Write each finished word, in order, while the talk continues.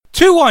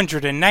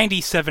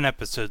297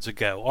 episodes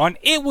ago on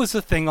It Was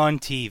a Thing on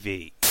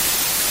TV.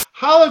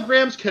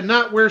 Holograms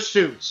cannot wear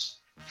suits.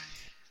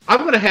 I'm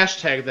going to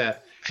hashtag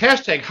that.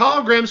 Hashtag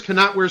holograms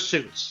cannot wear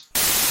suits.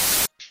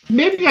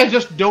 Maybe I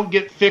just don't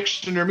get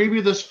fiction, or maybe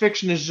this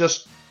fiction is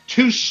just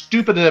too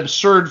stupid and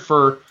absurd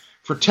for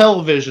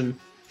television.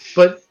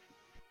 But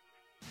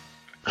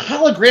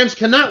holograms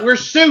cannot wear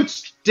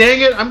suits.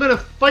 Dang it, I'm going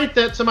to fight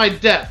that to my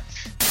death.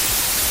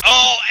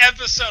 Oh,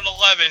 episode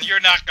 11. You're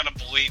not gonna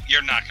believe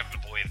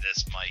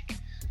this, Mike.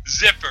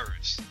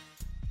 Zippers.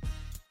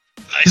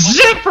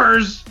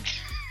 Zippers?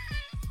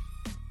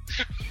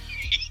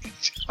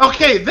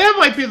 Okay, that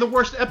might be the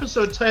worst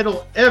episode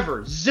title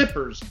ever.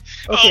 Zippers.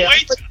 Okay,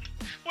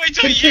 wait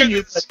till you hear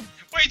this. But...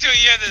 Wait till you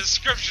hear the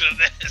description of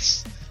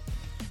this.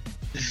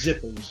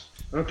 Zippers.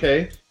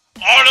 Okay.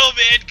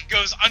 Automan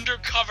goes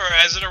undercover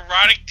as an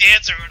erotic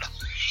dancer in a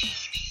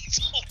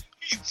ladies'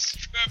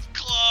 strip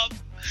club.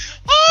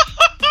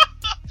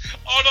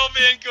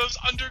 Automan goes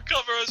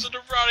undercover as an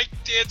erotic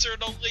dancer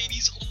in a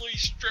ladies-only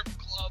strip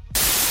club.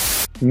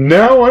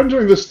 Now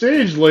entering the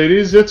stage,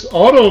 ladies, it's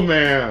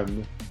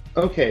Automan.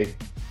 Okay,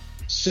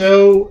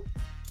 so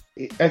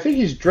I think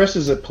he's dressed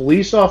as a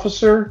police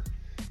officer,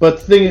 but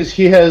the thing is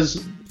he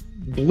has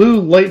blue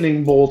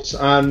lightning bolts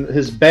on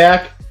his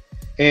back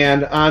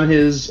and on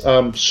his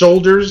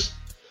shoulders.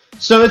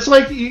 So it's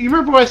like, you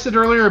remember what I said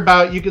earlier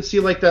about you could see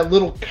like that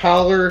little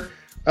collar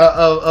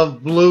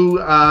of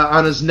blue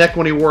on his neck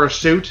when he wore a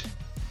suit?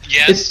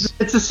 Yes.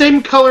 It's the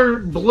same color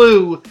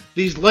blue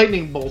these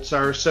lightning bolts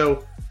are,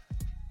 so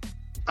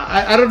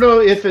I don't know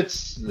if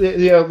it's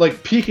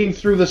like peeking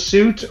through the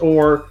suit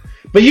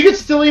but you can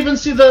still even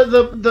see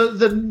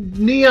the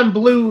neon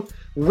blue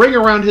ring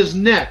around his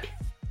neck.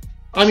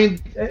 I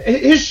mean,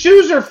 his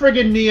shoes are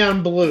friggin'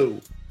 neon blue.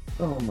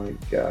 Oh my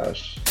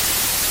gosh.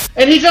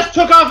 And he just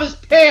took off his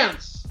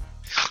pants!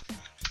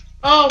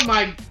 Oh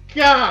my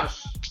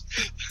gosh!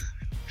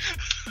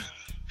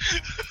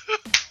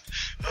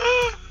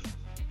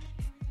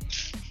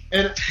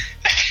 And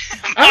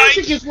I don't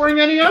think he's wearing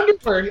any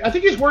underwear. I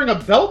think he's wearing a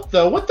belt,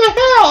 though. What the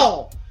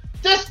hell?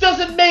 This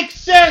doesn't make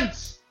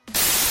sense!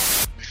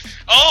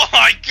 Oh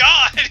my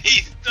god,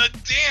 he's the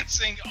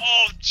dancing.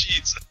 Oh,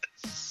 Jesus.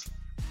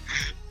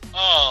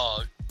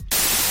 Oh.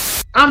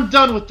 I'm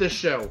done with this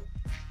show.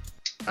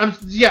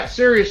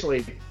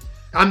 Seriously.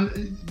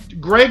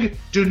 Greg,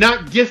 do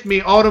not gift me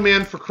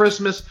Automan for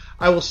Christmas.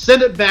 I will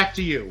send it back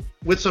to you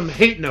with some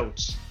hate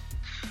notes.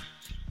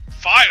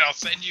 Fine, I'll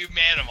send you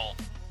Manimal.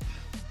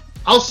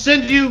 I'll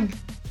send you...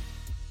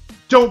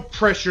 Don't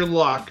press your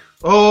luck.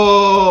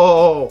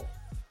 Oh!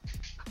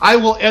 I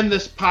will end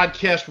this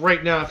podcast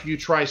right now if you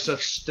try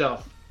such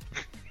stuff.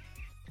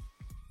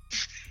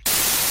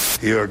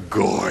 You're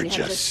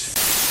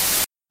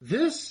gorgeous.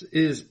 This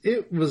is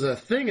It Was a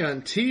Thing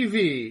on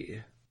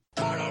TV.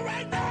 Total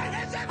Red Man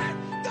has ever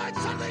done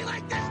something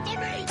like this to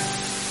me!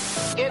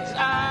 It's,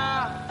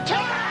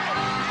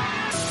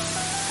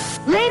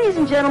 Ladies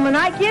and gentlemen,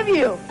 I give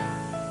you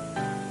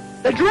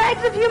the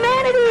Dregs of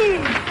Humanity!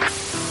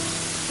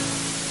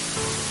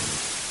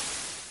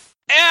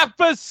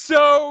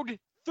 Episode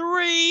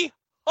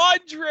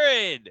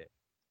 300!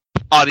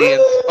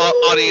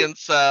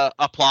 Audience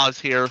applause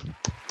here.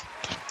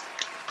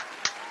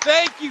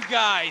 Thank you,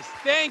 guys.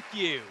 Thank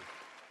you.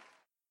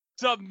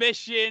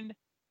 Submission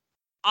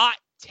at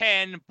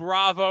 10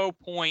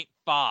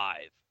 Bravo.5.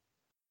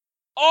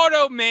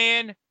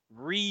 Automan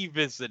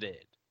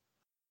Revisited.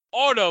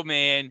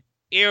 Automan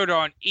aired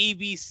on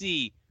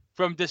ABC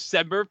from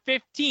December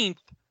 15th,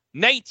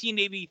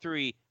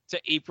 1983 to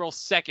April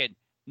 2nd,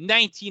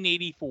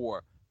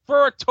 1984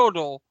 for a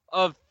total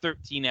of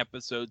 13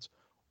 episodes,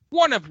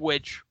 one of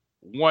which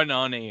went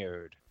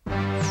unaired.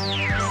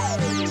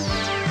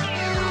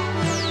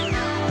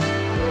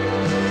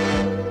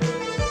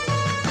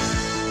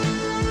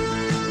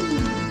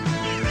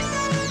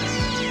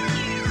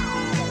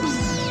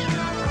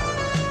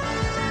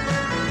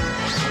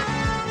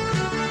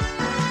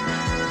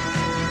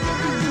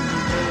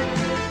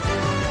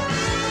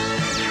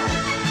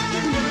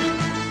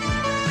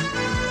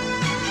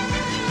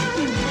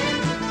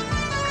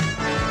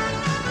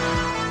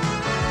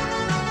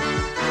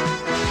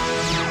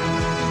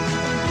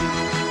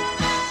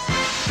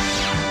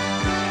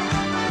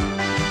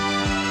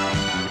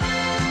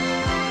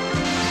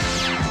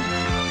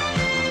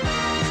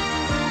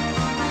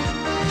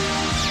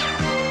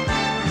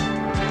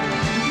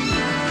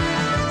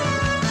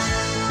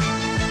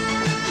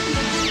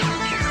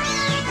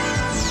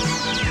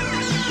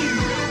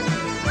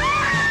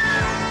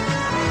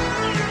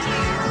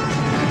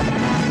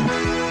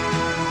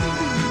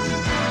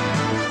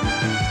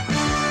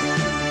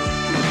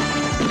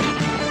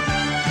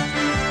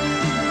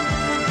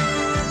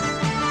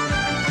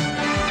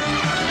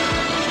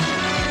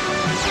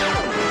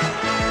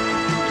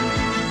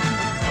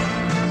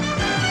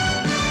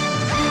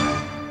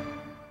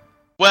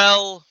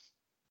 Well,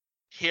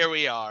 here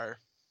we are.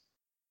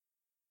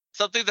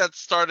 Something that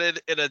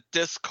started in a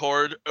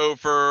Discord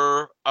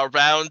over a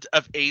round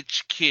of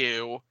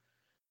HQ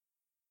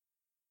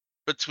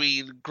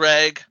between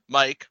Greg,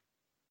 Mike,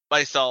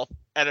 myself,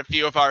 and a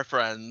few of our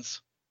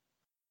friends.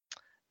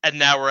 And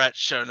now we're at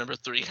show number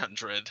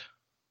 300.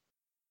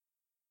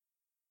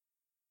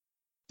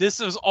 This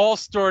was all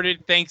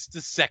started thanks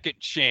to Second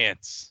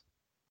Chance.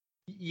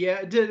 Yeah,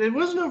 it did. It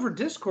wasn't over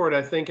Discord,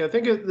 I think.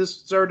 This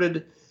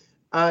started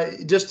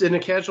just in a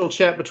casual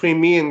chat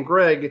between me and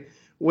Greg,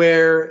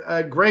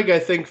 where Greg, I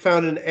think,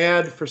 found an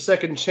ad for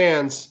Second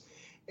Chance,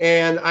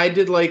 and I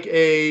did like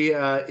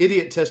a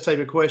idiot test type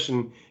of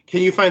question.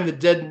 Can you find the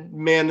dead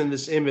man in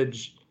this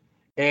image?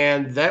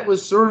 And that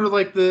was sort of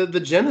like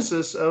the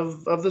genesis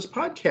of this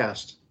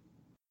podcast.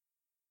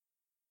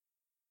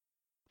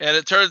 And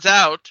it turns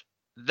out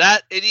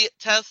that idiot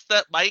test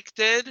that Mike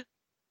did,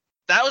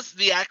 that was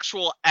the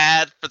actual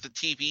ad for the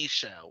TV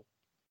show.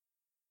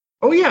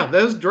 Oh, yeah,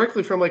 that was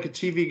directly from like a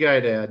TV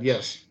Guide ad,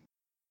 yes.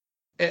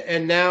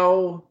 And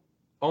now,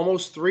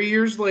 almost 3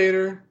 years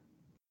later,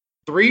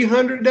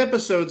 300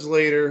 episodes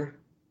later,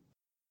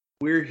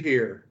 we're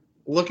here.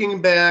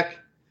 Looking back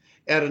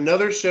at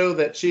another show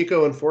that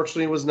Chico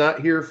unfortunately was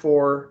not here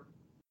for,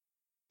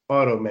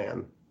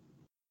 Automan.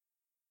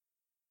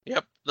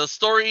 Yep, the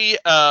story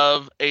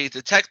of a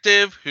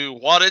detective who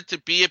wanted to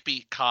be a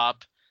beat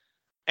cop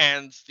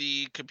and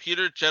the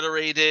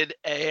computer-generated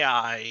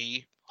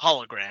AI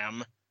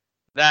hologram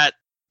that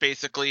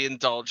basically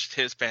indulged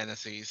his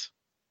fantasies.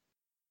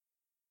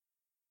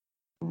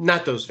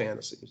 Not those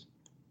fantasies.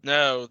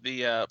 No,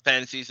 the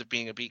fantasies of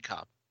being a beat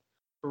cop.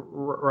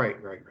 Right.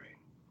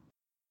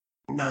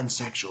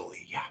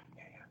 Non-sexually, yeah.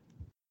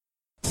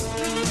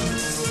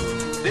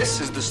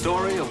 This is the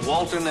story of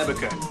Walter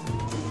Nebuchadnezzar.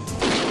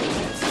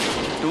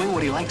 Doing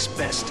what he likes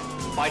best,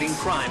 fighting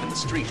crime in the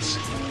streets.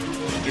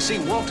 You see,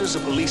 Walter's a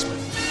policeman.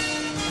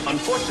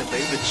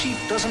 Unfortunately, the chief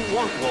doesn't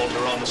want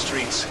Walter on the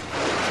streets.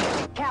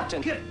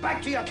 Captain, get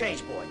back to your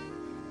cage, boy.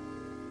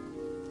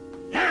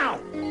 Now!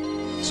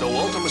 So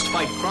Walter must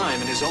fight crime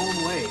in his own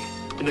way,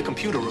 in the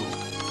computer room.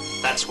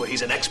 That's where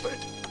he's an expert.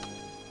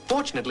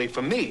 Fortunately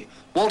for me,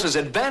 Walter's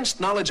advanced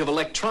knowledge of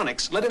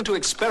electronics led him to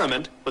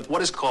experiment with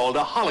what is called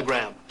a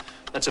hologram.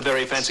 That's a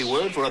very fancy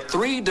word for a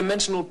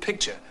three-dimensional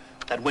picture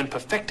that, when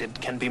perfected,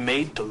 can be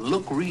made to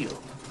look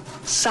real,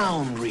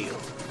 sound real.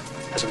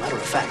 As a matter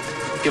of fact,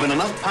 given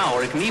enough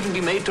power, it can even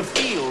be made to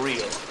feel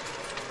real.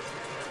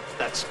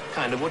 That's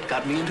kind of what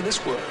got me into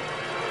this world.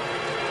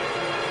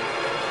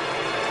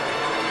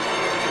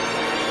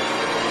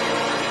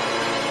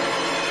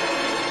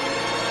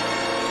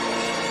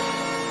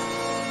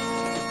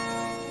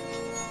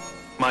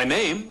 My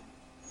name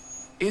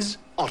is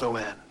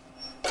Automan.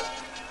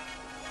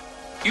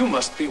 You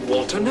must be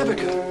Walter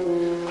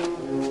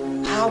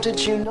Nebuchadnezzar. How did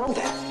you know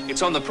that?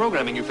 It's on the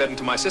programming you fed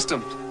into my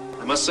system.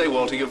 I must say,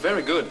 Walter, you're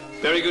very good.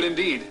 Very good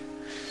indeed.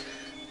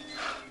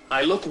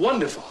 I look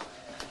wonderful.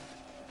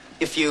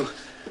 If you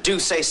do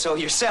say so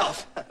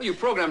yourself. You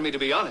programmed me to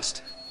be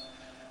honest.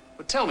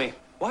 But tell me,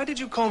 why did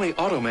you call me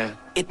Automan?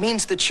 It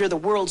means that you're the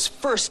world's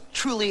first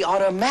truly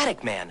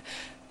automatic man.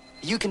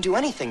 You can do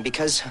anything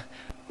because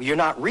you're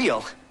not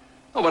real.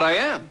 Oh, but I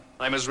am.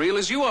 I'm as real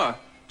as you are,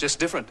 just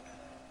different.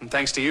 And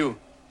thanks to you,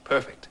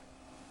 perfect.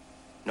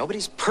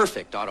 Nobody's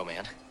perfect,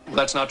 Automan. Well,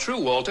 that's not true,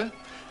 Walter.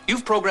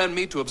 You've programmed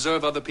me to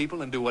observe other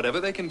people and do whatever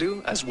they can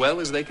do as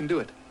well as they can do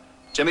it.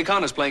 Jimmy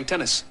Connor's playing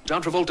tennis,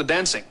 John Travolta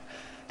dancing.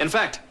 In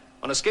fact,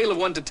 on a scale of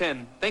 1 to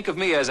 10, think of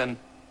me as an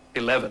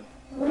 11.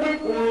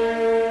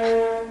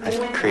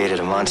 I've created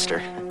a monster.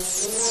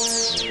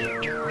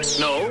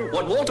 No,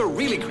 what Walter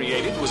really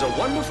created was a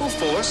wonderful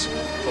force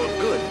for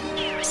good.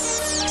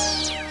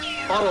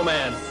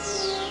 Automan.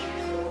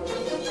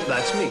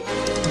 That's me.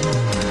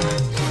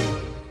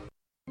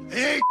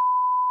 8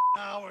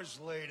 hours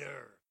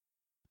later.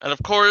 And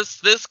of course,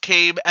 this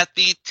came at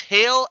the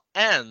tail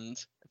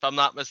end, if I'm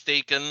not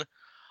mistaken,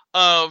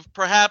 of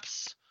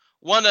perhaps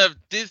one of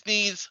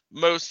Disney's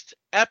most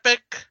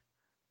epic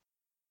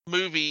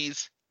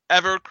movies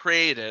ever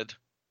created.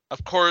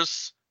 Of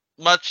course,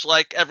 much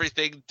like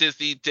everything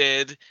Disney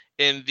did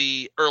in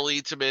the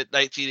early to mid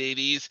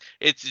 1980s,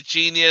 its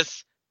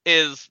genius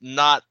is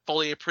not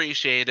fully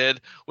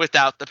appreciated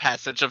without the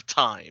passage of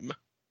time.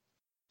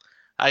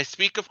 I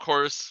speak, of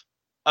course,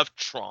 of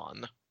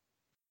Tron.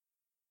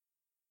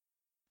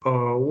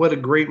 Oh, what a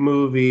great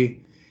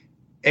movie.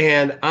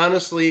 And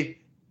honestly,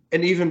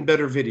 an even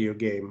better video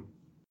game.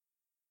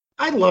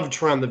 I love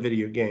Tron the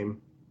video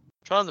game.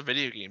 Tron the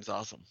video game's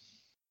awesome.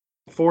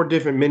 4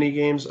 different mini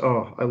games.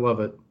 Oh, I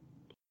love it.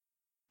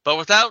 But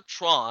without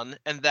Tron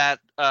and that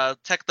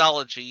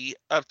technology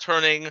of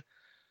turning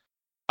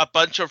a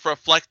bunch of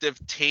reflective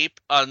tape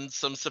on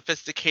some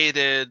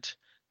sophisticated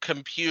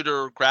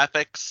computer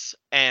graphics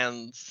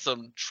and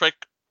some trick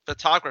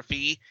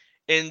photography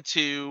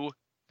into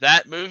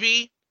that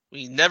movie,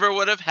 we never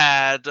would have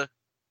had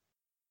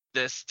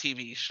this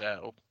TV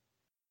show.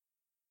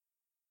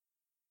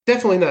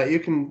 Definitely not. You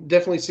can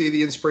definitely see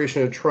the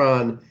inspiration of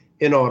Tron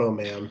in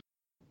Automan.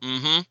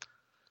 Mm-hmm.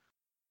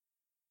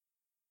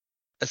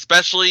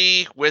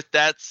 Especially with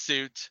that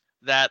suit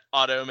that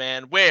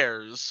Automan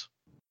wears.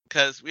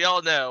 Because we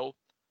all know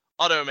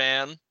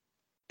Automan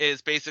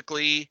is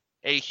basically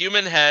a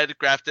human head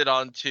grafted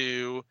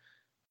onto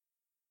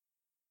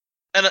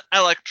an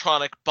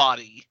electronic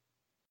body.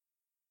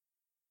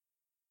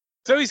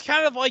 So he's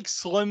kind of like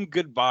Slim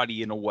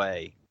Goodbody in a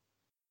way.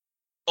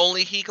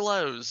 Only he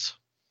glows.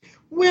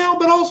 Well,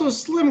 but also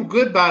Slim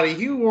Goodbody,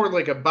 he wore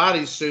like a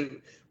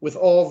bodysuit with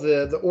all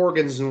the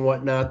organs and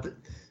whatnot.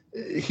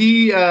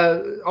 He,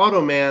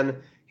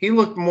 Automan, he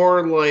looked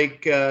more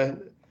like, he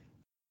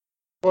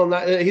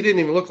didn't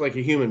even look like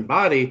a human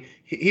body.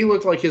 He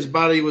looked like his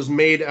body was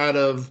made out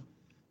of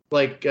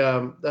like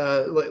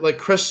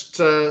Crest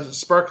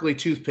sparkly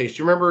toothpaste.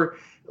 You remember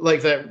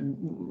like that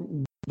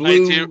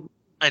blue?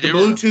 I do. The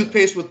blue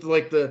toothpaste with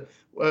like the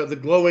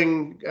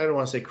glowing, I don't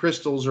want to say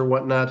crystals or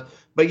whatnot,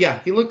 but yeah,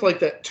 he looked like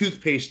that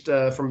toothpaste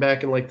from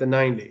back in like the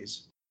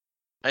 90s.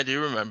 I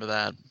do remember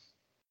that.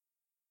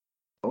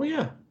 Oh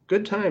yeah,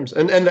 good times.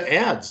 And the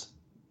ads.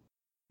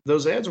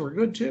 Those ads were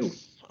good too.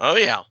 Oh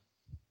yeah.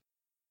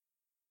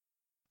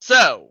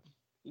 So,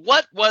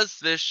 what was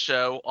this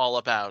show all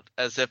about,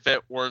 as if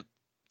it weren't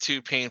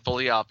too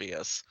painfully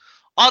obvious?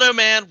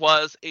 Automan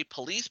was a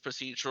police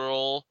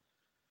procedural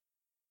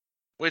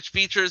which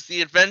features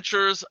the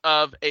adventures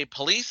of a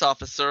police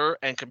officer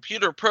and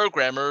computer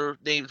programmer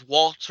named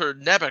Walter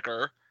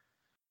Nebeker,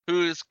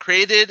 who's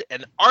created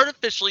an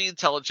artificially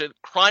intelligent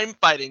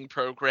crime-fighting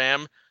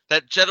program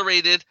that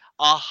generated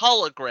a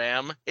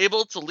hologram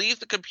able to leave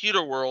the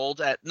computer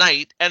world at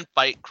night and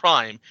fight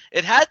crime.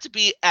 It had to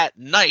be at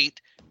night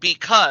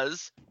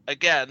because,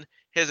 again,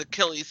 his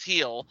Achilles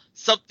heel,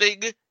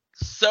 something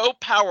so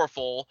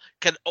powerful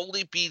can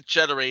only be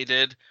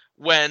generated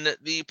when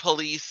the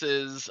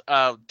police's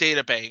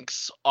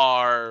databanks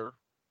are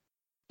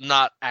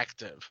not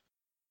active.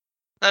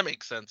 That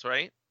makes sense,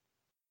 right?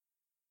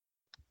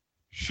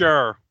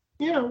 Sure.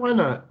 Yeah, why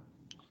not?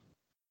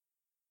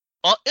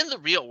 Well, in the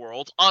real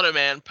world,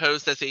 Automan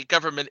posed as a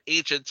government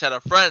agent and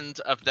a friend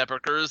of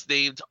Nebeker's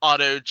named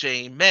Otto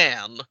J.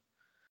 Mann,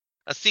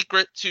 a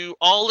secret to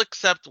all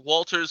except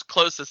Walter's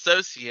close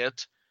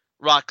associate,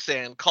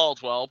 Roxanne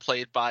Caldwell,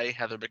 played by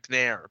Heather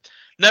McNair.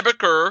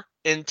 Nebeker,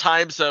 in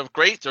times of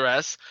great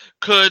duress,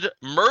 could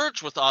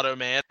merge with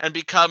Automan and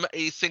become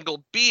a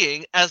single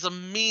being as a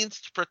means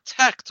to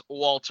protect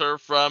Walter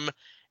from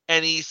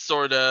any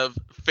sort of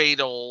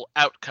fatal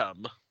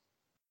outcome.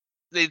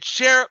 They'd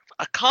share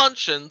a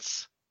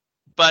conscience,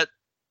 but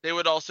they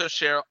would also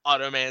share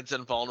Automan's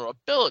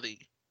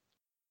invulnerability.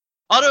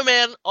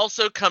 Automan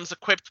also comes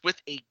equipped with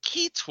a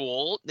key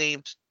tool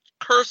named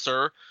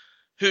Cursor,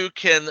 who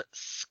can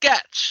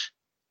sketch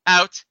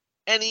out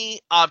any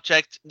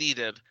object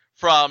needed,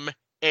 from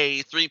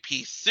a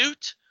three-piece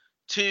suit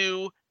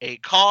to a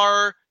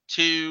car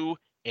to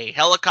a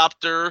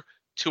helicopter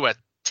to a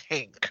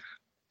tank.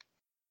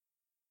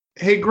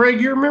 Hey,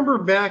 Greg, you remember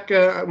back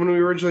when we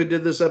originally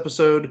did this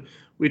episode,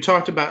 we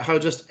talked about how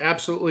just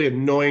absolutely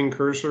annoying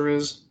Cursor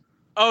is?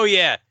 Oh,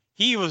 yeah.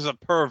 He was a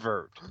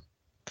pervert.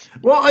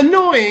 Well,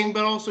 annoying,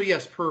 but also,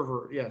 yes,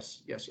 pervert.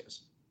 Yes.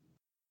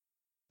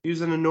 He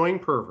was an annoying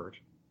pervert.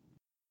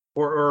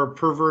 Or a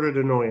perverted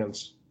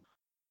annoyance.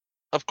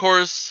 Of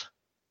course,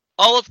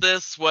 all of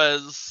this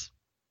was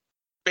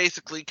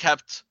basically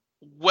kept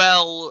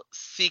well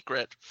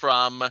secret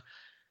from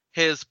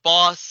his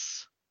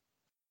boss,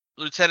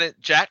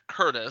 Lieutenant Jack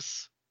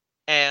Curtis,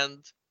 and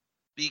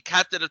the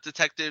captain of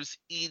detectives,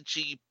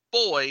 E.G.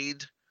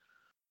 Boyd,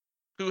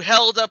 who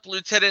held up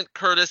Lieutenant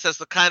Curtis as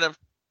the kind of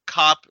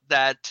cop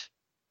that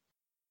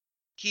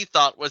he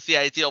thought was the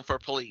ideal for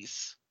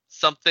police,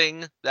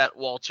 something that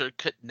Walter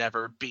could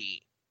never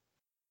be.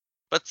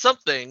 But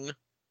something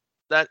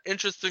that,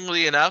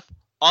 interestingly enough,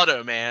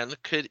 Automan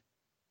could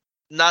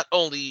not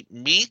only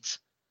meet,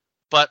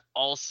 but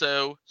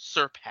also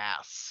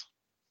surpass.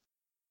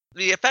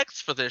 The effects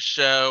for this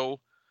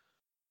show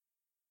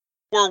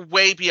were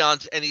way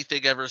beyond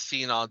anything ever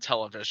seen on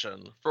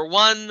television. For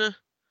one,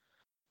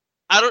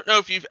 I don't know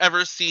if you've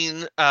ever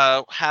seen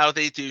how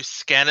they do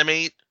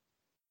Scanimate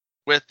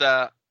with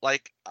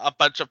like a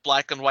bunch of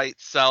black and white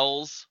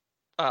cells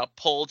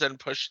pulled and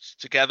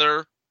pushed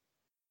together.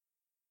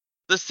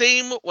 The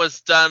same was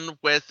done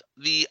with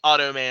the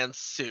Automan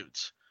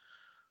suit.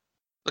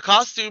 The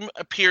costume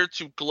appeared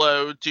to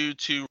glow due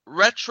to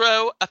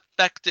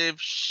retroeffective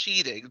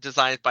sheeting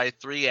designed by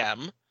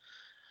 3M.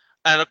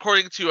 And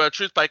according to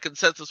Truth by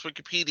Consensus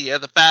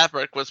Wikipedia, the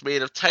fabric was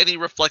made of tiny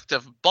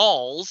reflective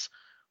balls,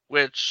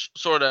 which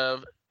sort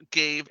of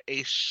gave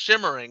a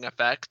shimmering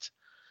effect,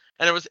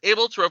 and it was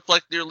able to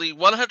reflect nearly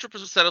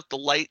 100% of the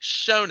light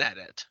shown at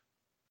it.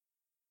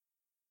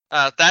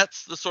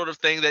 That's the sort of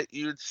thing that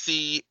you'd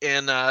see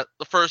in the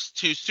first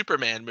two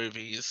Superman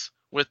movies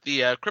with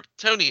the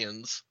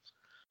Kryptonians,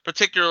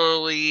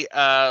 particularly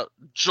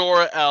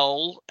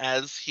Jor-El,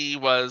 as he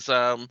was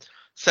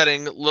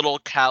setting little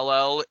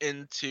Kal-El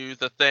into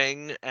the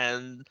thing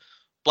and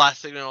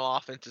blasting him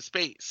off into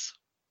space.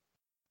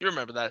 You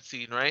remember that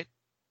scene, right?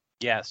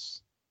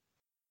 Yes.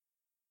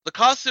 The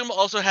costume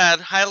also had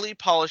highly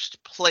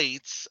polished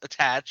plates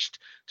attached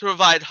to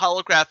provide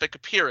holographic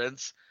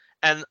appearance,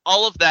 and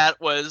all of that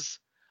was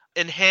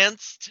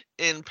enhanced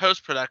in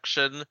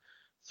post-production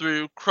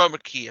through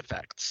chroma key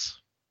effects.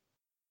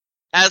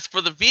 As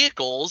for the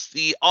vehicles,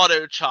 the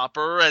auto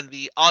chopper and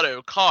the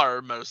auto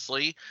car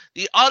mostly,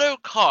 the auto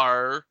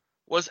car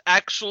was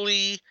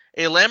actually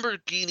a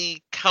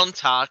Lamborghini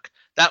Countach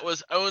that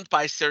was owned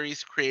by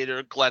series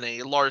creator Glenn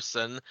A.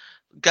 Larson,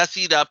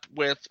 gussied up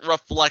with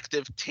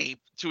reflective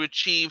tape to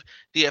achieve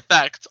the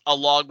effect,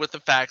 along with the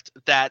fact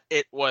that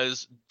it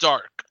was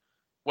dark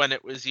when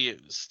it was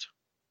used.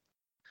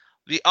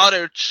 The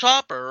auto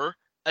chopper,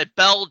 a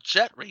Bell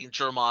Jet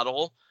Ranger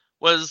model,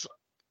 was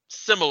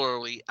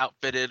similarly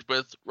outfitted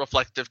with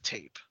reflective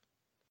tape.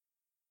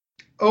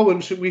 Oh,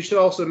 and we should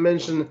also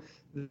mention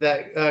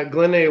that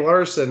Glenn A.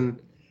 Larson,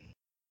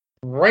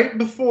 right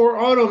before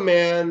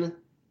Automan,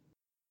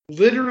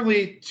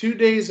 literally 2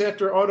 days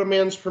after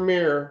Automan's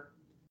premiere,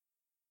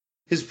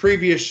 his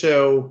previous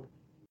show,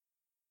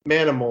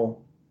 Manimal,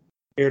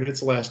 aired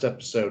its last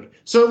episode.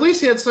 So at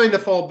least he had something to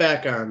fall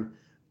back on.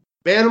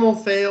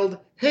 Manimal failed.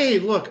 Hey,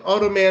 look,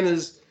 Automan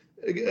is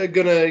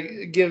going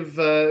to give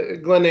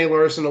Glenn A.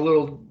 Larson a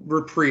little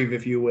reprieve,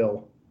 if you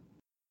will.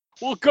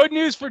 Well, good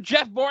news for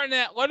Jeff Martin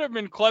at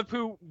Letterman Club,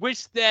 who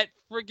wished that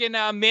friggin'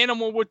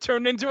 Manimal would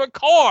turn into a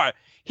car.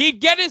 He'd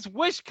get his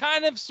wish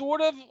kind of,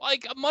 sort of,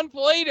 like a month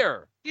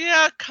later.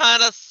 Yeah,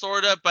 kind of,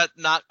 sort of, but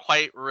not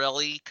quite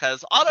really,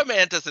 because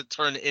Automan doesn't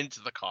turn into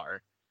the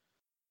car.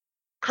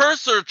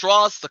 Cursor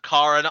draws the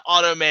car, and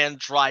Automan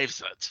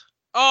drives it.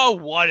 Oh,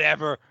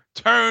 whatever.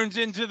 Turns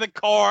into the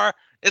car,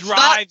 It's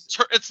drives.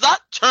 it's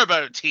not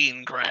Turbo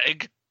Teen,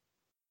 Greg.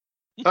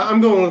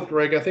 I'm going with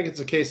Greg. I think it's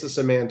a case of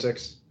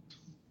semantics.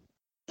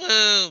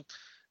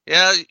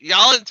 Yeah,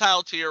 y'all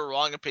entitled to your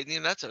wrong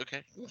opinion. That's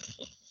okay.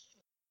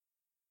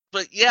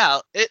 But yeah,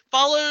 it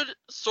followed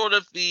sort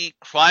of the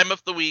crime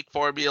of the week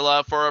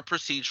formula for a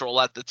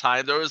procedural at the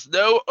time. There was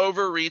no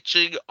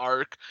overreaching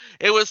arc.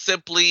 It was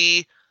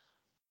simply,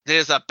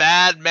 there's a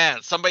bad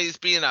man. Somebody's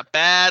being a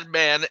bad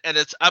man, and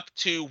it's up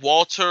to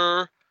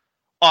Walter,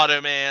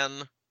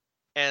 Automan,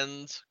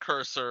 and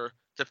Cursor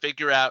to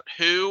figure out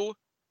who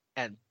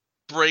and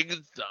bring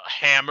the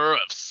hammer of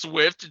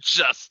swift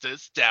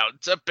justice down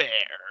to bear.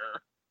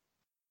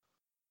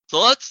 So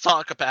let's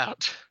talk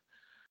about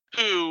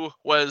who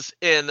was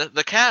in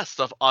the cast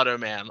of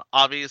Automan.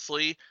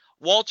 Obviously,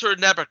 Walter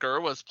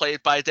Nebaker was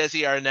played by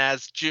Desi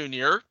Arnaz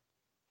Jr.,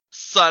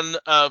 son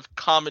of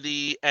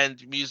comedy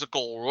and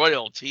musical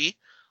royalty,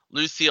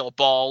 Lucille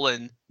Ball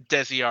and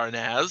Desi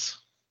Arnaz.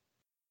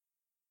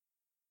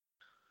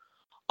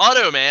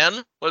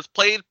 Automan was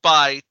played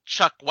by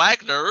Chuck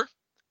Wagner,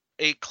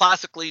 a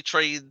classically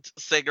trained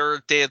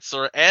singer,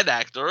 dancer, and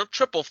actor.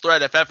 Triple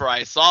threat if ever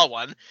I saw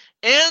one.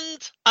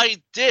 And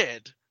I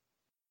did,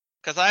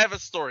 because I have a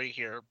story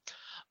here.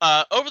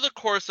 Over the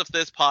course of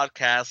this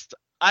podcast,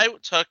 I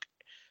took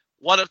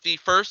one of the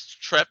first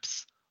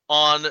trips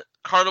on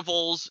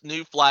Carnival's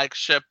new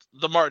flagship,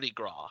 the Mardi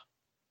Gras.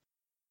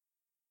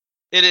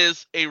 It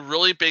is a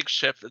really big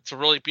ship. It's a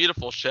really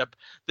beautiful ship.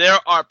 There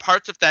are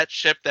parts of that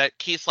ship that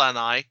Kisla and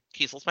I,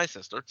 Kisla's my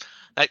sister,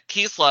 that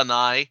Kisla and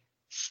I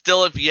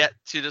still have yet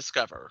to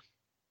discover.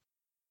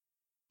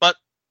 But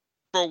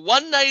for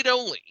one night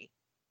only,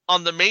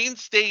 on the main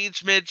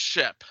stage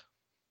midship,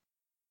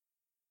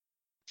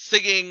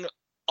 singing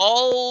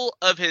all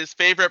of his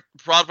favorite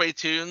Broadway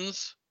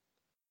tunes,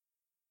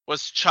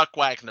 was Chuck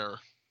Wagner.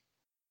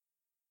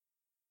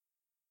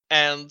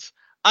 And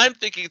I'm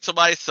thinking to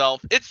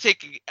myself,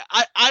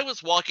 I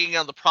was walking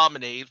on the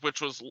promenade,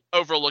 which was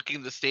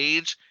overlooking the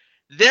stage.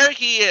 There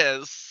he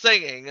is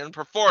singing and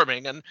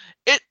performing, and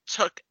it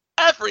took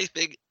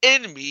everything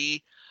in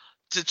me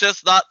to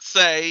just not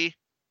say,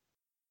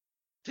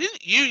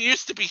 didn't you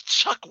used to be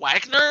Chuck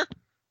Wagner?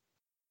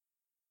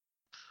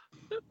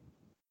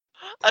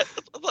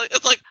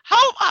 It's like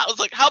how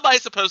am I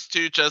supposed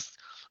to just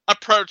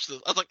approach this?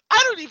 I was like,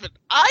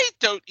 I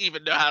don't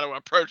even know how to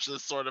approach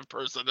this sort of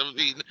person. I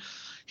mean,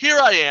 here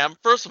I am.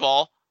 First of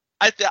all,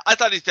 I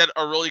thought he did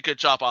a really good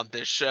job on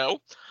this show.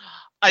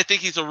 I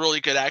think he's a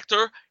really good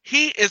actor.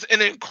 He is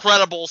an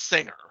incredible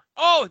singer.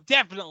 Oh,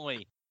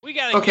 definitely. We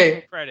gotta give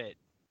him credit.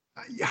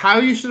 How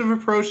you should have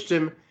approached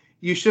him,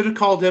 you should have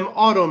called him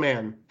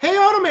Automan. Hey,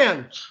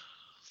 Automan!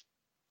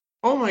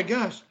 Oh my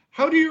gosh,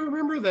 how do you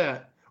remember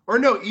that? Or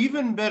no,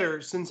 even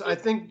better, since I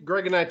think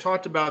Greg and I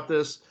talked about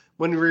this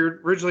when we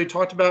originally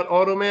talked about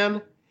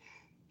Automan,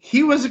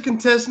 he was a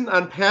contestant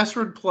on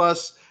Password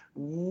Plus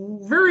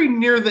very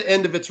near the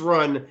end of its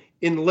run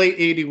in late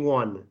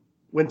 81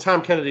 when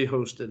Tom Kennedy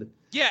hosted.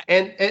 Yeah.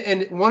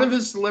 And one of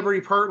his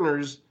celebrity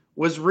partners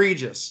was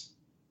Regis.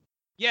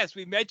 Yes,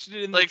 we mentioned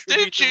it in the Like,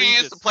 tribute didn't you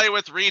used to play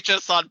with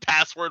Regis on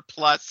Password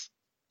Plus?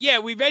 Yeah,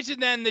 we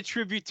mentioned that in the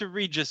Tribute to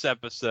Regis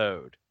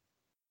episode.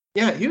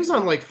 Yeah, he was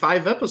on like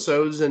 5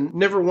 episodes and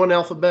never won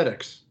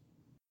Alphabetics.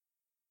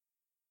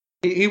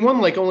 He won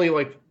only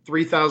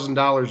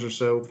 $3,000 or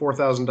so,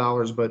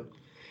 $4,000, but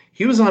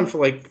he was on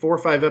for 4 or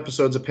 5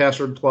 episodes of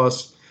Password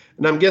Plus,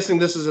 and I'm guessing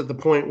this is at the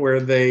point where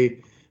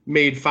they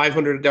made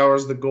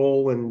 $500 the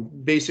goal,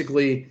 and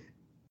basically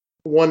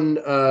one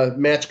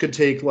match could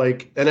take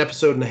an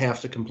episode and a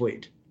half to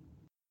complete.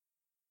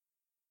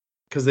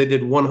 Because they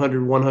did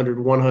 100, 100,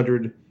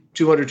 100,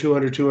 200,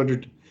 200,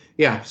 200.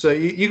 Yeah, so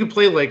you can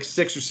play like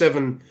 6 or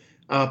 7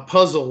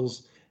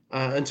 puzzles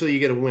until you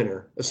get a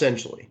winner,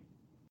 essentially.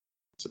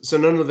 So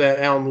none of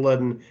that Alan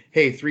Ludden,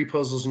 hey, 3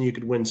 puzzles and you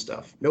could win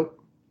stuff.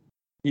 Nope.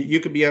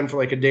 You could be on for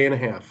like a day and a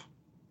half.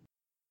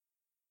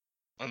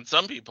 And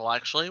some people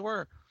actually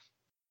were.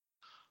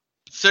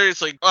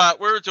 Seriously, we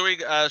were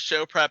doing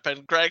show prep,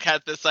 and Greg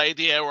had this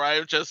idea where I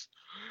would just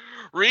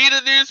read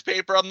a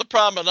newspaper on the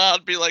promenade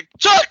and be like,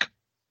 Chuck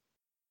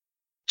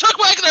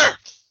Wagner!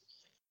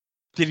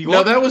 Did he?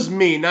 No, that was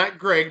me, not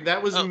Greg.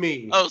 That was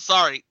me. Oh,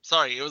 sorry.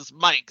 It was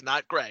Mike,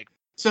 not Greg.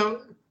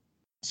 So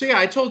yeah,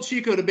 I told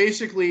Chico to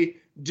basically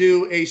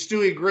do a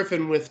Stewie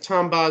Griffin with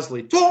Tom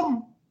Bosley.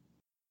 Tom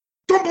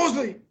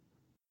Bosley!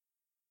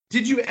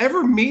 Did you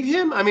ever meet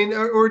him? I mean,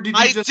 or did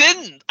you just... I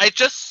didn't. I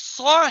just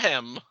saw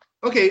him.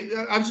 Okay,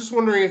 I was just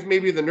wondering if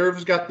maybe the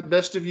nerves got the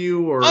best of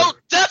you, or... Oh,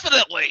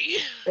 definitely!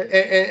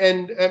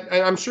 And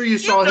I'm sure you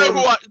saw him...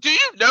 Do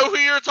you know who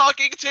you're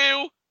talking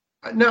to?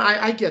 No,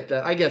 I get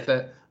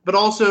that. But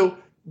also,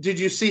 did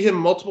you see him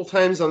multiple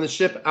times on the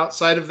ship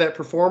outside of that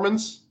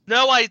performance?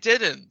 No, I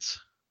didn't.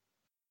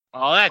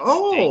 Oh, that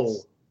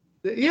stinks.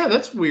 Yeah,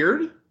 that's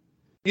weird.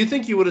 You'd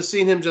think you would have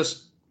seen him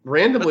just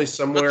randomly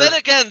somewhere. But then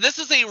again, this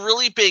is a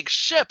really big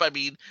ship. I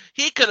mean,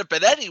 he could have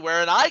been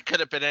anywhere, and I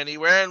could have been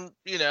anywhere, and,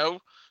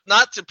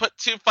 not to put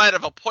too fine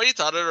of a point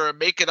on it or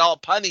make it all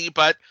punny,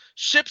 but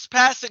ships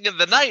passing in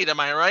the night, am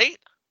I right?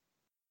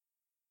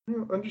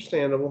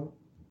 Understandable.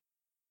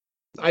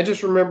 I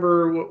just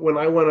remember when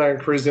I went on a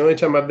cruise, the only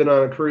time I've been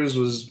on a cruise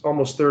was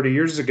almost 30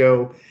 years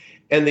ago,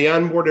 and the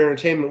onboard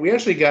entertainment, we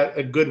actually got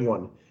a good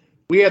one.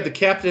 We had the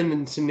Captain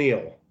and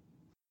Tennille.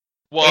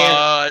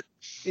 What?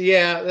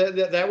 Yeah,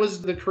 that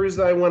was the cruise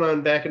that I went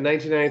on back in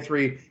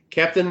 1993,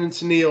 Captain and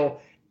Tennille,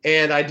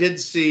 and I did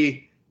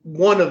see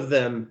one of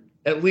them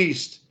at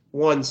least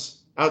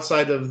once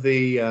outside of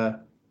the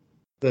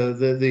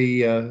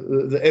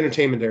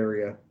entertainment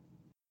area.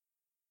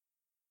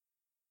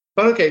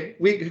 But okay,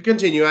 we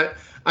continue.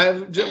 I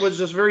was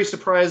just very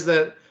surprised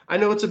that, I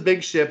know it's a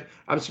big ship.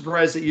 I'm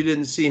surprised that you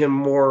didn't see him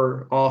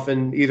more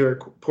often, either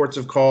at ports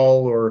of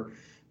call or,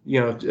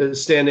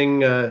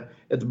 standing at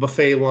the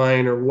buffet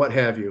line or what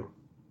have you.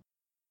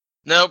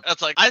 Nope,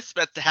 that's like I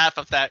spent a good half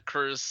of that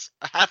cruise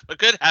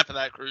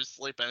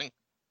sleeping.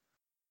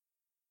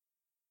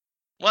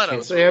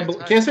 Can't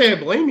say I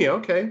blame you.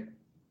 Okay.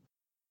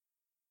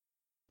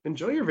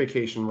 Enjoy your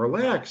vacation.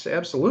 Relax.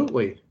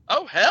 Absolutely.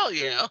 Oh, hell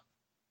yeah.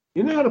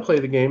 You know how to play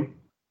the game.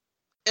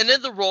 And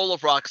in the role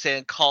of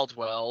Roxanne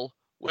Caldwell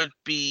would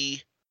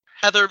be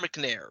Heather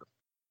McNair.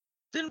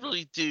 Didn't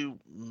really do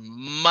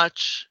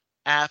much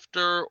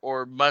after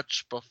or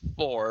much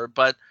before,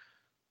 but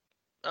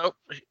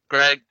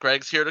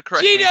Greg's here to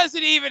correct me. She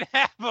doesn't even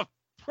have a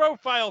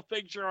profile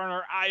picture on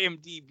her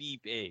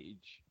IMDb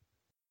page.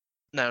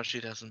 No, she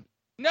doesn't.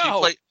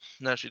 No.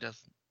 No, she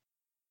doesn't.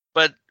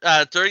 But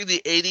during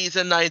the 80s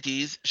and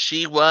 90s,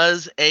 she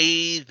was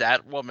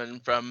that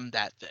woman from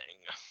That Thing.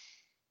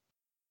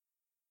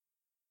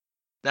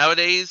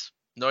 Nowadays,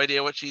 no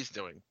idea what she's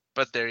doing,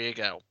 but there you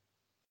go.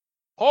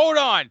 Hold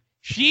on.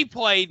 She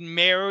played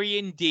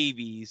Marion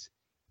Davies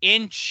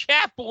in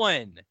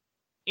Chaplin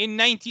in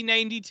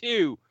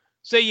 1992.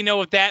 So you know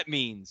what that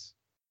means.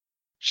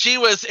 She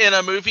was in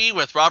a movie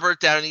with Robert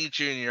Downey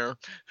Jr.,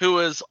 who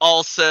was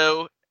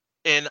also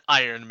in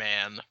Iron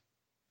Man.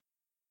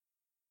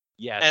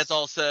 Yes. And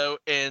also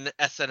in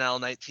SNL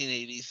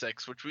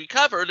 1986, which we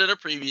covered in a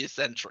previous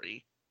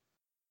entry.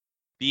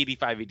 The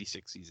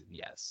 85-86 season,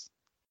 yes.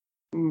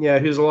 Yeah,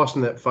 he was lost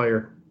in that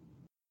fire.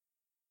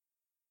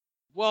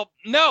 Well,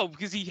 no,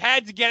 because he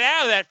had to get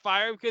out of that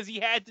fire because he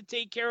had to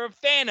take care of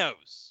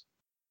Thanos.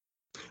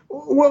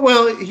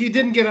 Well, he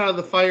didn't get out of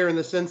the fire in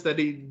the sense that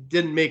he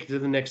didn't make it to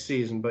the next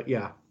season, but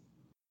yeah.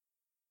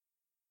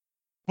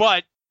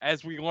 But,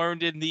 as we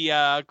learned in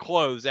the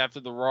close after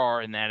the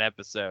roar in that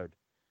episode,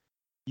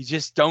 you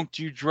just don't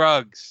do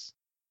drugs.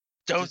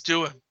 Don't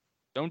do it.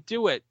 Don't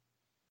do it.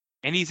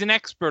 And he's an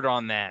expert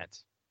on that.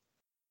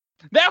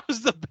 That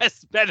was the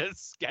best meta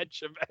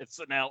sketch of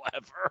SNL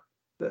ever.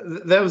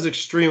 That was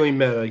extremely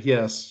meta,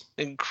 yes.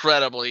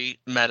 Incredibly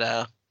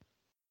meta.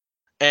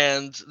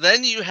 And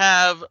then you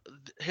have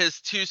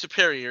his two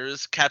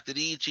superiors, Captain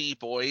E.G.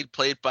 Boyd,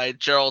 played by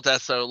Gerald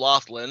S.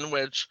 O'Loughlin,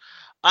 which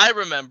I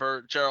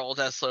remember Gerald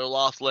S.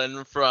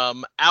 O'Loughlin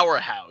from Our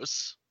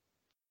House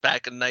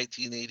back in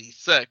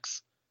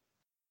 1986.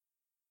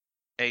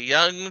 A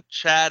young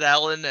Chad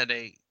Allen and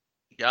a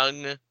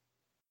young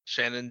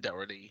Shannon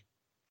Doherty.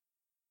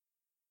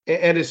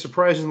 And a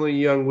surprisingly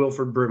young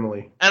Wilford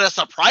Brimley. And a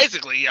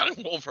surprisingly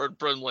young Wilford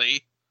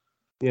Brimley.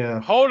 Yeah.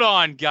 Hold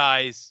on,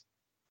 guys.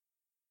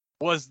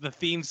 Was the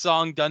theme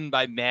song done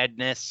by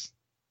Madness?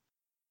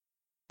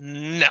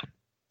 No.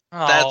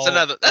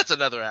 Oh. That's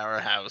another Our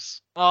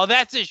House. Oh,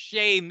 that's a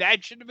shame.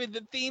 That should have been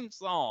the theme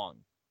song.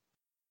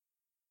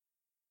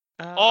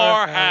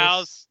 Our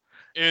house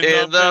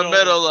in the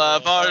middle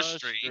of our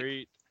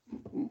street.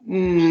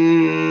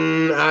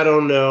 I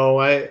don't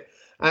know.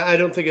 I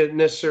don't think it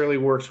necessarily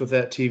works with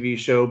that TV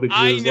show because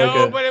I it was know,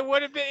 like but it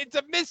would have been. It's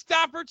a missed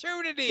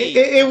opportunity.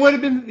 it would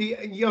have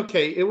been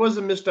okay. It was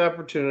a missed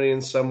opportunity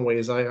in some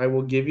ways. I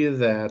will give you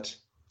that.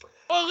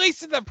 Well, at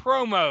least in the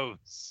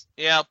promos.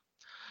 Yep.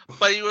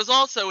 But he was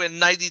also in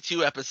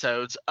 92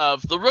 episodes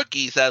of The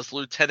Rookies as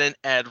Lieutenant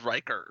Ed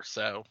Riker.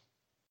 So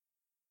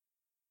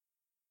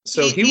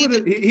he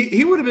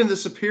would have been the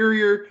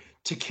superior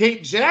to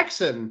Kate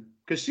Jackson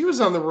because she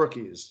was on The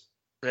Rookies.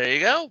 There you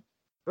go.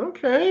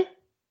 Okay.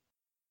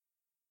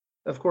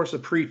 Of course, a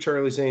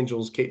pre-Charlie's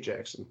Angels, Kate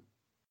Jackson.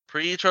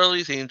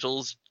 Pre-Charlie's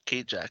Angels,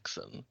 Kate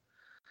Jackson.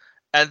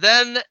 And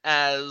then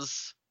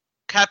as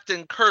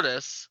Captain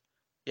Curtis,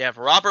 you have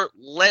Robert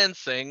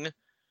Lansing,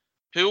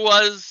 who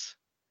was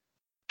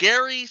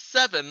Gary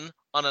 7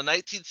 on a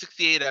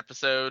 1968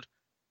 episode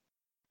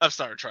of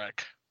Star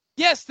Trek.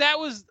 Yes, that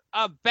was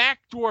a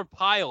backdoor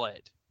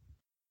pilot.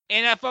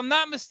 And if I'm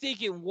not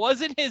mistaken,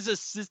 wasn't his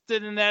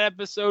assistant in that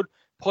episode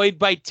played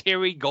by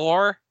Terry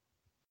Garr?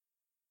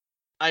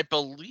 I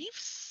believe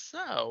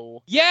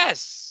so.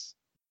 Yes.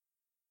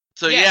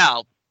 So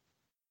yeah,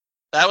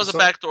 that was a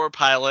backdoor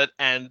pilot,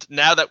 and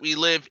now that we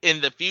live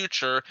in the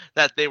future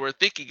that they were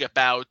thinking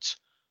about,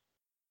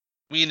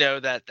 we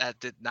know that that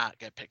did not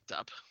get picked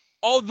up.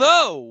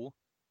 Although,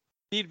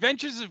 The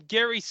Adventures of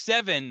Gary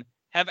 7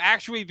 have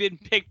actually been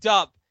picked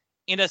up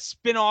in a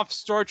spin-off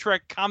Star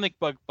Trek comic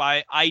book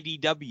by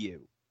IDW.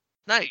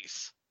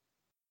 Nice.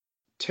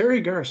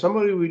 Terry Garr,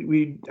 somebody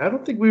we I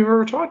don't think we've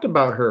ever talked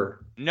about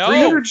her. No.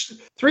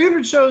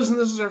 300 shows, and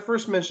this is our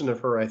first mention of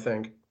her, I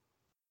think.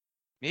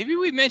 Maybe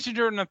we mentioned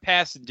her in the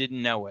past and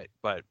didn't know it,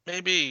 but...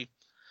 Maybe.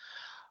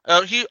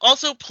 He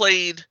also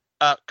played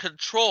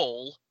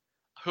Control,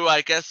 who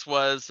I guess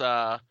was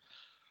the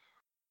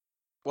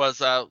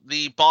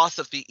boss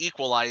of the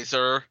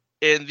Equalizer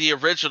in the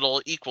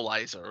original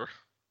Equalizer.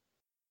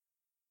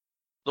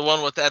 The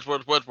one with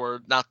Edward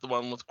Woodward, not the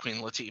one with Queen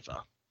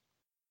Latifah.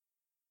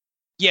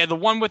 Yeah, the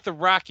one with the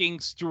rocking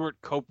Stuart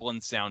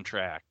Copeland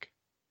soundtrack.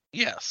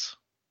 Yes.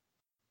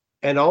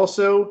 And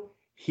also,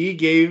 he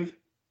gave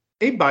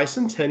a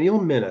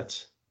bicentennial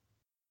minute.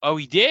 Oh,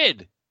 he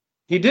did?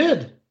 He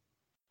did.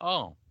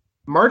 Oh.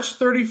 March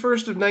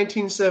 31st of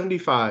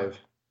 1975.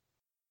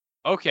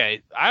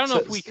 Okay. I don't know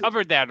if we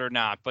covered that or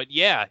not, but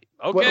yeah.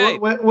 Okay.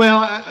 Well,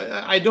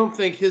 I don't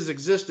think his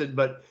existed,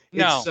 but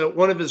it's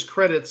one of his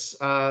credits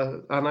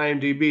on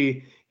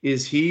IMDb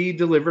is he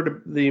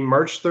delivered the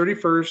March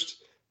 31st,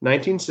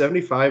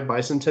 1975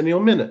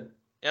 bicentennial minute.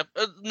 Yep.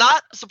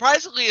 Not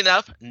surprisingly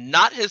enough,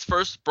 not his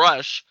first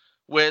brush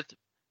with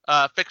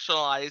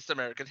fictionalized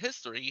American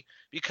history,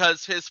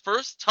 because his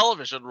first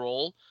television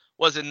role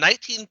was in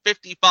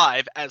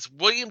 1955 as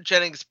William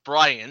Jennings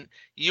Bryan,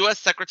 U.S.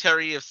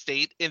 Secretary of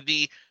State, in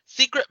the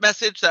secret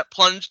message that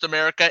plunged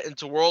America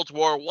into World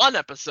War I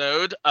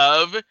episode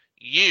of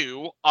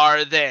You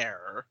Are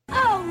There.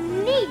 Oh,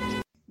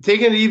 neat!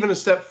 Taking it even a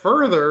step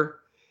further,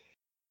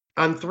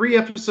 on 3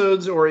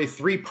 episodes or a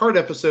 3-part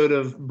episode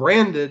of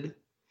Branded,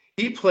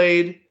 he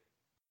played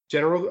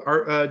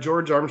General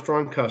George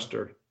Armstrong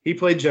Custer. He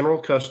played General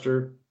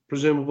Custer,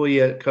 presumably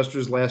at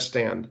Custer's last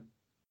stand.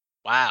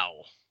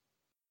 Wow.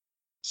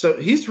 So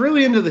he's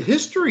really into the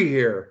history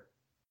here.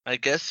 I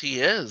guess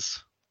he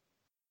is.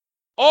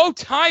 Oh,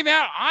 time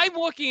out. I'm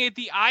looking at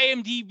the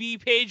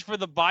IMDb page for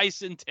the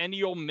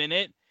bicentennial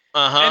minute.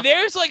 And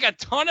there's like a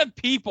ton of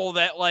people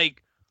that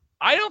like,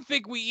 I don't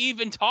think we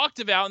even talked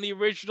about in the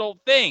original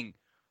thing.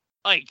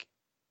 Like,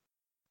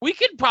 we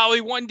could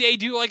probably one day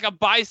do like a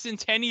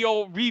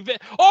bicentennial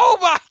Oh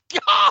my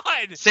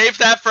God! Save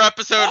that for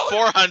episode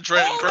 400.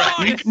 Hold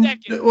on a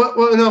second.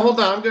 Well, no,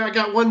 hold on. I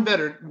got one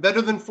better.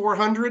 Better than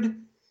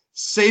 400?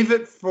 Save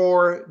it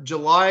for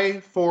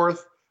July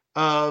 4th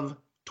of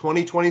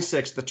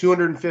 2026, the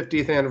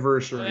 250th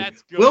anniversary.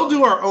 That's good. We'll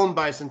do our own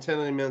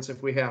bicentennial minutes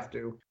if we have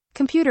to.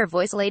 Computer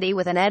voice lady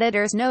with an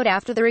editor's note: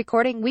 after the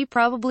recording, we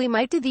probably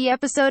might do the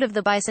episode of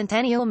the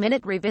bicentennial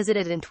minute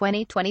revisited in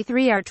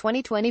 2023 or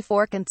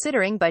 2024,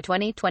 considering by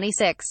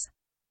 2026.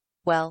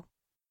 Well.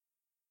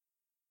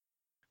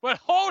 But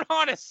hold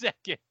on a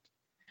second.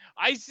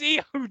 I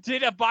see who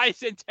did a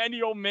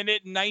bicentennial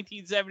minute in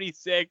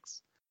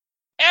 1976.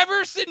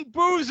 Emerson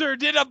Boozer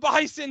did a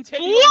bicentennial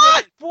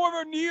minute.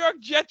 Former New York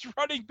Jets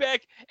running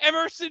back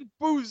Emerson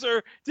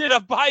Boozer did a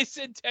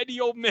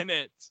bicentennial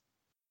minute.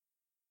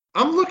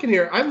 I'm looking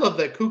here. I love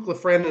that Kukla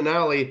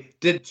Frananali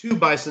did 2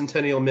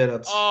 bicentennial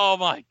minutes. Oh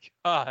my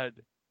God.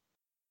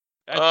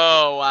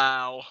 Oh,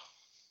 wow.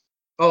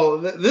 Oh,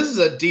 this is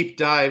a deep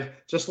dive.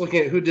 Just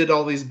looking at who did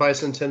all these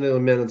bicentennial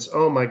minutes.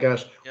 Oh my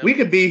gosh. Yep. We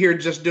could be here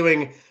just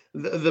doing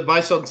the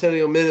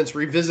bicentennial minutes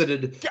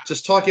revisited,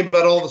 just talking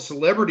about all the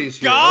celebrities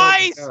here.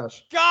 Guys,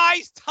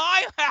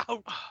 time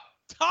out.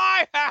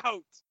 Time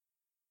out.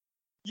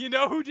 You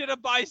know who did a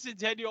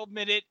bicentennial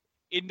minute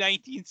in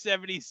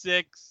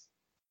 1976?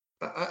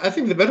 I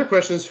think the better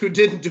question is who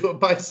didn't do a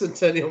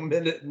bicentennial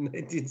minute in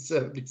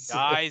 1976.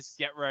 Guys,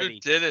 get ready. Who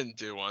didn't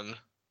do one?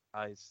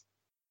 Guys.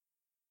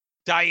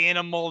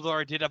 Diana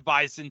Muldaur did a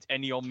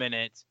bicentennial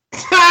minute.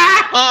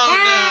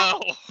 Oh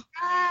no!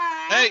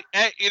 Hey,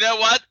 you know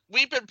what?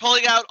 We've been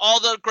pulling out all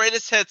the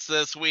greatest hits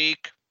this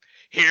week.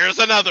 Here's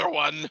another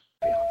one.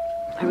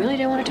 I really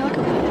don't want to talk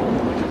about it.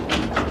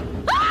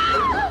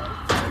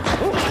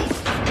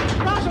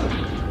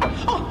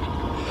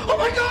 Oh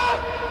my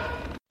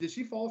God! Did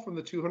she fall from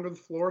the 200th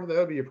floor? That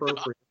would be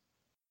appropriate.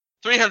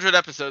 300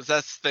 episodes.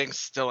 That thing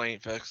still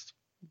ain't fixed.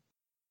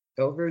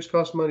 Elevators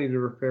cost money to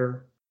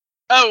repair.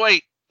 Oh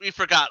wait, we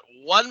forgot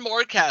one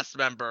more cast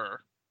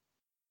member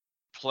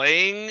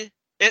playing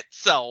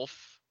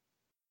itself.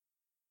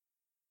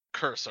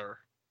 Cursor.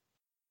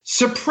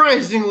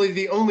 Surprisingly,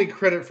 the only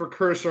credit for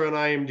Cursor on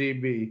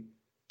IMDb.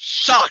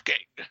 Shocking.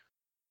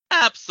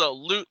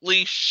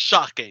 Absolutely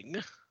shocking.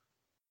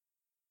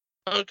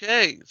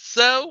 Okay,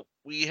 so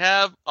we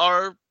have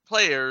our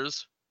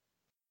players.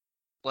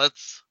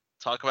 Let's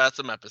talk about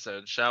some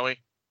episodes, shall we?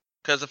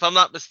 Because if I'm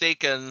not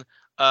mistaken,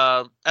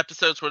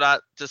 episodes were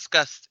not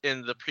discussed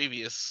in the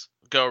previous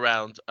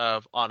go-round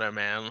of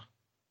Automan.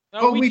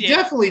 Oh, we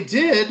definitely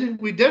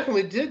did. We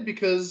definitely did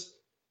because,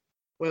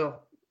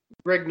 well,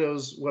 Greg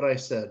knows what I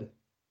said.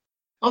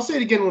 I'll say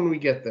it again when we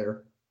get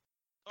there.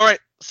 All right,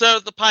 so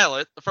the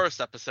pilot, the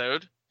first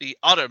episode, the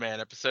Automan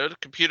episode,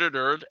 Computer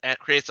Nerd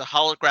creates a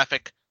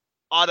holographic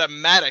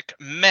automatic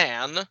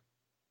man,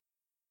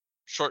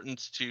 shortened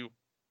to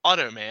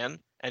Automan,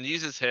 and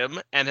uses him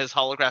and his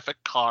holographic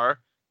car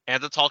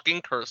and a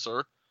talking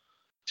cursor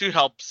to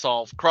help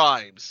solve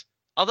crimes.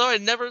 Although I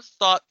never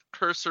thought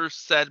Cursor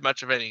said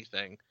much of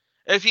anything.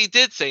 If he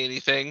did say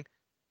anything, it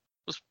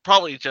was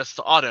probably just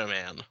the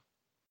Automan.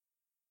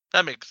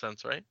 That makes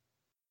sense, right?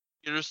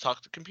 Computers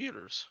talk to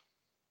computers.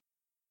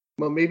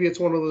 Well, maybe it's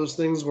one of those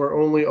things where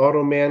only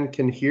Automan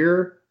can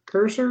hear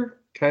Cursor,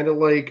 kind of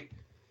like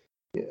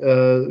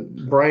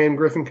Brian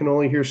Griffin can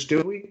only hear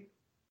Stewie.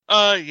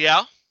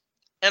 Yeah.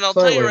 And I'll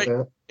tell you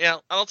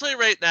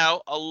right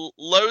now,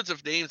 loads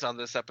of names on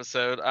this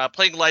episode.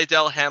 Playing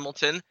Lydell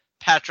Hamilton,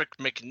 Patrick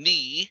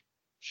McNee,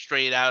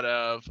 straight out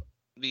of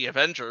the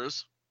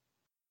Avengers.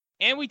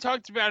 And we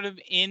talked about him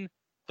in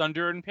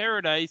Thunder in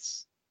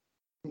Paradise.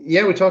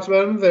 Yeah, we talked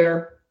about him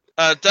there.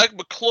 Doug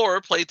McClure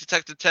played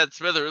Detective Ted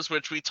Smithers,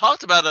 which we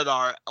talked about in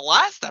our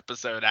last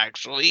episode,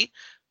 actually.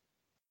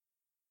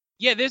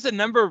 Yeah, there's a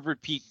number of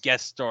repeat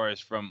guest stars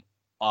from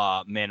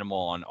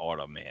Manimal on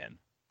Automan.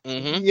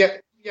 Mm-hmm.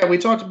 Yeah, we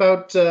talked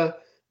about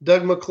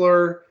Doug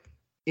McClure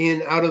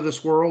in Out of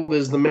This World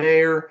as the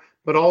mayor,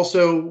 but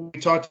also we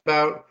talked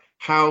about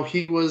how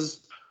he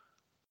was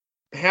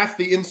half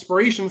the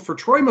inspiration for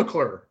Troy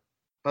McClure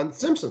on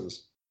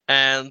Simpsons.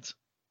 And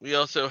we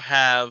also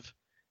have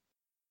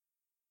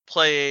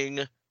playing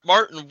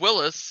Martin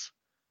Willis,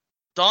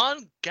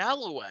 Don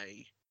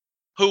Galloway,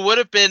 who would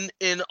have been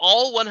in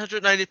all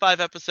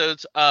 195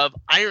 episodes of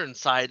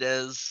Ironside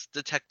as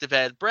Detective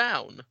Ed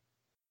Brown.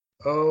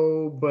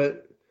 Oh,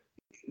 but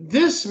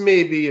this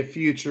may be a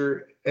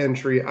future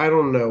entry. I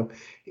don't know.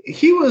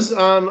 He was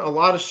on a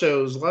lot of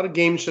shows, a lot of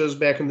game shows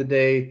back in the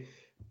day.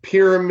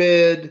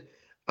 Pyramid,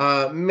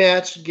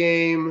 Match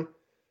Game.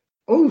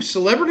 Oh,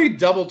 Celebrity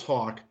Double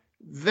Talk.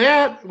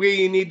 That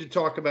we need to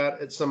talk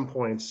about at some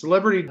point.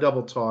 Celebrity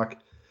Double Talk.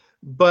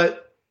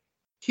 But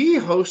he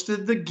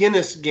hosted the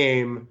Guinness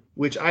Game,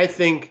 which I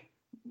think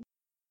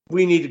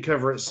we need to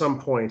cover at some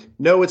point.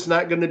 No, it's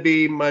not going to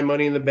be my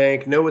Money in the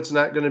Bank. No, it's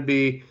not going to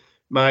be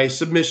my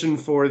submission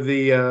for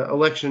the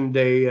Election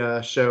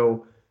Day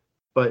show.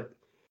 But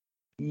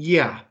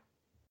yeah,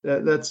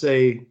 that's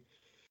a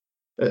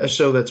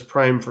show that's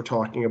prime for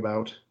talking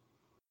about.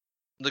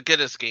 The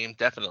Guinness Game,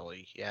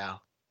 definitely, yeah.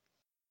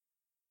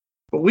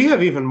 But we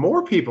have even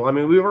more people. I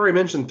mean, we've already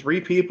mentioned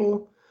 3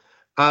 people.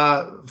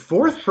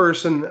 Fourth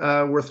person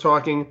worth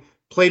talking,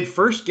 played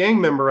first gang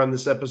member on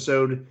this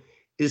episode,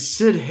 is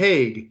Sid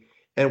Haig.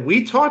 And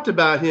we talked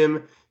about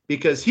him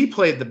because he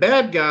played the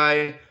bad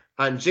guy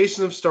on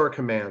Jason of Star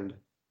Command.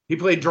 He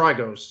played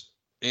Dragos.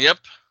 Yep.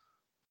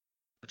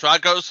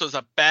 Dragos was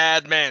a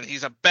bad man.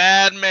 He's a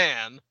bad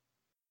man.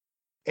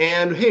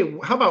 And hey,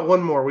 how about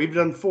one more? We've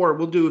done 4.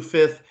 We'll do a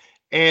 5th.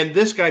 And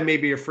this guy may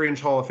be a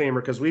fringe Hall of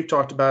Famer because we've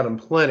talked about him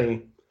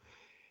plenty.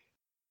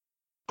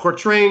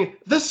 Portraying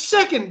the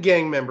second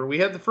gang member. We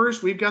had the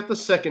first, we've got the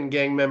second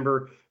gang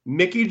member,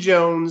 Mickey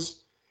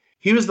Jones.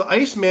 He was the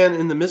Iceman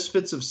in the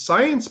Misfits of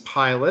Science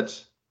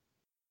pilot.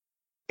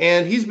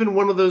 And he's been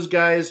one of those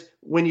guys,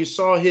 when you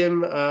saw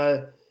him,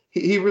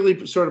 he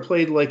really sort of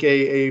played like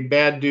a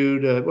bad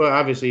dude. Well,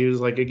 obviously he was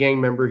like a gang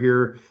member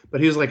here,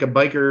 but he was like a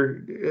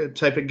biker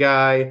type of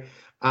guy.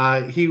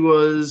 He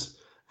was...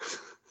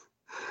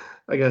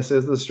 I gotta say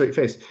this with a straight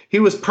face. He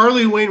was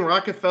Parley Wayne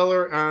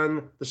Rockefeller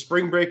on the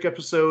Spring Break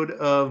episode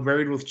of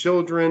Married with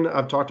Children.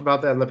 I've talked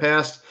about that in the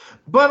past.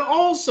 But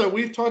also,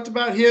 we've talked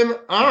about him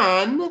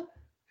on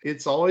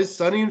It's Always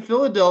Sunny in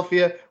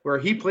Philadelphia, where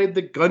he played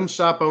the gun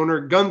shop owner,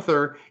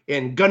 Gunther,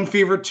 in Gun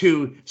Fever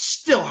 2,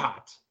 Still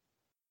Hot.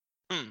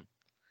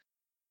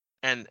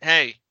 And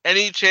hey,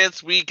 any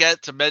chance we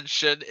get to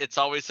mention It's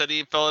Always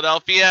Sunny in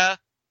Philadelphia,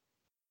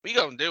 we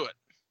gonna do it.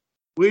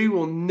 We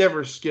will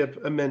never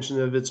skip a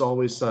mention of It's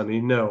Always Sunny.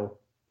 No.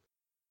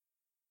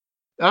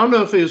 I don't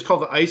know if it was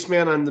called the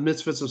Iceman on the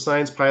Misfits of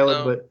Science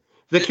pilot, but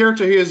the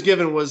character he was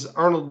given was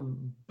Arnold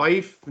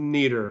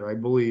Beefneater, I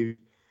believe.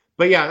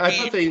 But yeah, I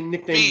thought they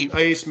nicknamed him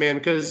Iceman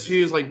because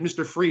he was like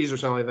Mr. Freeze or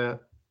something like that.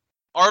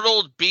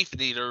 Arnold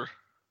Beefneater.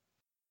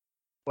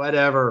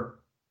 Whatever.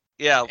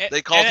 Yeah,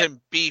 they called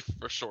him Beef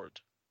for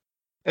short.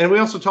 And we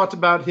also talked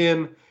about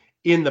him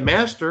in The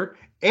Master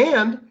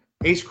and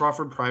Ace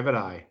Crawford Private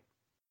Eye.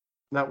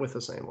 Not with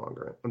us any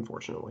longer,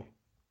 unfortunately.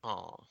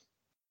 Oh.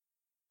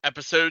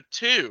 Episode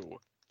 2.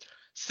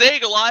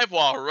 Staying alive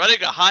while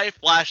running a high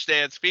flash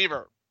dance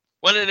fever.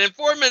 When an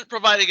informant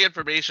providing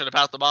information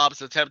about the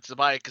mob's attempt to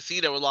buy a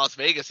casino in Las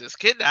Vegas is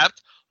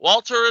kidnapped,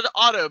 Walter and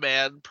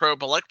Automan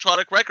probe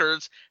electronic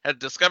records and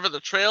discover the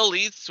trail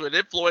leads to an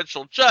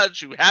influential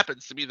judge who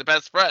happens to be the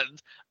best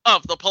friend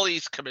of the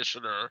police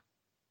commissioner.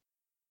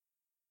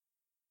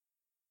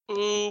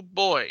 Oh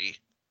boy.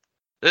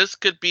 This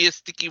could be a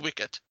sticky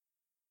wicket.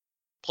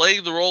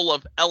 Playing the role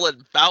of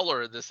Ellen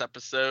Fowler in this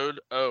episode,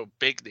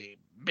 big name,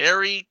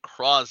 Mary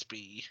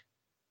Crosby.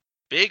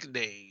 Big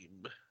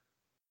name.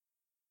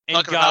 And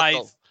Talking guys,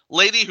 about the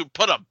lady who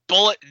put a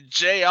bullet in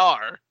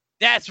JR.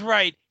 That's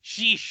right.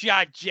 She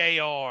shot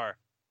JR.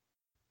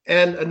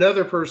 And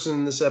another person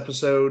in this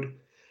episode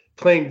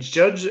playing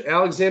Judge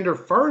Alexander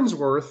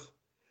Farnsworth,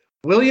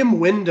 William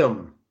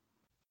Wyndham.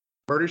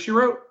 Murder, She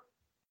Wrote?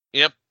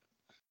 Yep.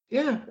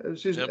 Yeah.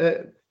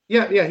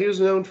 He was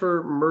known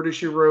for Murder,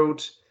 She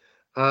Wrote.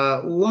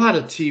 A lot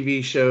of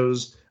TV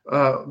shows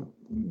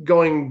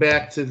going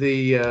back to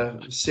the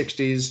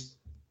 60s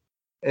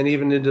and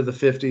even into the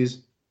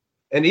 50s.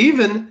 And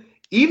even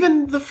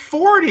the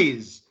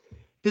 40s.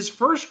 His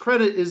first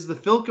credit is the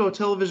Philco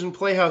Television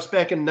Playhouse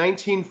back in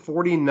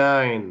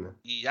 1949.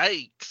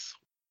 Yikes.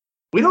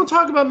 We don't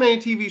talk about many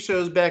TV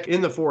shows back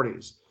in the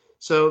 40s.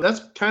 So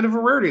that's kind of a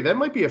rarity. That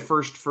might be a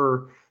first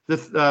for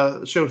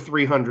the show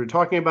 300,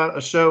 talking about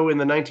a show in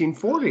the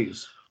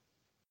 1940s.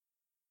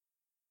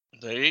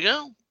 There you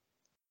go.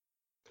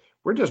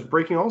 We're just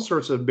breaking all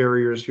sorts of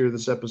barriers here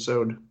this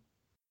episode.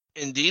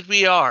 Indeed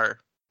we are.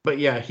 But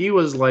yeah, he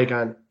was like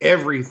on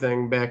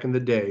everything back in the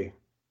day.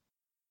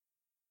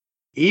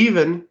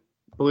 Even,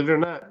 believe it or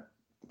not,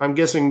 I'm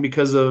guessing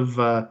because of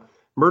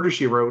Murder,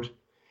 She Wrote,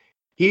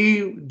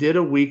 he did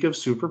a week of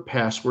Super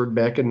Password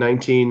back in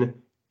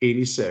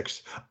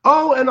 1986.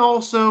 Oh, and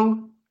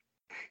also,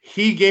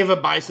 he gave a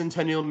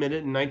Bicentennial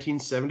Minute in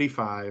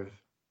 1975.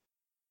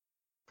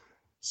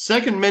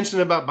 Second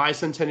mention about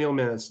Bicentennial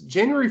Minutes.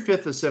 January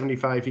 5th of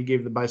 75, he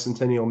gave the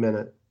Bicentennial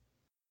Minute.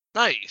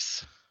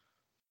 Nice.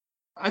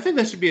 I think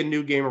that should be a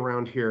new game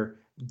around here.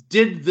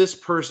 Did this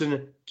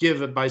person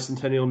give a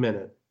Bicentennial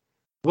Minute?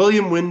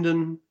 William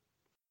Wyndham.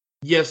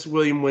 Yes,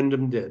 William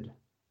Wyndham did.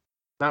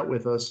 Not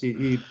with us.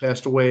 He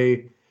passed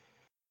away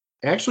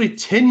actually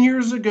 10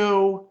 years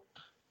ago,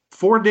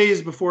 4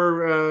 days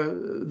before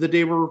the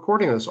day we're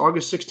recording this,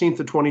 August 16th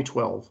of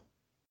 2012.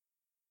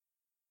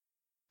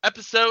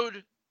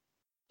 Episode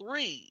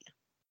 3.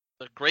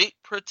 The Great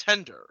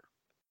Pretender.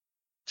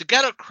 To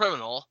get a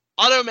criminal,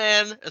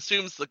 Automan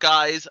assumes the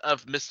guise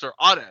of Mr.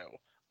 Otto,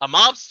 a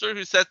mobster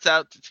who sets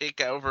out to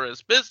take over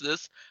his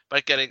business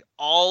by getting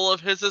all of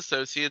his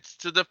associates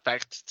to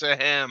defect to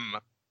him.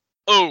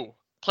 Oh,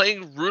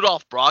 playing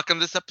Rudolph Brock in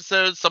this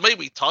episode, somebody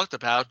we talked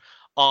about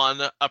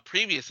on a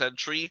previous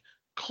entry,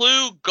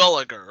 Clu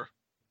Gulager.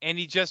 And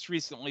he just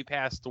recently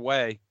passed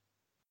away.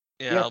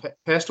 Yeah,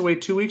 passed away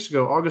 2 weeks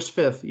ago, August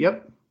 5th.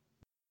 Yep.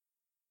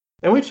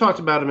 And we've talked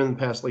about him in the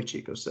past, like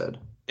Chico said.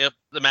 Yep,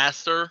 the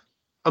master.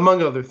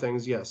 Among other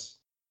things, yes.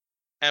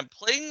 And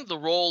playing the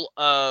role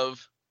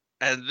of,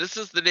 and this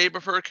is the name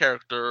of her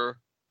character,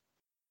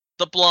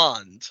 the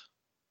blonde,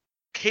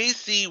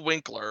 Casey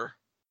Winkler,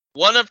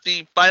 one of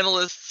the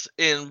finalists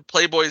in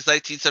Playboy's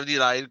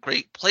 1979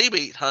 Great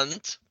Playmate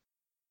Hunt,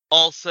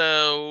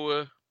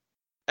 also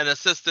an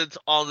assistant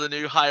on the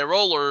new High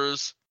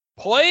Rollers.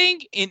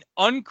 Playing an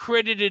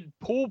uncredited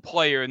pool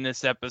player in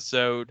this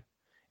episode,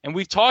 and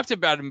we've talked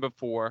about him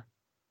before,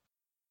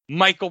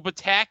 Michael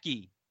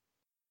Pataki.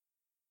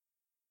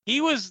 He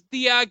was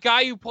the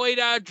guy who played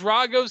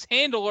Drago's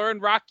handler in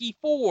Rocky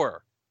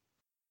IV.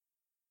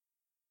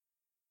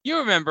 You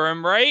remember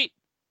him, right?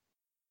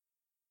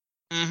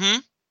 Mm-hmm.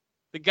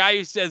 The guy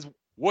who says,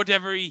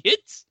 whatever he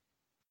hits,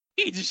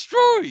 he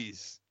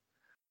destroys.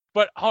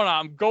 But hold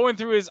on, I'm going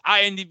through his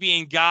IMDb,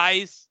 and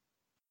guys,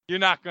 you're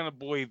not going to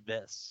believe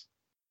this.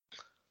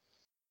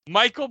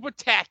 Michael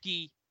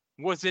Pataki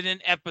was in an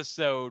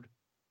episode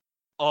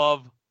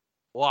of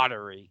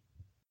Lottery.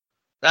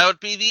 That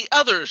would be the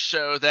other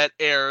show that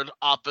aired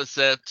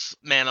opposite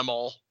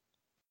Manimal.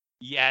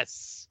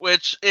 Yes.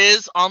 Which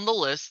is on the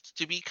list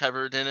to be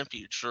covered in a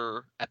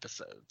future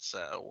episode,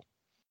 so.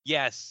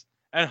 Yes.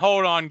 And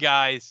hold on,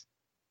 guys.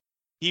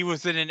 He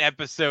was in an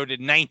episode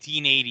in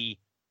 1980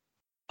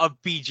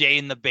 of BJ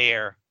and the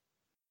Bear.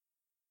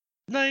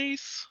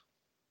 Nice.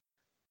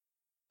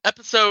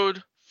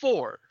 Episode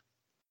 4.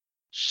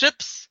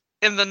 Ships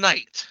in the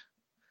Night.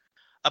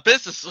 A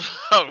business...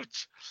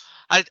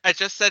 I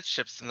just said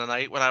ships in the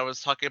night when I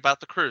was talking about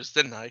the cruise,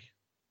 didn't I?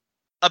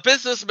 A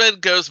businessman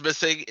goes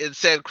missing in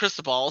San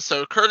Cristobal,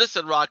 so Curtis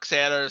and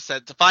Roxanne are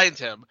sent to find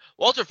him.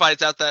 Walter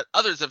finds out that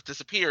others have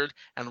disappeared,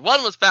 and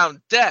one was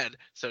found dead,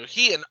 so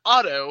he and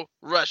Otto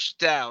rush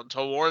down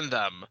to warn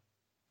them.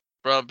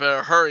 But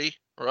better hurry,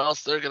 or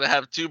else they're going to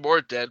have 2 more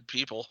dead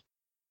people.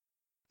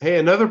 Hey,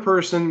 another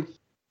person,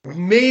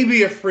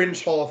 maybe a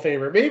fringe Hall of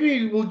Famer.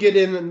 Maybe we'll get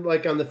in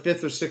like on the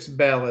 5th or 6th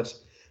ballot.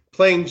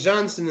 Playing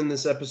Johnson in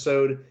this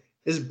episode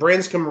is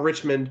Branscombe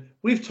Richmond.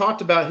 We've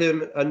talked about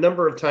him a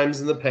number of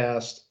times in the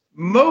past.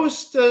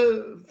 Most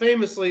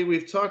famously,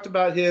 we've talked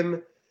about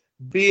him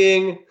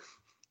being...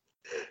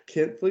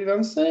 Can't believe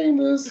I'm saying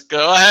this.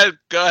 Go ahead,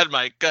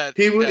 Mike. Go ahead.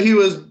 He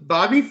was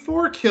Bobby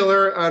 4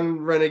 Killer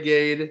on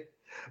Renegade,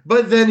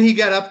 but then he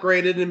got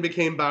upgraded and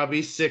became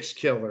Bobby 6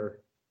 Killer.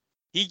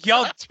 He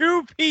killed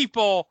 2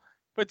 people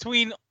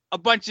between a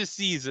bunch of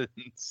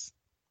seasons.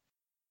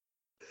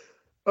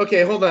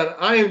 Okay, hold on.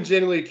 I am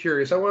genuinely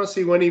curious. I want to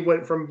see when he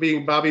went from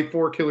being Bobby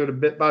 4 Killer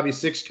to Bobby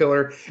 6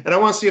 Killer, and I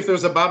want to see if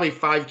there's a Bobby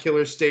 5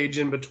 Killer stage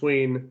in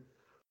between.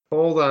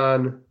 Hold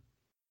on.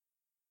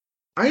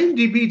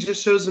 IMDb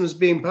just shows him as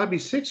being Bobby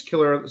 6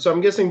 Killer, so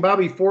I'm guessing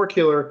Bobby 4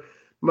 Killer.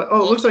 It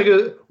looks like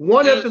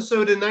one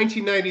episode in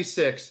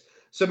 1996.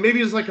 So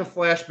maybe it's like a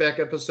flashback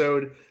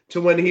episode to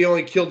when he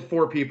only killed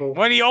 4 people.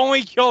 When he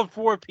only killed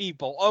 4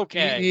 people.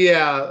 Okay.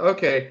 Yeah,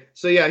 okay.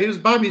 So yeah, he was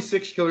Bobby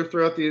 6 Killer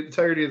throughout the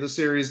entirety of the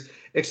series,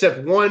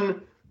 except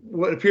one,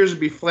 what appears to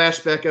be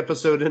flashback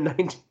episode in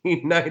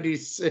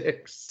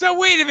 1996. So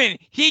wait a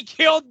minute. He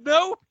killed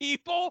no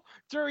people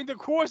during the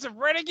course of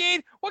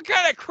Renegade? What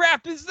kind of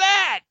crap is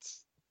that?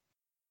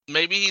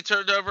 Maybe he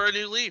turned over a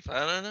new leaf.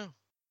 I don't know.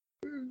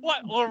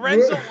 What,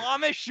 Lorenzo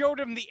Lamas showed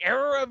him the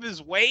error of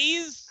his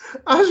ways?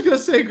 I was going to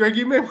say, Greg,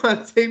 you may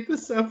want to tape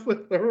this up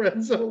with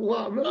Lorenzo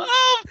Lamas.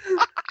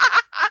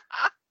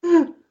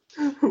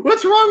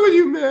 What's wrong with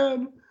you,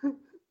 man?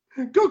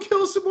 Go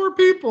kill some more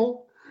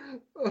people.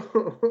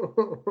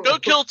 Go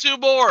kill 2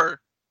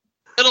 more.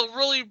 It'll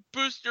really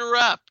boost your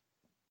rep.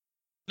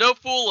 No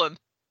fooling.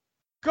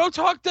 Go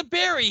talk to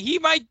Barry. He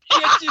might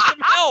get you some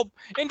help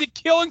into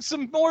killing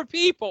some more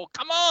people.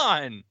 Come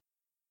on.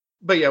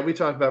 But yeah, we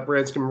talked about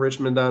Branscombe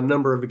Richmond on a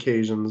number of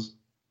occasions.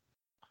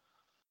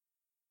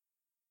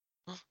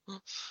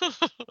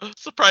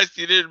 Surprised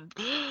you didn't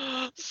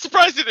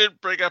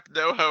bring up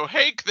NoHo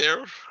Hank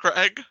there,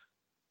 Craig.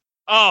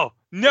 Oh,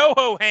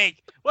 NoHo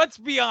Hank. Let's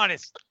be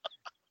honest.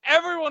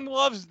 Everyone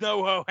loves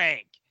NoHo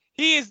Hank.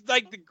 He is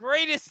like the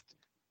greatest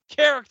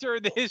character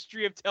in the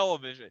history of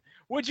television.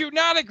 Would you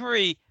not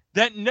agree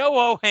that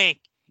NoHo Hank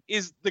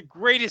is the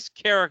greatest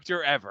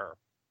character ever?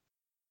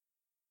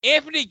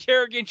 Anthony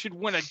Kerrigan should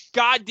win a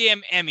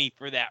goddamn Emmy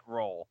for that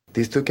role.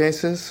 These 2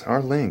 cases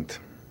are linked.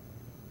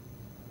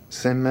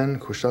 Same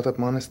man who shot up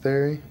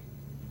Monastery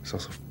is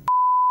also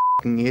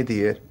f***ing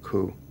idiot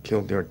who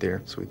killed your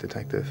dear sweet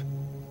detective.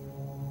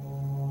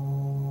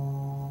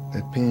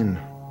 That pin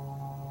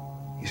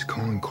is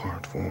calling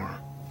card for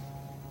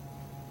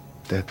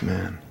that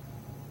man.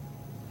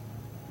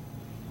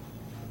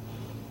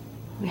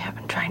 We have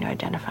been trying to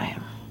identify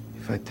him.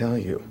 If I tell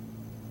you,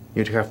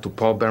 you'd have to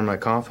pallbear my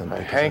coffin.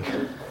 Hank,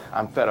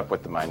 I'm fed up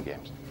with the mind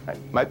games. Right?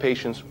 My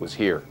patience was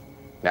here.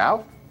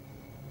 Now,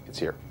 it's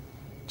here.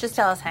 Just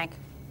tell us, Hank.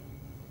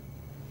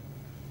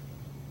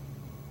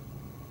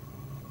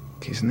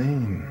 His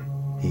name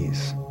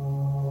is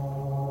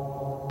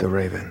the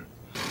Raven.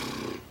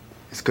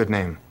 It's a good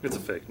name. It's a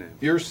fake name.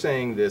 You're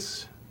saying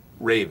this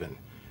Raven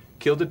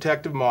killed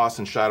Detective Moss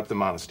and shot up the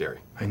monastery?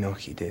 I know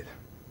he did.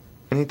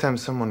 Anytime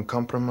someone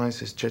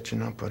compromises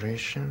Chechen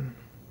operation,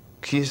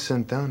 he's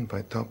sent down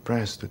by top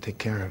brass to take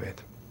care of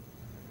it.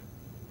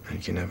 And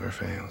he never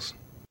fails.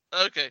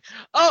 Okay.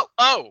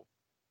 Oh!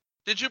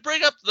 Did you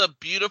bring up the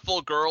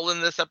beautiful girl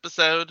in this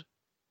episode?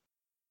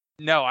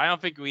 No, I don't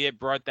think we had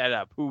brought that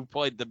up. Who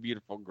played the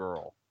beautiful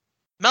girl?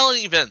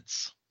 Melanie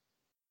Vince.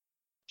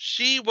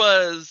 She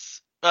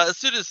was, as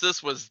soon as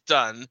this was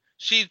done,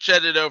 she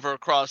jetted over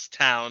across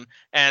town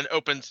and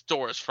opened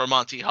doors for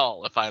Monty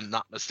Hall, if I'm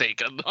not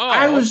mistaken. Oh.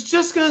 I was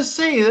just going to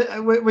say,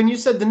 when you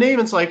said the name,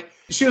 it's like,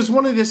 she was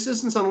one of the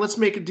assistants on Let's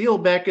Make a Deal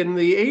back in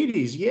the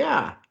 80s,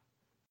 yeah.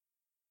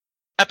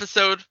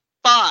 Episode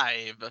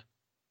 5.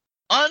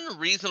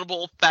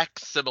 Unreasonable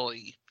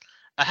Facsimile.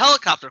 A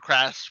helicopter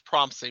crash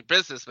prompts a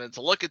businessman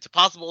to look into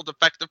possible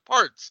defective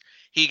parts.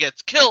 He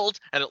gets killed,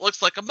 and it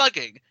looks like a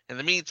mugging. In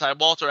the meantime,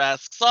 Walter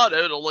asks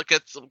Otto to look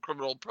at some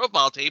criminal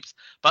profile tapes,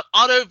 but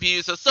Otto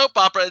views a soap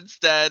opera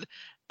instead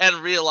and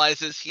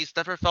realizes he's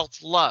never felt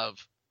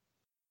love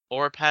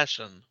or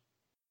passion.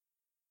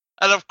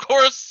 And of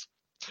course,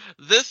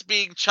 this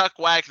being Chuck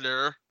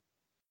Wagner,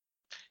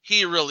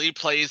 he really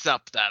plays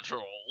up that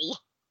role.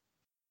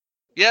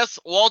 Yes,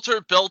 Walter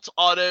built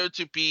Otto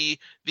to be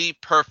the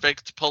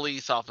perfect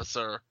police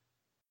officer,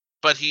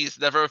 but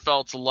he's never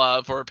felt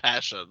love or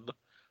passion.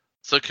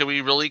 So can we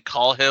really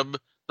call him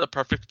the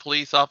perfect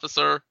police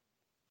officer?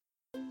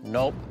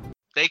 Nope.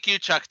 Thank you,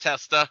 Chuck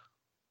Testa.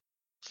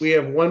 We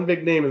have one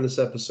big name in this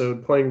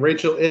episode, playing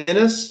Rachel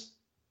Innes,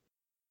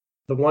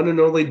 The one and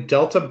only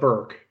Delta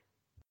Burke.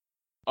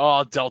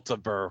 Oh, Delta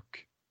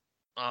Burke.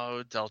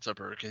 Oh, Delta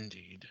Burke,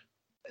 indeed.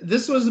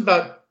 This was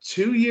about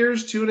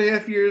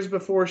 2.5 years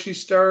before she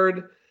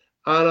starred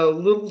on a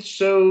little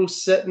show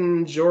set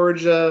in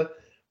Georgia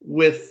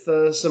with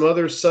some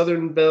other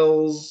Southern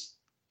belles.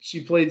 She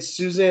played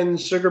Suzanne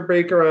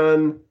Sugarbaker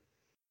on,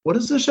 what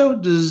is the show?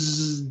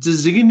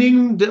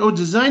 Designing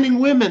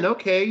Women.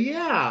 Okay,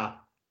 yeah.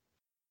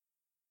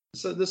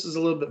 So this is a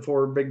little bit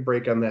for a big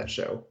break on that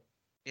show.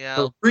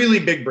 Yeah. A really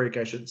big break,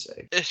 I should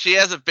say. She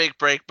has a big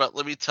break, but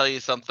let me tell you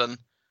something.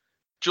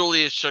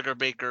 Julia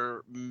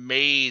Sugarbaker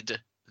made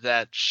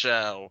that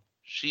show.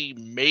 She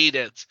made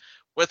it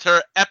with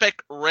her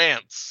epic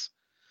rants.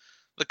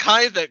 The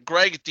kind that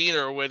Greg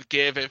Diener would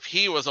give if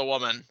he was a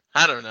woman.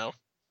 I don't know.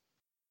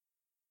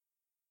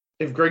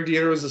 If Greg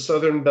Diener was a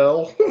Southern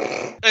belle?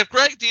 If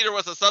Greg Diener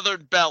was a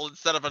Southern belle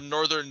instead of a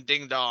Northern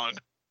ding-dong.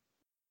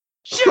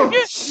 Sugar!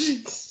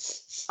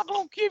 I'm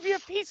going to give you a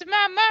piece of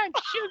my mind,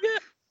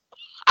 sugar.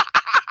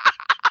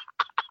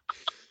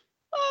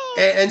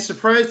 And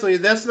surprisingly,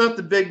 that's not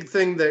the big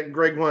thing that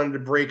Greg wanted to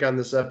break on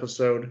this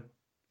episode.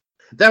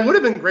 That would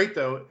have been great,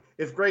 though,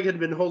 if Greg had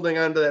been holding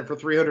on to that for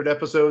 300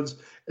 episodes,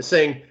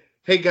 saying,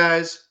 hey,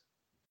 guys,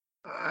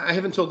 I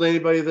haven't told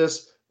anybody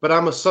this, but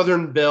I'm a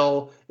Southern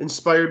belle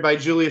inspired by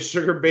Julia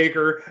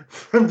Sugarbaker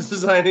from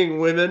Designing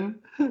Women.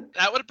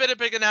 That would have been a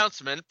big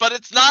announcement, but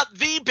it's not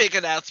the big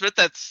announcement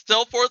that's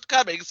still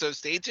forthcoming, so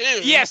stay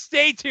tuned. Yes,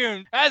 stay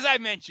tuned. As I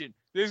mentioned,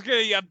 there's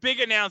going to be a big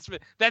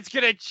announcement that's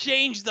going to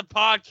change the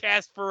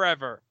podcast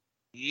forever.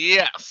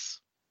 Yes.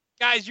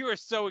 Guys, you are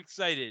so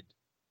excited.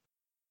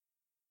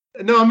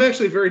 No, I'm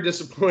actually very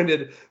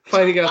disappointed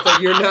finding out that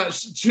you're not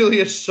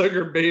Julia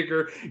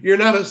Sugarbaker. You're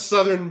not a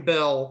Southern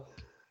belle.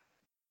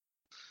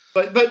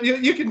 But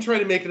you can try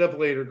to make it up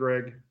later,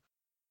 Greg.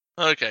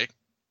 Okay.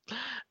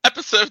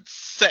 Episode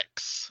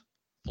 6.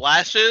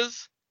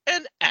 Flashes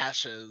and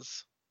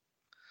Ashes.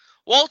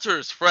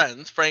 Walter's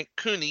friend, Frank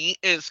Cooney,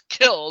 is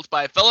killed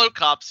by fellow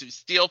cops who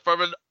steal from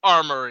an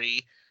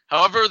armory.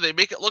 However, they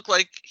make it look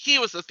like he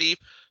was the thief,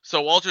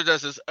 so Walter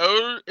does his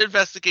own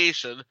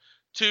investigation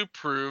to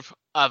prove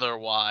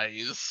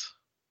otherwise.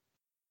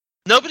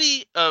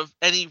 Nobody of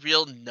any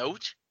real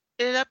note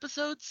in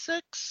episode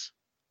 6?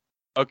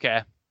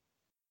 Okay.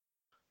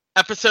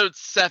 Episode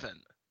 7.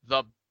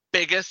 The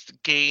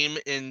biggest game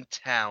in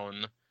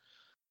town.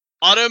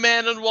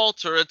 Automan and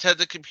Walter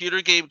attend a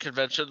computer game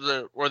convention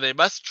where they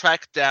must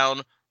track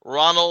down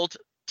Ronald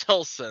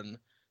Tilson.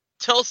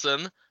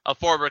 Tilson, a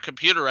former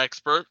computer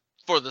expert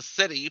for the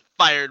city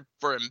fired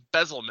for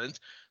embezzlement,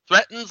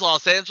 threatens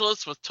Los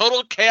Angeles with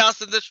total chaos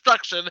and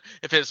destruction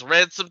if his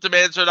ransom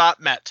demands are not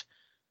met.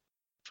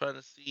 Trying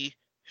to see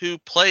who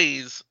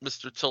plays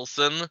Mr.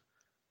 Tilson.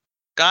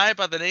 Guy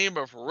by the name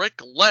of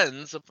Rick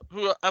Lenz,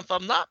 who, if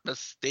I'm not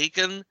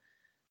mistaken,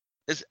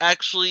 is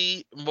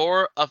actually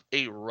more of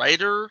a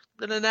writer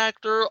than an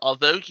actor,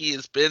 although he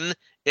has been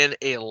in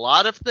a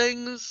lot of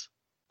things.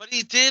 But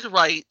he did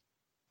write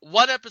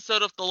one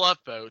episode of The Love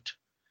Boat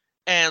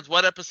and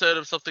one episode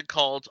of something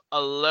called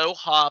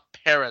Aloha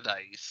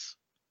Paradise.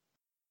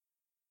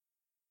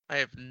 I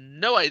have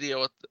no idea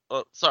what...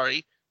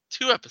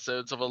 2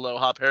 episodes of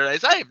Aloha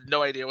Paradise. I have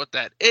no idea what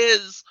that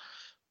is,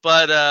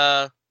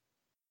 but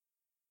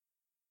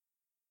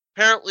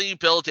apparently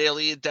Bill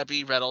Daly and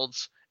Debbie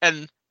Reynolds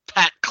and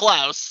Pat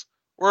Klaus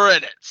were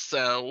in it,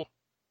 so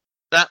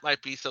that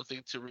might be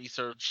something to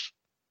research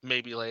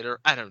maybe later.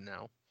 I don't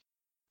know.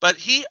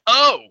 But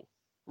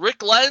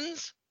Rick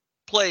Lenz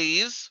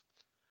plays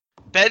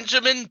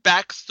Benjamin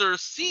Baxter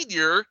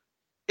Sr.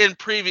 in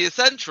Previous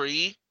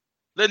Entry,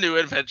 The New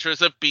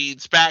Adventures of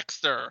Beans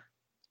Baxter.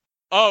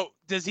 Oh,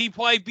 does he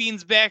play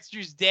Beans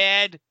Baxter's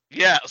dad?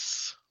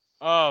 Yes.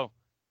 Oh,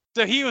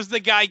 so he was the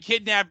guy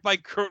kidnapped by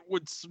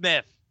Kurtwood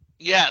Smith.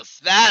 Yes,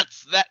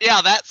 that's that.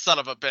 Yeah, that son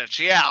of a bitch.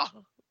 Yeah.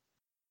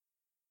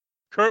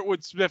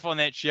 Kurtwood Smith on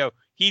that show.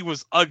 He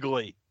was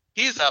ugly.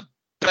 He's a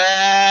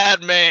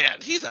bad man.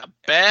 He's a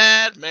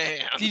bad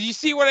man. Did you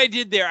see what I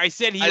did there? I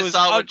said he was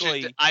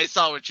ugly. I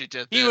saw what you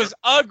did there. He was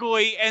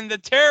ugly, and the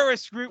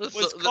terrorist group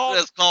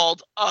was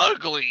called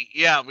Ugly.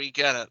 Yeah, we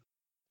get it.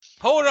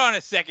 Hold on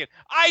a second.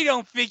 I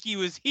don't think he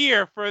was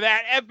here for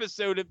that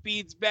episode of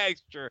Beans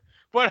Baxter.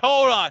 But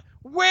hold on.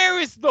 Where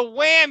is the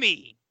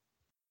whammy?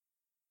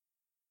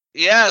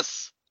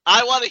 Yes.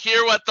 I want to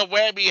hear what the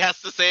whammy has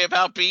to say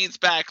about Beans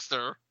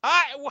Baxter.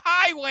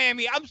 Hi,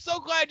 whammy. I'm so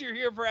glad you're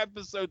here for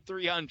episode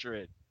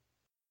 300.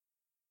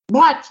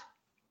 What?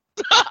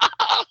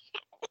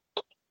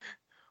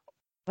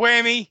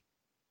 Whammy,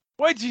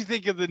 what did you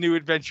think of the New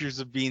Adventures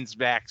of Beans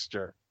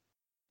Baxter?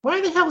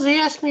 Why the hell is he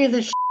asking me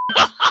this shit?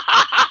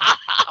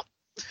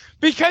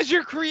 Because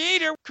your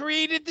creator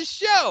created the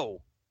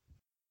show.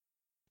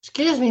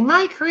 Excuse me,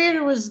 my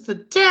creator was the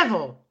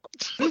devil.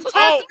 We've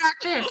talked about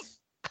this.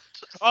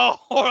 Oh,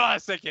 hold on a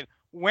second.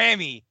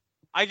 Whammy,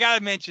 I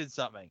gotta mention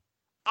something.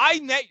 I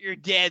met your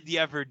dad the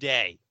other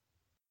day.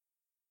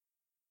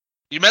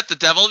 You met the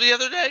devil the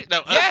other day?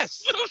 No.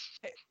 Yes.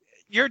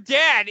 Your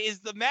dad is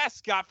the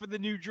mascot for the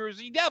New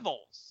Jersey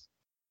Devils.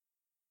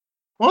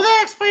 Well,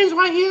 that explains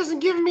why he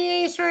hasn't given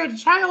me any sort of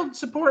child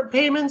support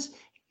payments.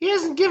 He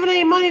hasn't given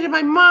any money to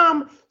my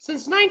mom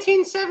since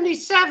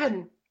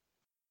 1977.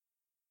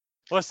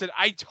 Listen,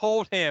 I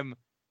told him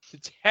to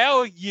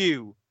tell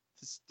you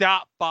to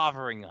stop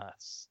bothering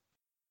us.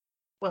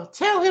 Well,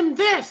 tell him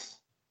this.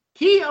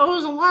 He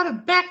owes a lot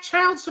of back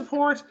child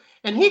support,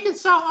 and he can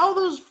sell all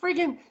those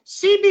friggin'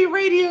 CB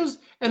radios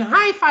and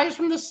hi-fis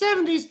from the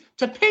 70s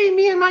to pay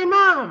me and my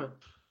mom.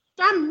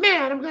 I'm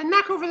mad. I'm going to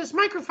knock over this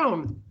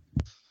microphone.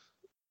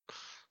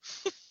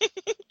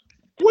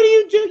 What do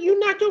you do? You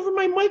knocked over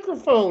my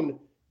microphone.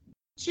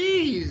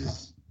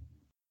 Jeez.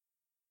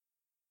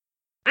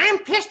 I'm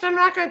pissed. I'm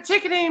not going to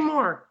take it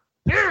anymore.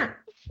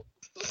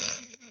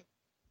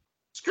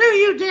 Screw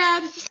you,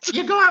 Dad.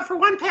 You go out for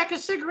one pack of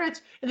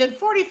cigarettes, and then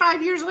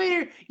 45 years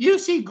later, you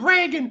see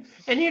Greg, and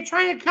you're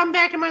trying to come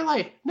back in my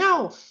life.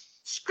 No.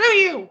 Screw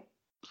you.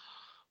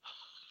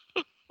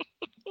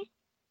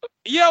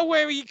 Yeah,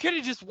 Whammy, you could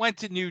have just went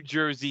to New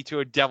Jersey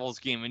to a Devils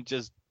game and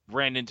just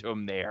ran into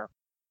him there.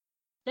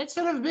 That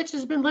son of a bitch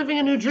has been living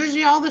in New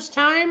Jersey all this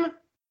time?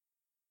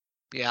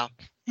 Yeah.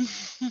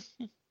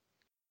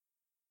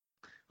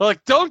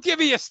 Look, don't give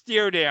me a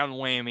steer down,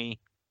 Whammy.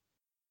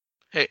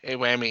 Hey,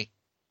 Whammy.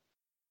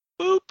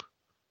 Boop.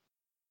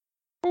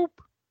 Boop.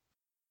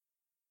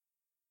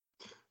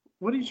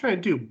 What are you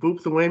trying to do?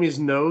 Boop the Whammy's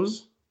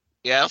nose?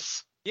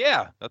 Yes.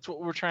 Yeah, that's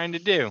what we're trying to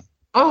do.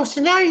 Oh,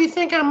 so now you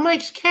think I'm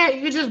Mike's cat.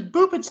 You just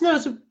boop its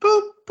nose. Boop,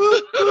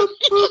 boop, boop,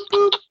 boop,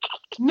 boop.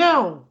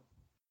 No.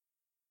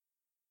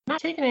 I'm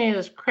not taking any of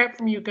this crap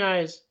from you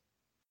guys.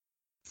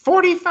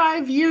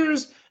 45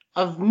 years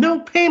of no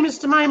payments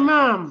to my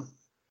mom.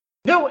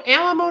 No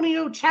alimony,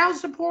 no child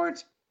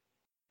support.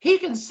 He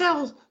can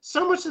sell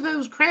so much of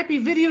those crappy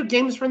video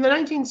games from the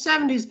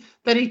 1970s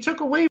that he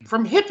took away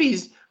from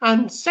hippies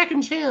on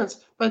Second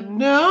Chance. But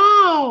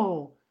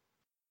no.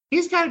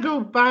 He's got to go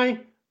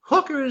buy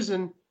hookers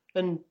and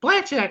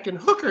blackjack and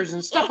hookers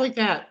and stuff like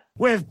that.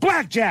 With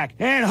blackjack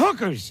and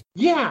hookers.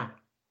 Yeah.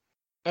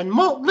 And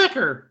malt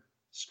liquor.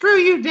 Screw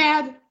you,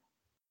 Dad.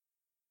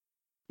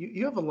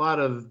 You have a lot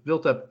of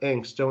built-up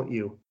angst, don't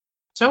you?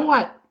 So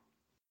what?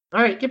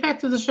 All right, get back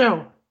to the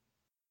show.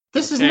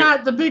 This is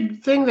not the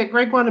big thing that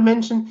Greg wanted to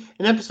mention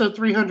in episode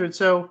 300,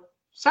 so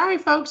sorry,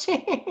 folks.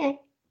 Yeah.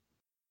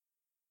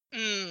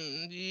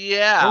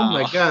 Oh,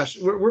 my gosh.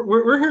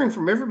 We're hearing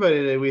from everybody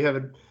today. We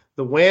have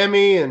the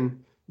Whammy,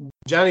 and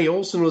Johnny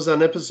Olson was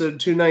on episode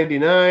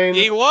 299.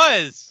 He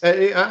was.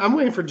 I'm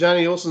waiting for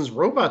Johnny Olson's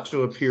robot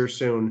to appear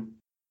soon.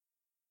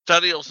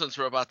 Johnny Olson's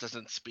robot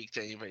doesn't speak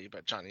to anybody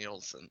but Johnny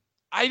Olson.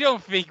 I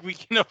don't think we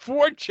can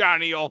afford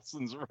Johnny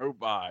Olson's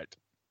robot.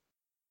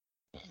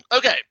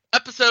 Okay,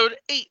 episode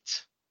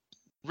 8.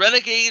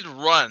 Renegade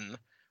Run.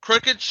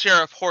 Crooked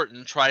Sheriff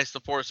Horton tries to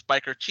force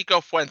biker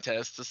Chico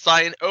Fuentes to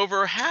sign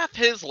over half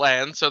his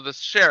land so the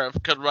sheriff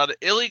could run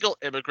illegal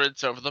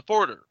immigrants over the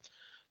border.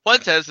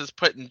 Fuentes is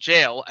put in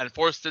jail and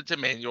forced into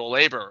manual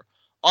labor.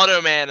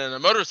 Automan and a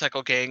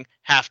motorcycle gang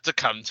have to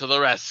come to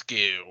the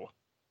rescue.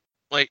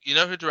 Wait, you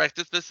know who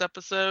directed this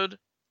episode?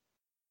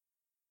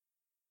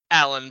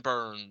 Alan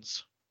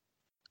Burns.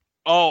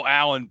 Oh,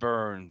 Alan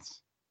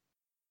Burns.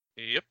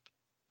 Yep.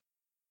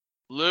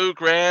 Lou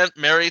Grant,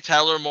 Mary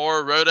Tyler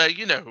Moore, Rhoda.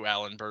 You know who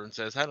Alan Burns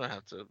is. I don't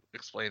have to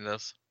explain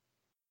this.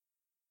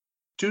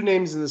 2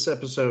 names in this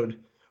episode.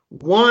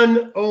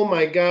 One, oh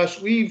my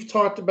gosh, we've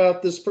talked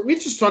about this. We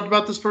just talked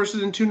about this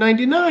person in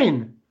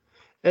 299.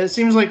 And it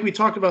seems like we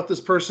talk about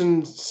this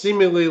person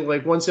seemingly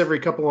like once every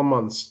couple of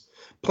months.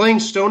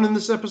 Playing Stone in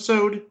this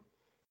episode,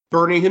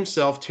 Bernie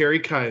himself, Terry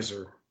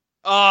Kaiser.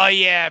 Oh,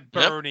 yeah,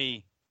 Bernie.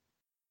 Yep.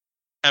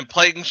 And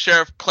playing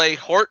Sheriff Clay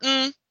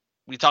Horton,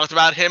 we talked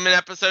about him in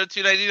episode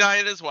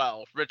 299 as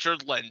well,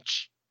 Richard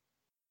Lynch.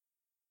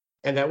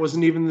 And that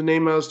wasn't even the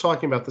name I was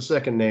talking about, the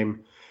second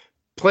name.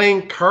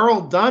 Playing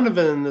Carl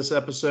Donovan in this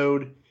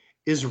episode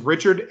is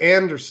Richard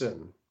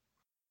Anderson.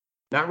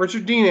 Not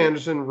Richard Dean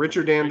Anderson,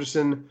 Richard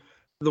Anderson,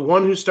 the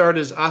one who starred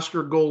as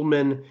Oscar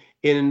Goldman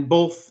in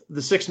both The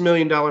 $6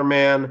 Million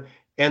Man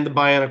and The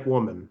Bionic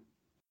Woman.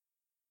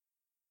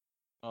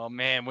 Oh,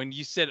 man, when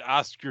you said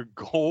Oscar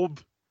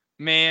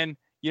Goldman,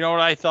 you know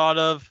what I thought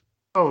of?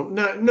 Oh,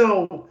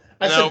 no.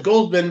 I said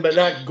Goldman, but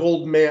not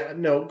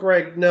Goldman. No,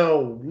 Greg,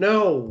 no.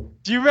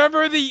 Do you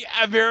remember the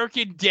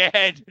American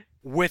Dad?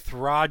 With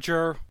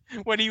Roger?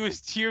 When he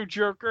was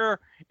tearjerker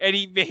and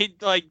he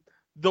made, like,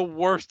 the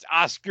worst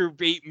Oscar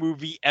bait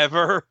movie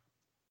ever?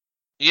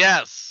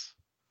 Yes.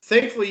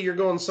 Thankfully, you're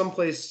going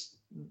someplace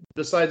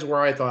besides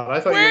where I thought.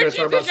 Where you were did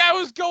you think I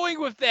was going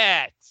with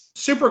that?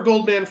 Super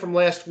Goldman from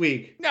last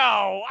week.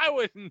 No, I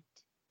wouldn't.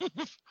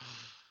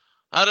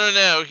 I don't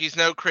know. He's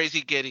no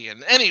crazy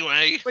Gideon.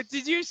 Anyway. But do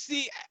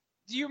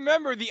you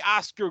remember the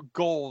Oscar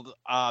Gold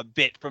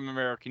bit from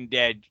American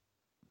Dad,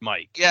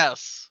 Mike?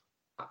 Yes.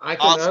 I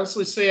can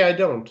honestly say I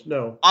don't.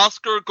 No.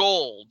 Oscar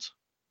Gold.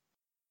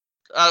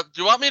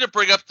 Do you want me to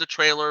bring up the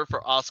trailer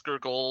for Oscar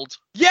Gold?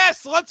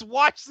 Yes, let's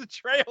watch the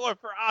trailer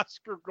for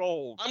Oscar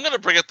Gold. I'm going to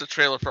bring up the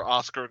trailer for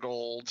Oscar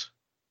Gold.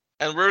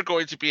 And we're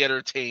going to be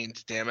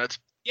entertained, damn it.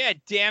 Yeah,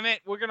 damn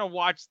it. We're going to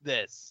watch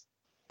this.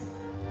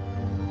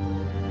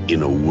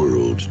 In a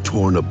world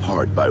torn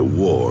apart by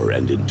war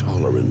and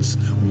intolerance,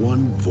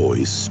 one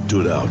voice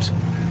stood out.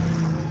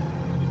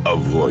 A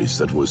voice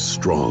that was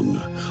strong,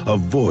 a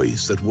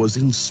voice that was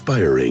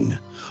inspiring,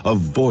 a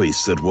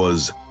voice that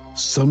was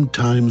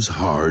sometimes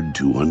hard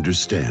to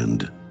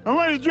understand. I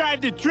want to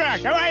drive the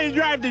truck. I want to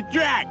drive the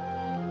truck.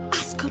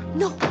 Oscar,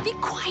 no, be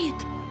quiet.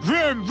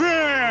 Vroom,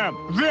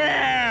 vroom,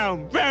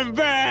 vroom, vroom,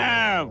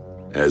 vroom.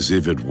 As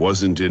if it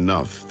wasn't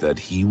enough that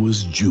he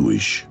was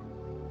Jewish.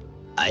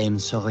 I am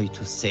sorry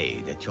to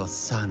say that your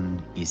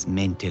son is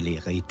mentally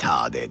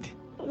retarded.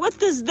 What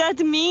does that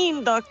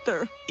mean,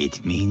 Doctor?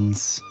 It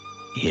means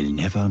he'll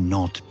never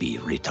not be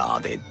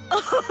retarded.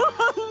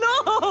 Oh,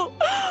 no!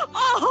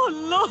 Oh,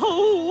 no!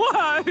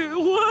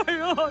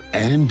 Why?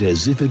 And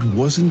as if it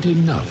wasn't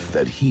enough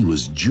that he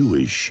was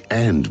Jewish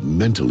and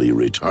mentally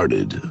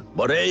retarded.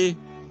 Borei,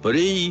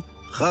 Borei,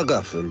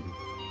 Chagafel.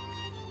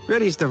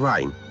 Where is the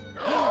wine?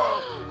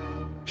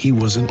 He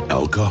was an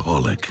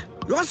alcoholic.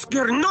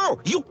 Oscar, no!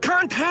 You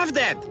can't have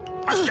that!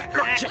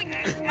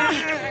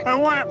 I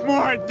want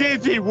more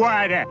dizzy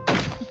water.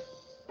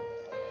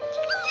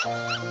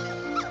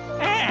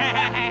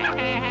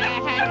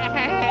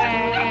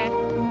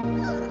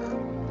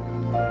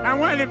 I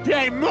want to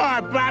play more,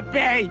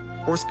 Papi.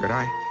 Oscar,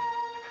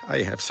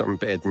 I have some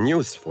bad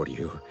news for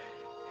you.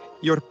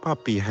 Your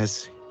puppy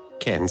has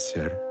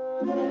cancer.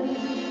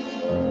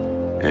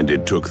 And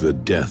it took the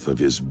death of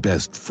his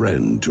best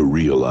friend to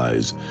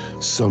realize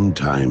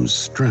sometimes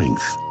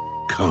strength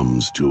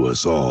comes to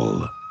us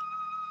all.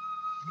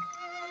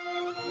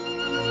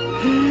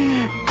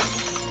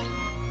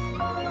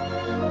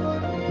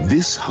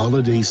 This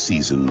holiday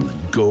season,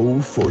 go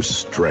for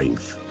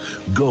strength.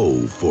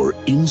 Go for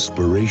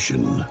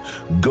inspiration.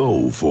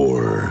 Go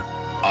for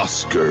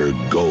Oscar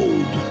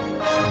Gold.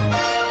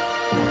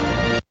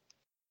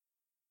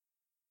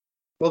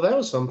 Well, that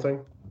was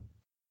something.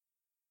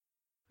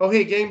 Oh,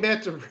 hey, getting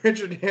back to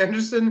Richard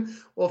Anderson.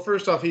 Well,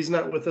 first off, he's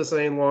not with us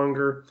any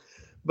longer.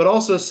 But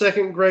also,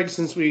 second, Greg,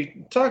 since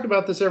we talk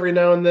about this every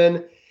now and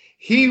then,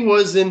 he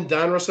was in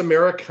Donruss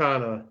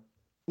Americana.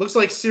 Looks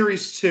like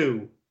Series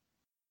 2.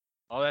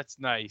 Oh, that's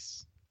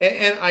nice.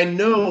 And I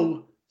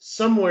know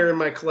somewhere in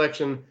my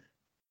collection,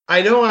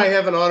 I know I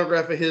have an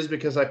autograph of his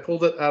because I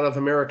pulled it out of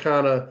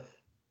Americana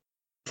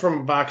from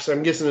a box.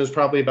 I'm guessing it was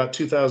probably about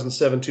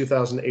 2007,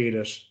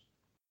 2008-ish.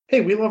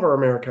 Hey, we love our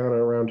Americana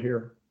around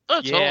here.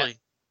 Oh, Yeah. totally.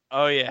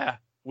 Oh, yeah.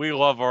 We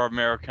love our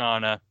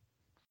Americana.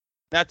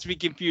 Not to be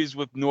confused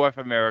with North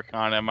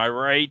Americana, am I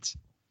right?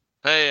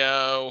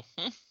 Hey-o.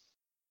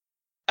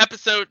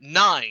 Episode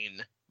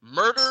 9,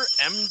 Murder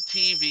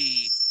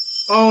MTV.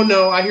 Oh,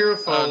 no, I hear a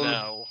phone.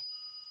 Oh,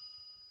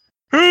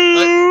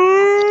 no.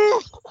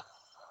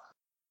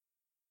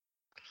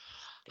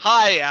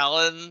 Hi,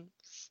 Alan.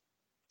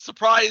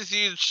 Surprised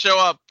you'd show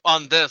up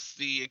on this,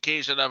 the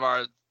occasion of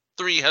our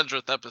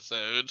 300th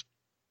episode.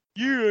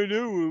 Yeah, I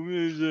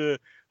know.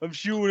 I'm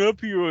showing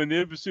up here on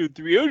episode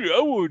 300.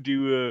 I want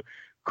to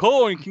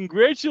call and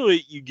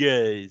congratulate you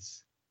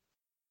guys.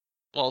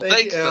 Well, Thank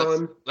thanks, you,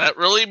 Alan. That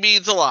really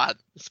means a lot,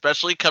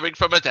 especially coming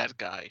from a dead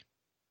guy.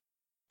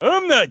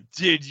 I'm not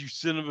dead, you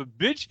son of a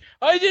bitch.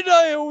 Did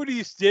I already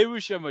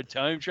establish I'm a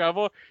time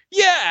traveler?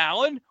 Yeah,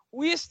 Alan.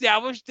 We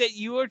established that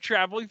you are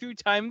traveling through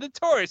time of the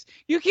Taurus.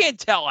 You can't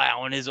tell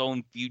Alan his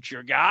own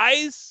future,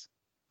 guys.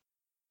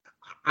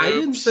 I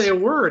didn't say a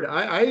word.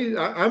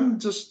 I'm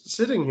just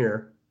sitting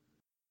here.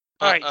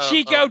 All right,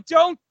 Chico,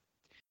 don't.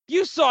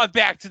 You saw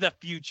Back to the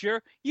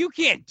Future. You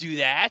can't do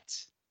that.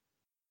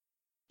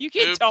 You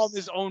can't tell him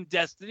his own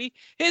destiny.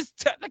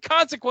 The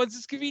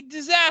consequences could be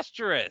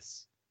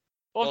disastrous.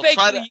 Well,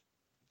 thankfully, you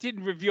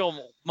didn't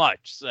reveal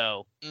much,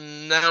 so.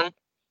 No.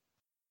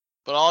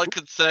 But all I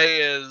could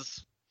say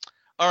is,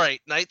 all right,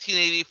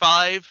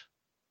 1985,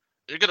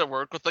 you're going to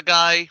work with a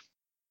guy.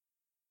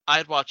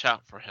 I'd watch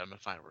out for him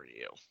if I were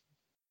you.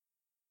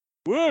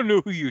 Well, I don't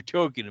know who you're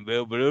talking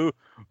about, but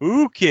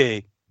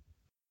okay.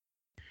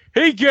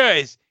 Hey,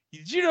 guys,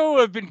 did you know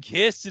I've been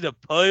cast as a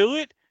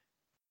pilot?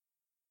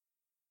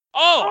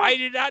 Oh, I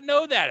did not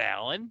know that,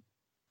 Alan.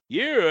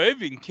 Yeah, I've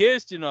been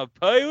cast in a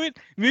pilot.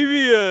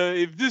 Maybe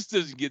if this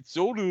doesn't get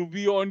sold, it'll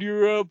be on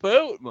your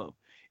pilot month.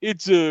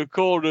 It's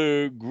called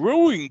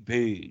Growing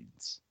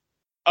Pains.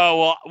 Oh,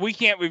 well, we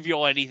can't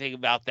reveal anything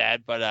about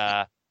that,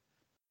 but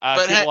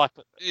good luck,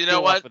 you know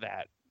what? with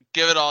that.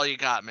 Give it all you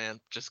got, man.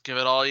 Just give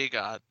it all you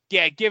got.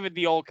 Yeah, give it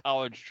the old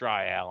college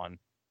try, Alan.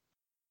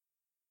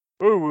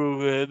 Oh,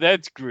 well,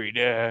 that's great.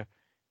 If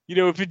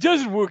it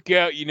doesn't work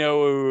out,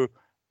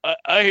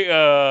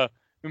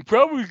 I'm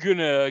probably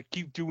gonna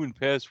keep doing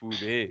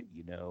Password A,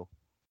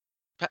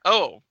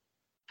 Oh,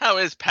 how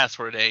is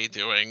Password A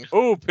doing?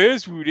 Oh,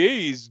 Password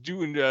A is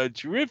doing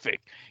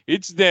terrific.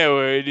 It's now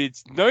in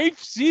its 9th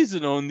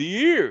season on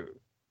the air.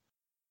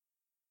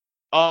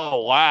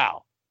 Oh,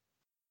 wow.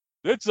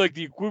 That's like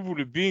the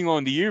equivalent of being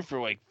on the air for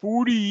like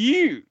 40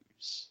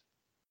 years.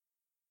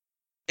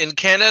 In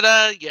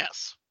Canada,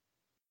 yes.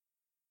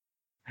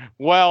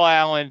 Well,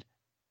 Alan,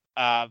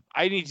 I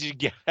need you to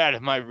get out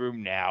of my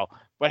room now.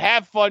 But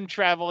have fun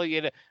traveling.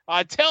 And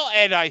tell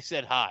Ed I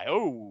said hi.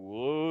 Oh,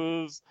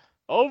 was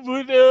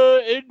over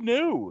it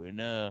new.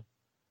 And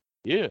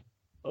yeah,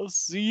 I'll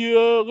see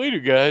you later,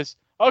 guys.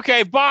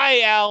 Okay,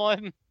 bye,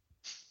 Alan.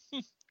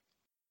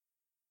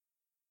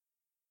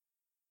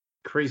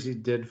 Crazy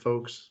dead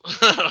folks.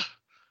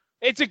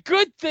 It's a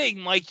good thing,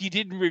 Mike, you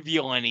didn't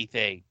reveal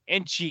anything.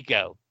 And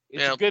Chico.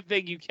 It's a good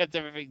thing you kept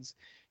everything.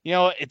 You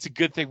know, it's a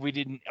good thing we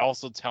didn't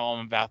also tell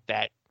him about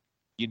that.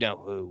 You know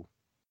who.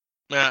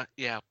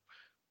 Yeah.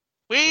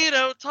 We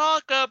don't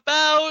talk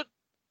about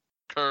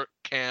Kirk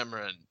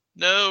Cameron.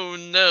 No.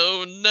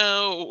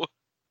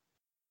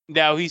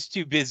 No, he's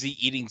too busy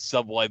eating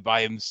Subway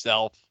by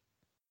himself.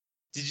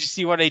 Did you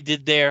see what I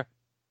did there?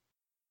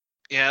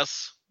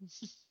 Yes.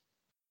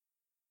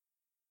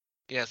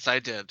 Yes, I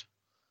did.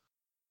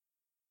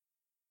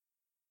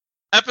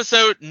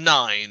 Episode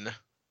 9.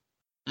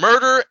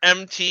 Murder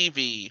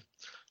MTV.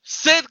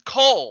 Sid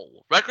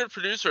Cole, record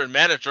producer and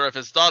manager of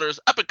his daughter's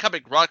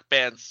up-and-coming rock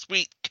band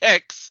Sweet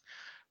Kicks,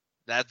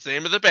 that's the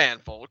name of the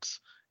band, folks,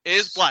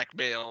 is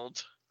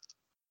blackmailed.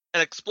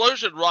 An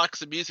explosion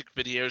rocks a music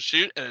video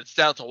shoot, and it's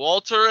down to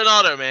Walter and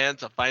Automan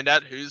to find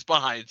out who's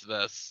behind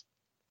this.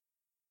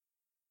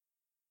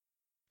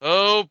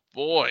 Oh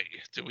boy,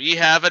 do we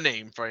have a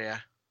name for you.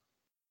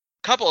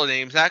 Couple of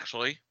names,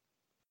 actually.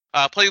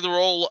 Playing the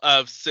role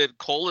of Sid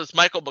Cole is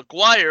Michael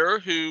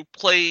McGuire, who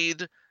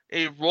played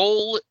a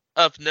role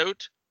of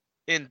note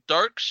in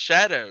Dark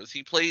Shadows.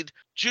 He played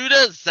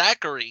Judah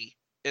Zachary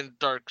in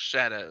Dark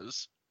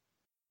Shadows.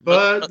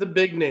 But the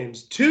big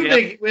names.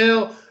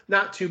 Well,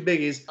 not two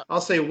biggies. I'll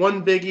say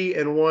one biggie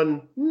and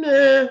one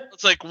nah.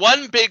 It's like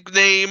one big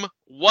name,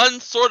 one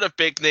sort of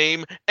big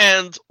name,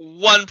 and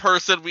one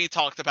person we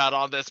talked about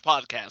on this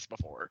podcast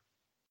before.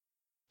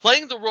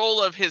 Playing the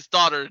role of his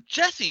daughter,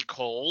 Jessie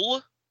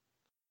Cole,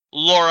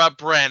 Laura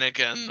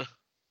Branigan.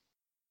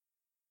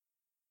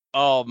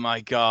 Oh my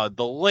God,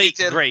 the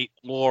late great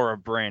Laura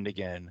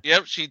Branigan.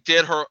 Yep, she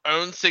did her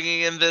own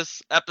singing in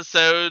this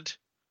episode,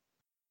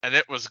 and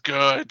it was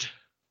good.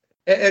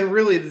 And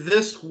really,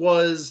 this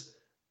was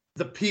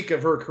the peak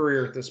of her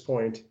career at this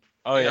point.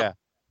 Oh, yeah.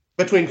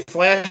 Between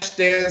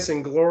Flashdance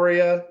and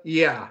Gloria,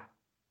 yeah.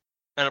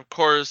 And of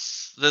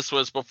course, this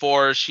was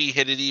before she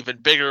hit it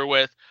even bigger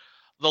with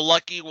The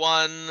Lucky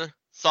One,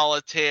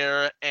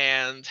 Solitaire,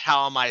 and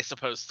How Am I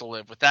Supposed to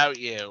Live Without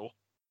You?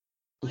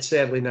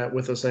 Sadly not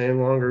with us any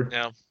longer.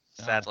 No,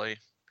 sadly.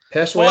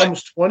 Passed away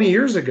almost 20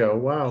 years ago.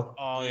 Wow.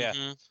 Oh, yeah.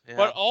 Yeah.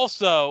 But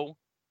also,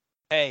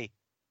 hey,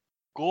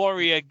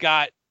 Gloria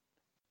got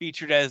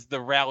featured as the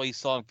rally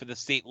song for the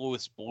St.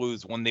 Louis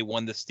Blues when they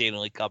won the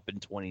Stanley Cup in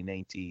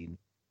 2019.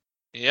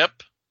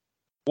 Yep.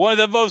 One of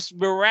the most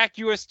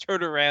miraculous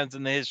turnarounds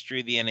in the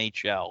history of the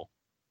NHL.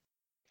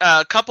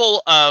 A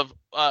couple of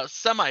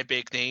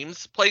semi-big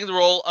names playing the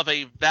role of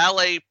a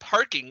valet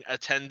parking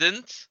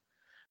attendant.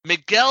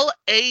 Miguel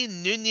A.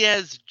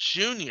 Nunez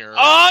Jr.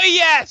 Oh,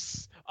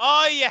 yes!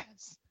 Oh,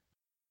 yes!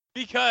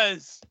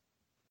 Because,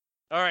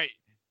 all right,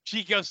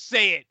 Chico,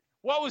 say it.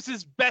 What was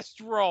his best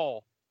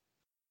role?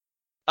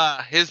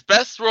 His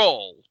best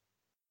role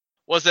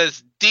was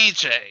as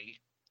DJ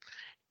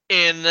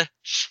in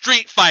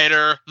Street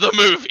Fighter, the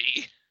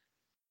movie.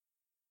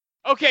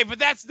 Okay, but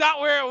that's not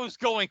where I was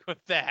going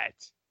with that.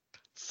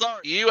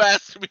 Sorry, you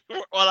asked me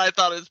what I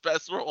thought his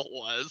best role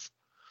was.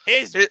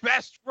 His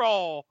best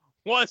role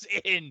was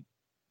in,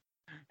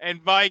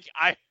 and Mike,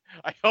 I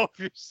hope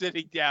you're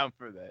sitting down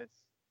for this.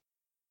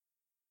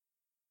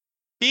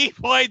 He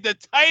played the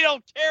title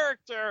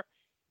character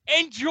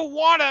in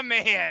Juwanna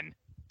Mann.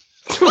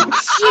 Oh,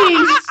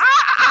 jeez.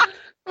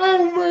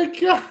 Oh, my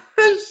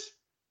gosh.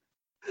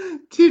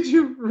 Did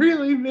you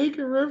really make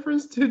a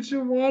reference to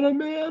Juwanna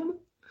Mann?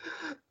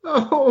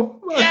 Oh,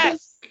 my gosh.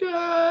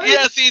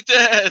 Yes, he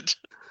did.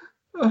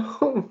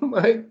 Oh,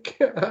 my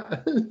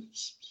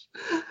gosh.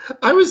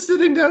 I was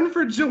sitting down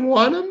for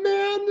Juwanna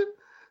Mann?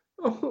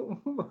 Oh,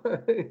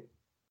 my.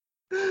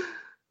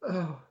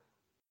 Oh.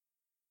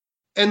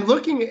 And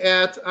looking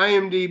at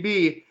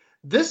IMDb,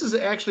 this is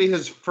actually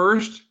his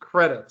first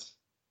credit.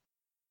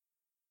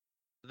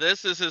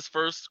 This is his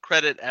first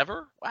credit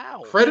ever?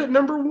 Wow. Credit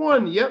number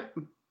 1, yep.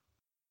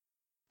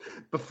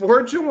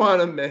 Before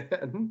Juwanna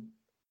Mann.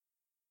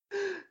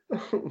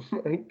 Oh,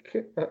 my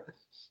gosh.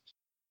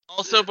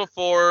 Also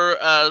before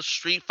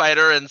Street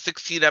Fighter and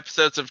 16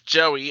 episodes of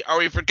Joey. Are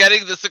we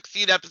forgetting the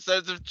 16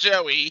 episodes of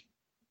Joey?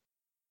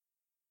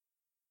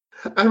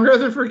 I'd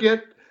rather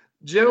forget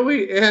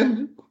Joey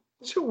and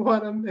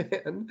Juwanna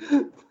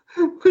Mann.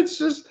 Let's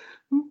just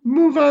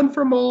move on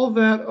from all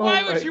that. Oh,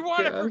 why would you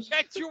want to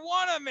protect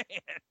Juwanna Mann?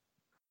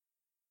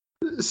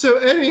 So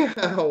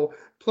anyhow,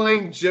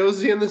 playing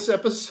Josie in this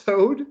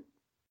episode.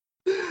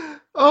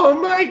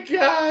 Oh my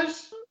gosh.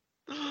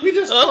 We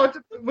just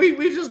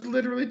we just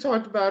literally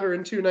talked about her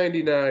in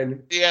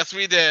 299. Yes,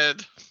 we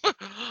did.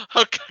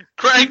 Okay,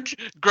 Greg,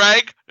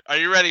 are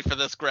you ready for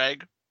this,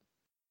 Greg?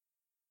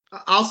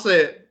 I'll say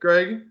it,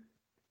 Greg.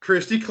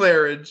 Christy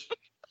Claridge.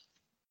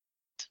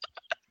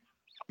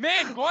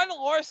 Man, Gwen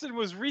Larson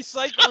was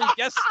recycling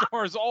guest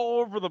stars all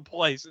over the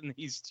place in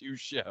these two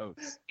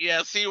shows.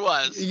 Yes, he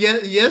was.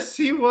 Yes,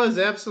 he was,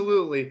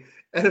 absolutely.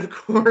 And of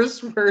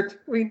course, where do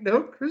we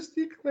know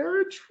Christy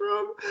Claridge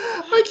from?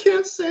 I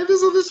can't say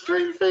this with a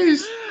straight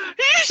face.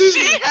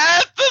 She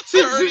had the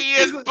 30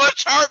 and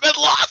Butch Hartman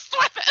lost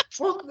with it.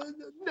 Well,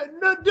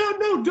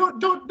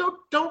 no,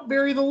 don't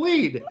bury the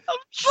lead.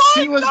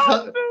 She was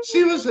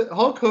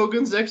Hulk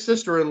Hogan's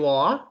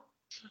ex-sister-in-law,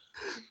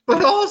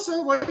 but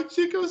also, like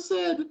Chico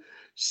said,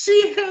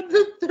 she had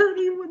the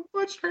 30 when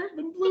Butch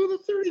Hartman blew the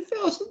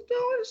 $30,000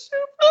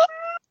 super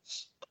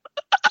match.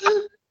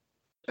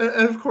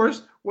 And of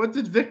course, what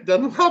did Vic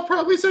Dunlop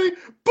probably say?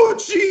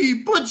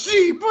 Butchie,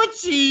 Butchie,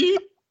 Butchie.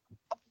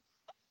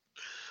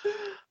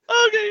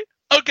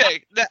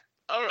 Okay.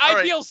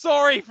 I feel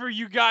sorry for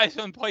you guys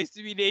on Place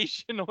to Be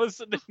Nation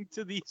listening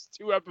to these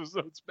two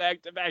episodes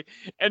back to back,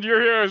 and your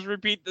heroes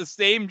repeat the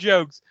same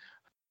jokes.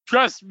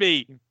 Trust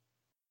me,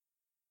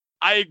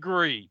 I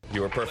agree.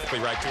 You were perfectly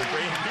right to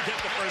agree. You get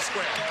the first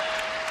square.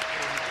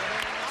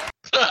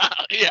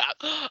 Yeah.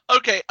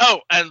 Okay.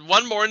 Oh, and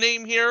one more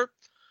name here.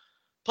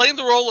 Playing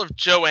the role of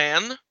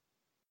Joanne,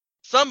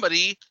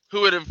 somebody who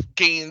would have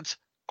gained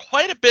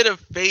quite a bit of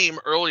fame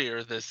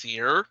earlier this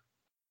year,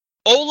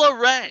 Ola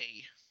Ray.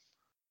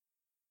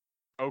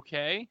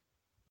 Okay.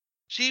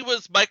 She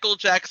was Michael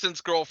Jackson's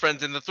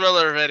girlfriend in the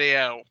Thriller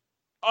video.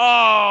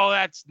 Oh,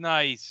 that's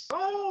nice.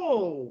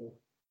 Oh.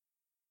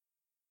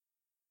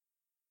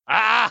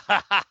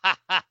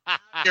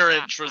 You're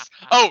interested.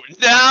 Oh,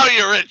 now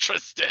you're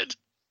interested.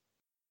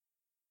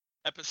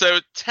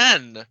 Episode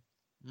 10,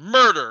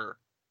 Murder.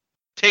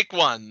 Take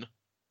 1.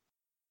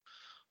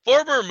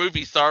 Former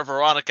movie star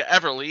Veronica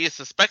Everly is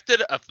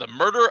suspected of the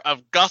murder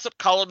of gossip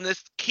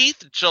columnist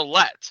Keith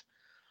Gillette.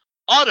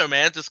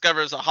 Automan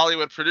discovers a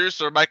Hollywood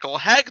producer, Michael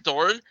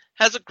Hagdorn,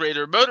 has a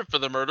greater motive for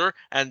the murder,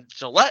 and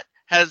Gillette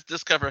has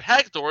discovered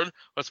Hagdorn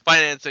was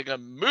financing a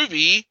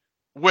movie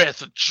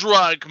with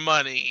drug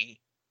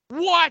money.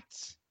 What?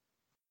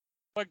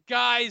 But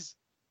guys,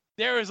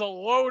 there is a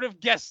load of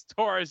guest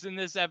stars in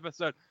this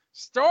episode.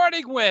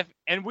 Starting with,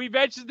 and we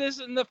mentioned this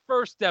in the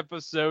first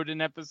episode,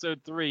 in episode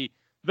 3,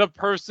 the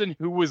person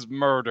who was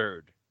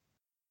murdered.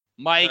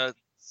 Mike,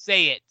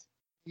 say it.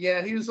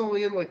 Yeah, he was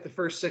only in like the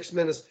first 6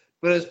 minutes,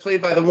 but it's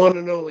played by the one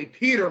and only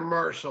Peter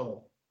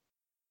Marshall.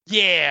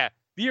 Yeah,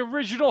 the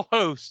original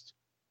host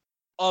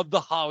of the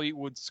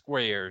Hollywood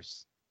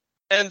Squares.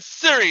 And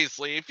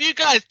seriously, if you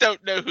guys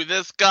don't know who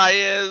this guy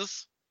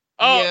is...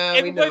 Oh, yeah,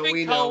 we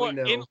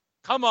know.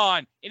 Come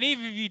on. And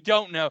even if you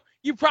don't know,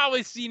 you've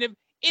probably seen him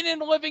in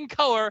Living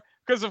Color,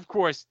 because of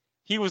course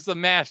he was the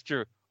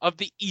master of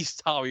the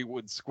East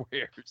Hollywood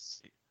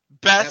Squares.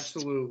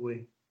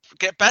 Absolutely.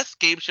 Best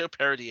game show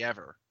parody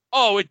ever.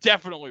 Oh, it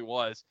definitely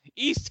was.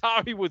 East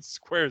Hollywood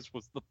Squares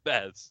was the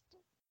best.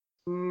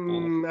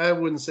 I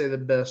wouldn't say the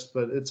best,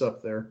 but it's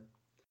up there.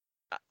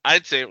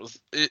 I'd say it was.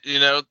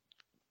 The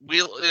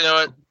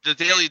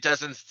Daily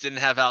Dozens didn't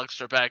have Alex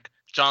Trebek,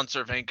 John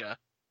Cervenka,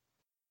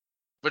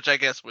 which I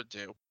guess would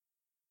do.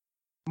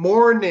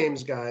 More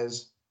names,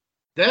 guys.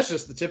 That's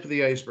just the tip of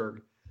the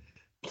iceberg.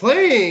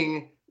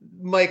 Playing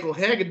Michael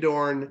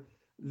Hagedorn,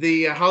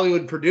 the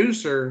Hollywood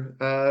producer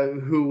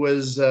who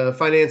was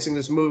financing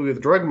this movie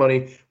with drug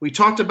money, we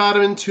talked about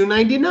him in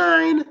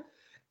 299.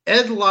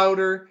 Ed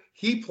Lauter,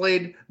 he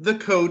played the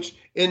coach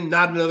in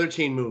Not Another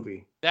Teen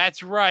Movie.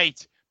 That's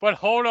right. But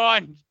hold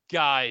on,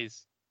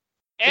 guys.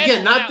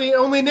 Again, not the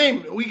only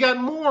name. We got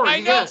more. I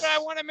know, but I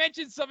want to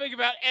mention something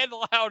about Ed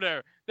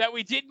Lauter that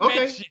we didn't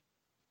mention.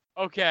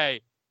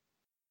 Okay.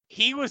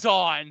 He was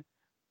on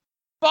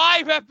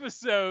 5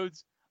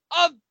 episodes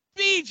of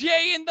BJ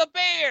and the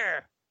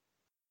Bear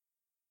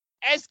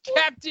as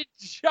Captain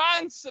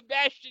John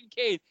Sebastian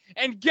Cade.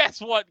 And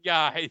guess what,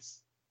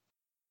 guys?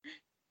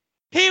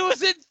 He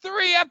was in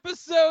 3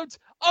 episodes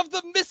of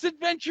The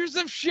Misadventures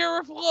of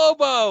Sheriff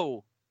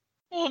Lobo.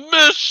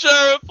 Miss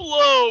Sheriff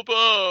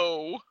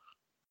Lobo.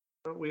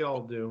 We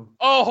all do.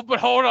 Oh, but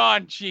hold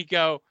on,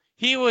 Chico.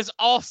 He was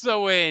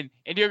also in,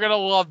 and you're going to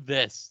love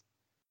this,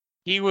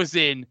 he was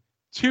in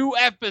 2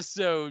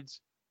 episodes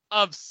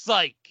of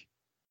Psych.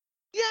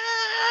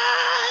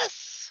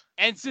 Yes!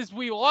 And since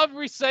we love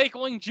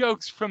recycling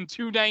jokes from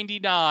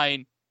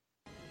 299...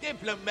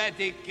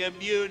 Diplomatic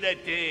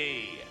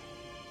community.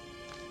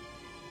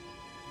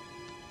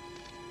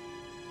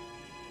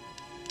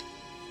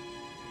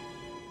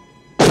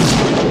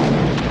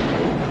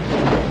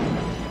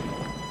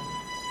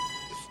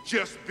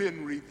 Just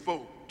been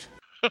revoked.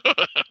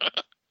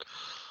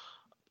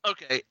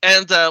 Okay,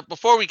 and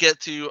before we get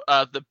to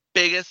the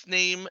biggest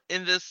name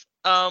in this,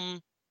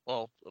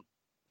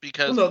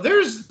 because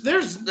there's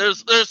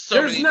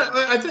so many.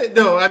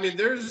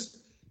 There's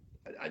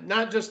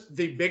not just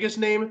the biggest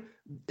name.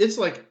 It's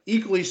like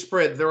equally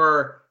spread. There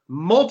are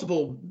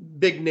multiple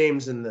big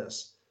names in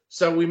this.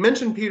 So we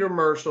mentioned Peter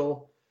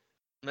Marshall.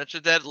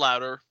 Mentioned Ed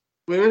Lauter.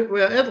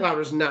 Ed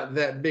Lauter's not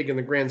that big in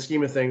the grand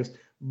scheme of things.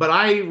 But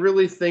I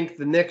really think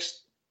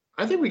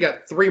I think we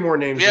got 3 more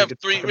names. We have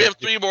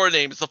 3 more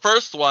names. The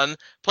first one,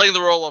 playing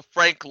the role of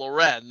Frank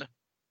Loren,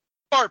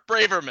 Bart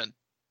Braverman.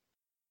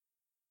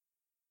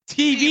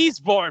 TV's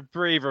Bart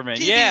Braverman,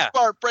 TV's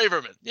Bart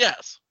Braverman,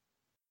 yes.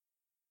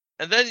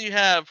 And then you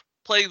have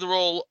playing the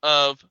role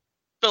of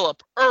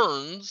Philip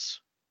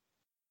Earns,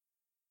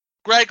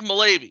 Greg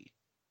Malavey.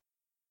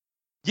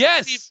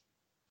 Yes!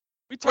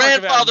 We talked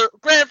about him.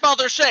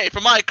 Grandfather Shay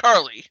from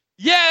iCarly.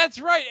 Yeah, that's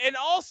right. And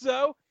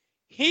also,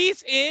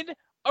 he's in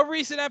a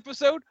recent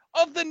episode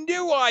of the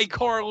new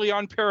iCarly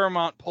on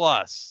Paramount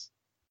Plus.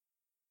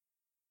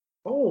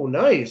 Oh,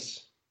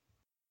 nice.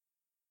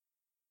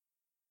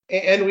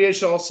 And we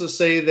should also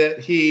say that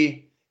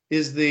he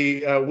is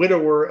the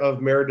widower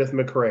of Meredith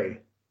McRae.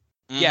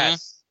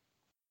 Yes.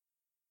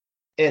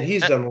 And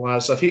he's done a lot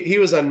of stuff. He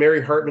was on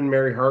Mary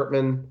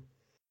Hartman.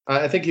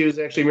 I think he was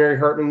actually Mary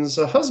Hartman's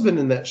husband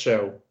in that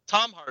show.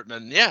 Tom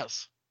Hartman,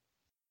 yes.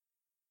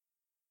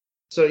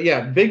 So,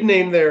 yeah, big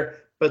name there.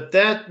 But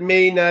that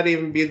may not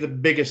even be the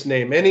biggest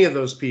name. Any of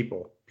those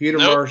people. Peter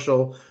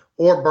Marshall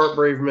or Bart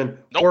Braverman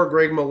or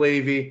Greg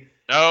Malavey.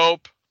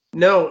 Nope.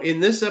 No, in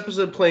this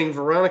episode playing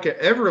Veronica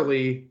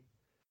Everly,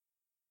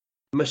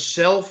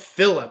 Michelle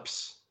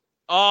Phillips.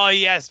 Oh,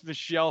 yes,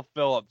 Michelle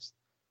Phillips.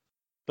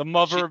 The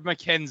mother of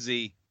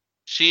Mackenzie.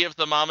 She of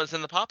the Mamas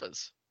and the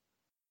Papas.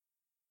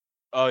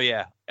 Oh,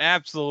 yeah.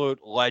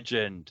 Absolute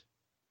legend.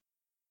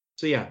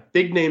 So, yeah,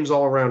 big names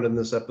all around in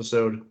this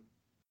episode.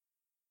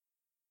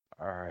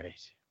 All right.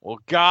 Well,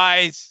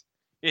 guys,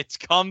 it's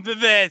come to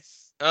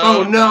this.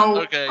 Oh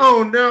no. Okay.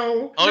 Oh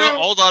no. Oh, no.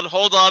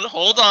 Hold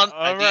on.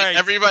 All right.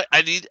 Everybody,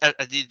 I need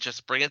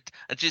just bring it.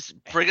 Just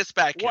bring us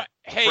back here. What?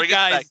 Hey, bring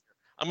guys. Us back.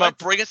 I'm going to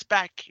bring us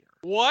back here.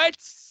 What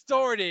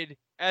started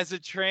as a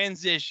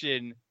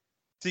transition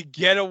to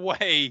get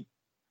away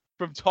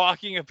from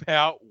talking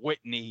about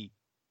Whitney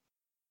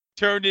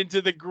turned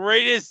into the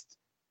greatest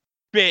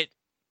bit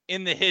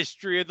in the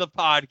history of the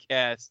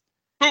podcast.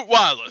 Hoot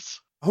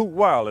Wireless. Hoot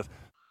Wireless.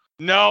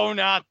 No,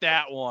 not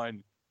that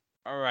one.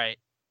 All right.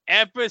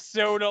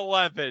 Episode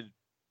 11.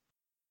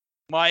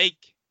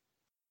 Mike,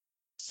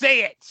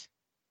 say it.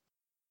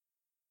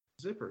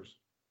 Zippers.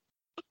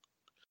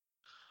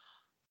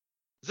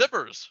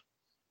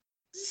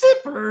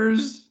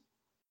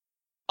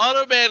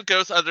 Automan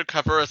goes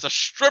undercover as a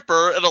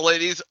stripper in a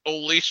ladies'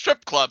 only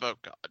strip club. Oh,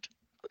 God.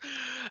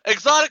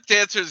 Exotic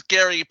dancers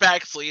Gary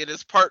Baxley and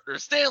his partner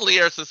Stanley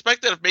are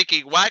suspected of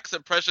making wax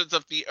impressions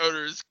of the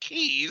owner's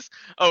keys.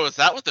 Oh, is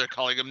that what they're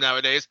calling them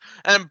nowadays?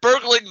 And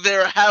burgling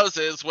their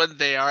houses when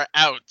they are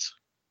out.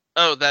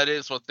 Oh, that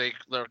is what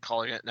they're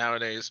calling it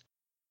nowadays.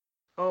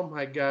 Oh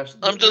my gosh!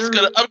 I'm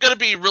gonna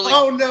be really.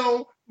 Oh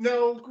no,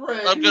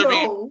 Greg! I'm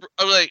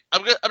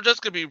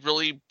just gonna be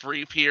really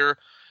brief here.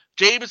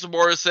 James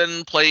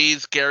Morrison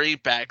plays Gary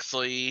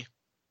Baxley.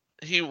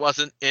 He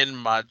wasn't in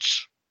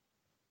much.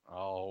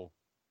 Oh.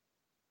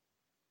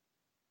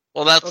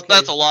 Well,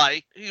 that's a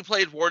lie. He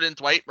played Warden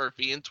Dwight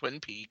Murphy in Twin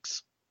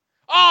Peaks.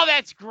 Oh,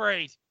 that's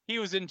great. He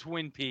was in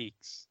Twin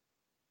Peaks.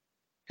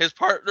 His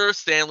partner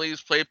Stanley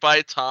is played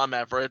by Tom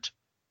Everett.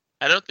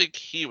 I don't think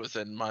he was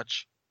in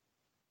much.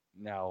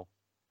 No.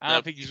 I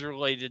don't think he's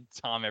related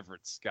to Tom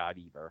Everett Scott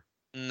either.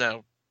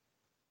 No.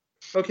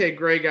 Okay,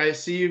 Greg, I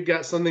see you've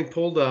got something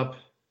pulled up.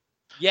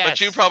 Yes.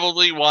 But you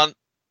probably want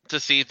to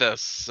see this,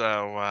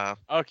 so...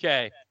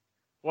 Okay.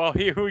 Well,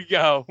 here we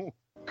go.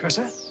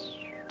 Cursor,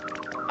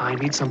 I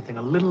need something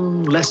a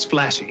little less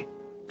flashy.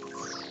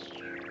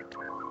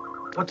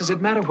 What does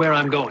it matter where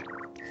I'm going?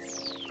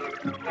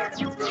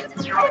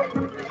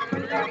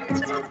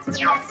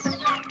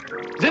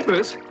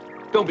 Zippers?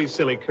 Don't be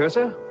silly,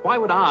 Cursor. Why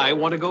would I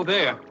want to go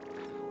there?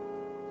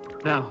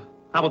 Now,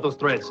 how about those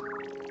threads?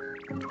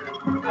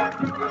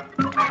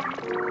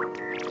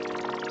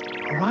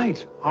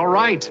 All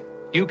right.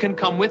 You can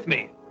come with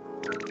me.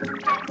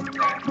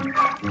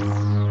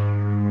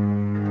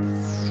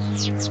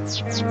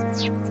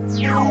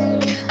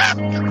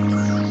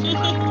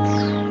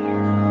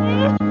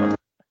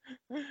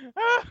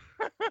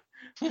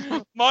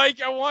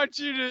 Mike, I want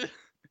you to.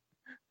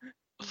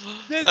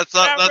 That's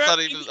not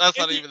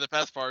even the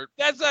best part.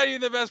 That's not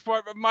even the best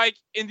part. But Mike,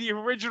 in the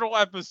original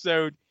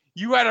episode,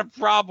 you had a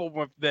problem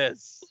with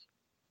this.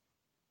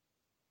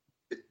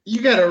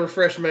 You gotta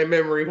refresh my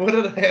memory. What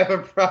did I have a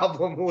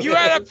problem with? You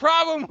had a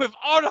problem with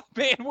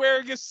Automan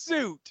wearing a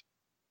suit.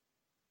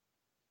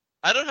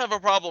 I don't have a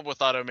problem with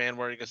Automan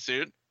wearing a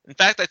suit. In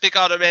fact, I think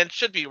Automan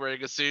should be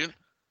wearing a suit.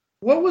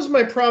 What was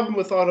my problem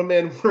with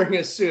Automan wearing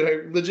a suit?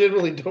 I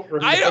legitimately don't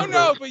remember. I don't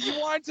know, but you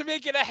wanted to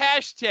make it a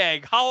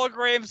hashtag.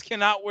 Holograms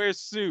cannot wear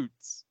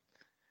suits.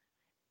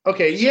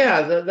 Okay,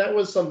 yeah, that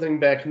was something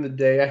back in the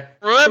day.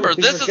 Remember,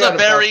 this is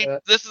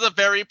a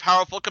very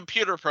powerful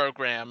computer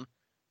program.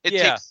 It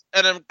takes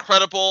an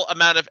incredible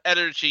amount of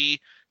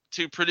energy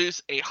to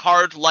produce a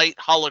hard light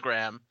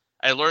hologram.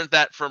 I learned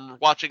that from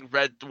watching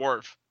Red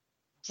Dwarf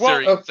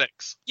Series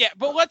 6. Yeah,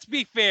 but let's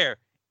be fair.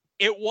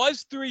 It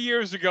was 3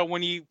 years ago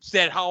when he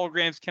said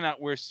holograms cannot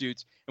wear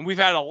suits. And we've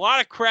had a lot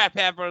of crap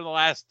happen in the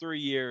last 3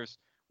 years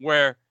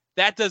where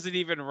that doesn't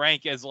even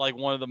rank as like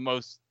one of the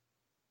most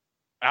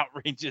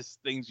outrageous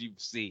things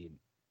you've seen.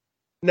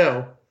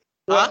 No.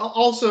 Well,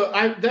 also,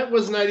 that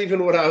was not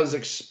even what I was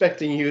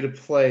expecting you to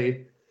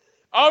play.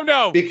 Oh,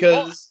 no.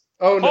 Because,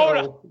 Hold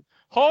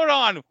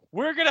on.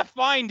 We're going to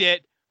find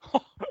it.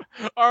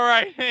 All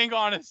right, hang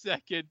on a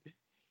second.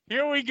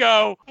 Here we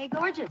go. Hey,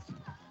 gorgeous.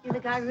 You the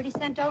guy Rudy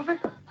sent over?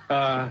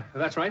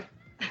 That's right.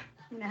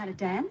 You know how to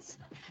dance?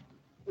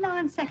 No,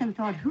 on second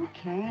thought, who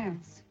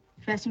cares?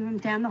 Dressing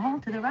room's down the hall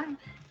to the right.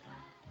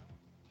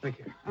 Thank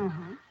you.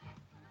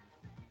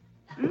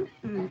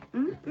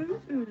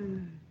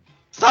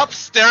 Stop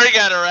staring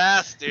at her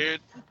ass,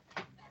 dude.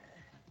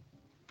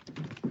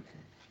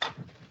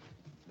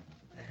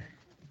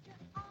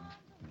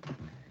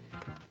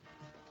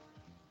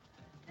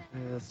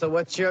 So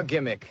what's your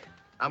gimmick?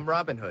 I'm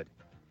Robin Hood.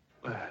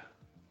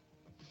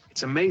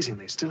 It's amazing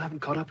they still haven't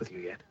caught up with you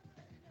yet.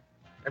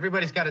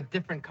 Everybody's got a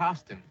different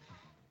costume.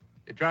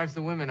 It drives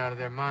the women out of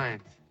their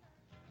minds.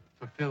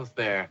 Fulfills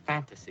their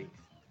fantasies.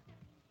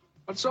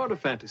 What sort of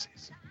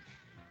fantasies?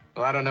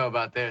 Well, I don't know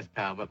about theirs,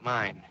 pal, but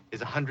mine is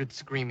 100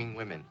 screaming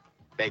women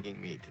begging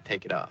me to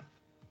take it off.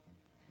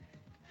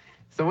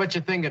 So what's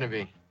your thing gonna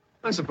be?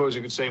 I suppose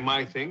you could say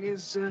my thing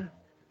is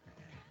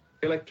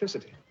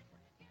electricity.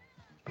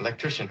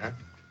 Electrician, huh?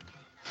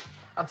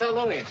 I'll tell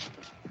Lillian.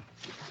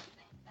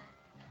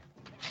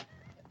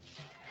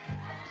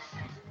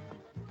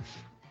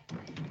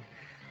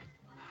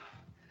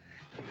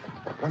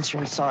 Once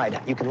you're inside,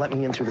 you can let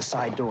me in through the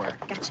side door.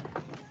 Gotcha.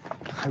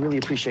 I really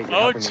appreciate you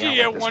Oh, helping me out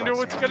gee, I with this wonder one,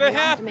 what's Sam. gonna You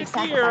have to happen make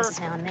here. sacrifices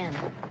now and then.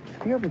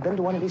 Have you ever been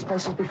to one of these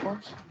places before?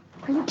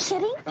 Are you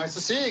kidding? Nice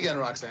to see you again,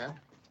 Roxanne.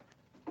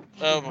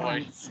 Oh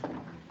boy.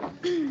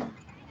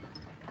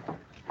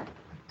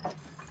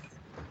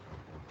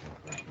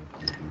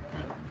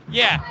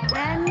 Yeah.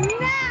 And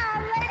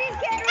now, ladies,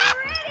 get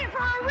ready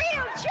for a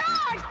real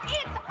charge.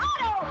 It's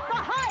Otto, the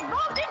high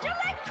voltage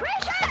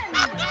electrician.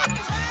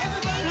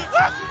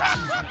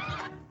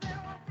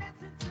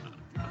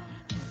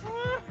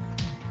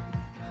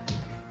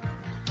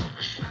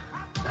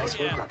 Nice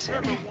work,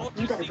 Roxanne.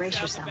 You better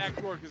brace yourself.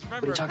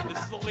 What are you talking about?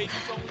 This is the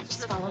ladies only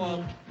strip Follow club.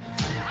 me.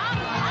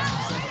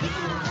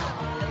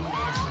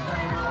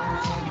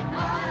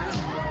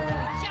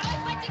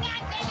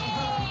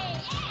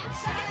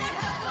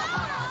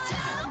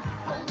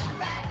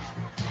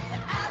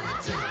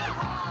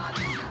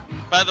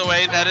 By the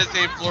way, that is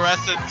a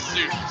fluorescent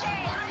suit.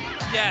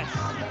 Yes.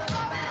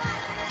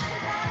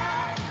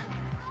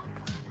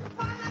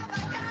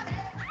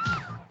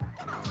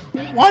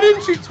 Why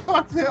didn't you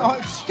talk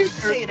to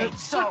Say it ain't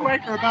so.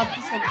 Striker about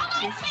this?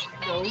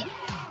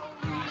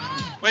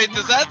 Wait,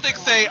 does that thing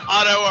say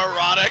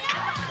autoerotic?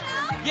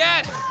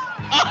 Yes.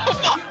 Oh,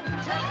 fuck.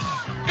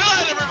 Good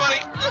night, everybody.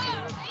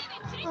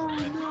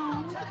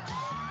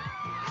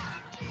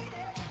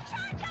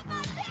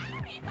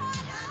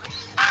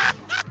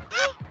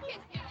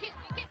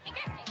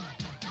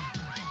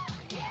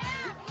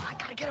 I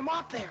gotta get him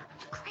off there.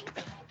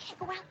 Can't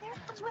go out there.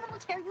 Those women will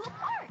tear you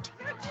apart.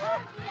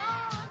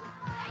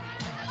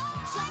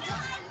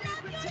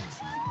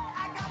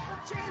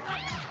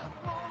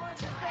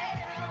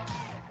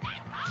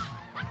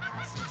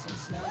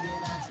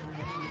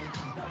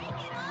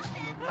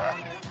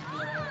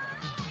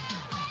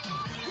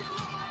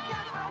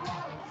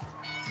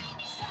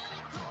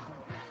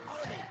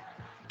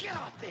 Get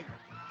off there.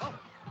 Oh,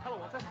 hello,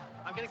 Walter.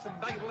 I'm getting some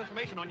valuable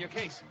information on your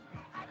case.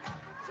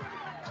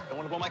 Don't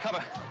want to blow my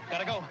cover.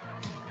 Gotta go.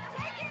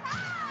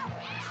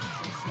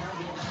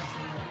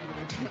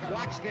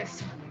 Watch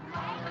this.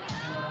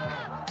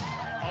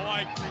 Oh,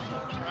 I agree.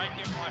 Right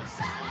here, watch.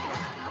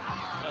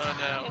 Oh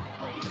no.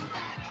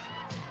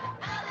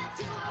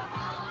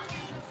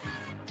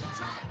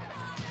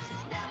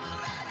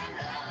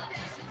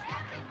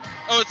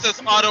 Oh, it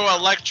says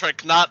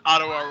auto-electric, not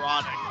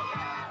autoerotic.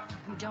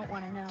 You don't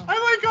want to know. I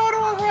like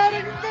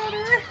autoerotic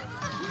better.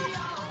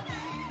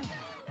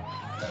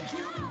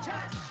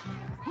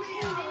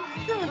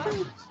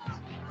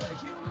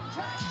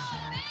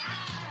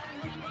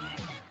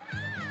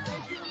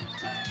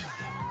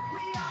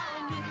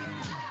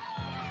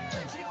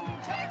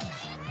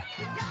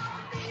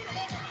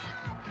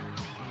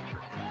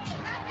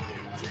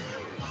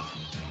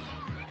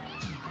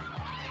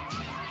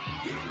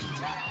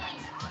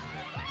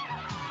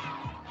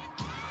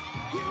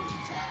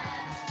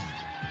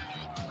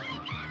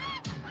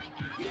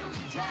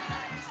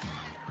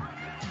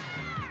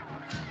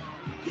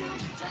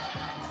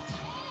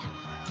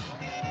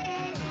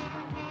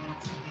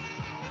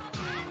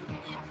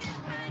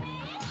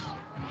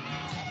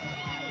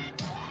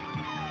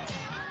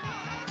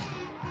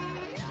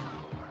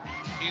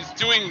 He's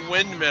doing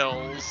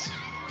windmills.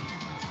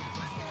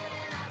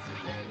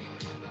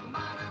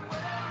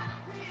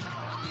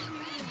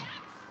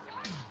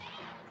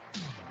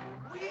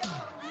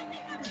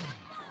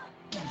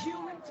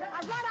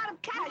 I've run out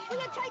of cash. Will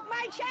you take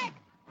my check?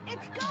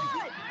 It's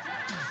good.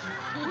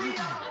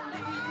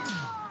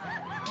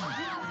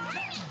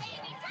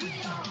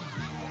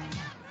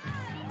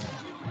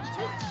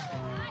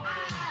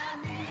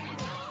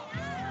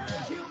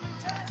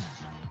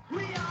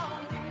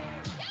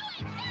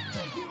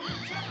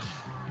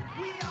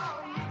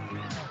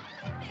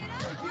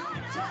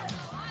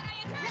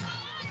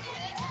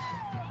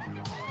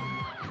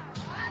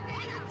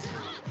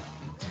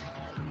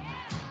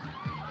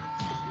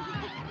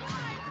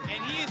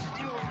 And he is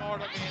doing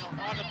Automan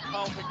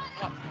pelvic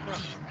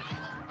thrust.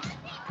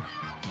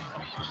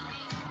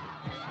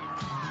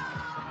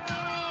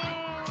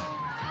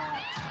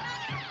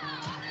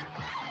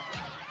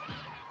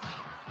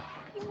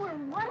 You were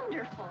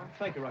wonderful.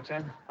 Thank you,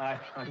 Roxanne. I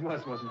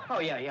wasn't. Oh,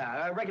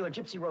 yeah. Regular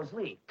Gypsy Rose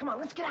Lee. Come on,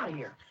 let's get out of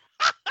here.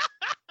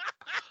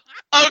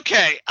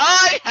 Okay,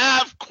 I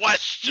have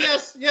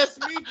questions. Yes,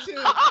 me too.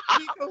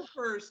 Me go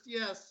first,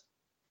 yes.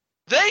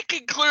 They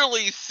can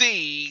clearly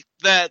see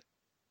that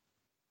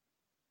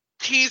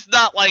he's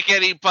not like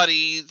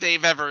anybody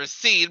they've ever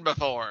seen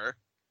before.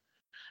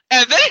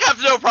 And they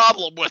have no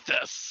problem with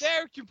this.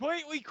 They're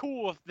completely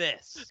cool with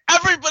this.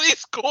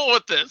 Everybody's cool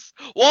with this.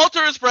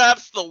 Walter is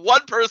perhaps the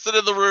one person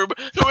in the room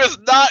who is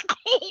not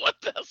cool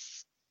with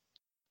this.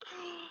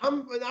 I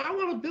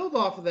want to build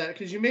off of that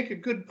because you make a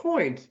good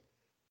point.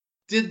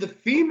 Did the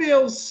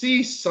females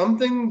see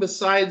something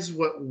besides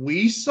what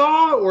we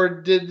saw, or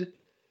did...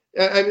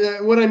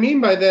 what I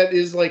mean by that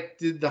is, like,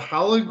 did the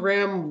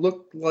hologram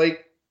look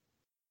like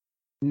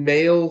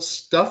male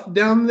stuff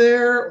down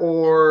there,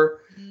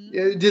 or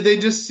did they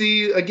just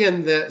see,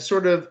 again, that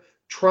sort of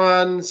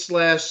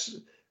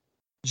Tron/gel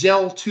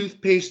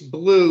toothpaste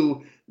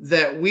blue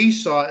that we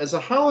saw as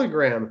a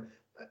hologram?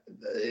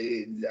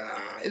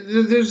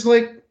 There's,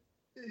 like,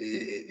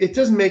 it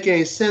doesn't make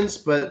any sense,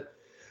 but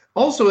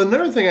also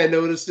another thing I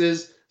noticed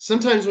is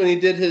sometimes when he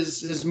did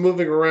his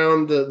moving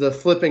around, the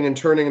flipping and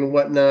turning and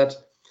whatnot,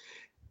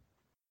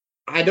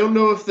 I don't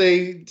know if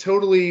they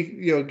totally,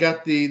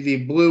 got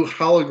the blue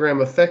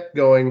hologram effect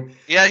going.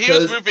 Yeah, he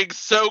was moving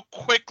so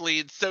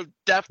quickly and so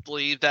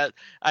deftly that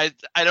I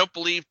don't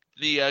believe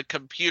the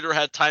computer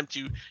had time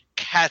to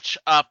catch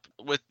up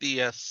with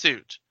the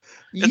suit.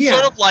 It's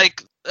sort of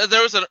like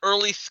there was an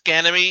early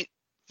Scanimate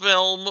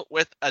film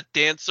with a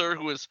dancer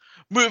who was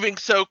moving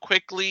so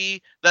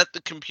quickly that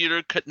the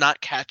computer could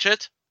not catch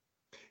it.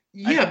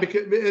 Yeah,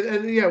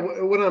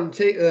 what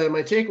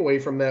my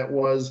takeaway from that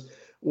was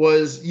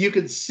you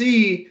could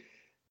see,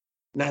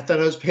 not that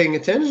I was paying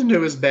attention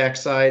to his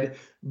backside,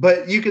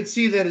 but you could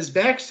see that his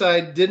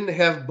backside didn't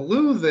have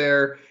blue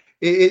there.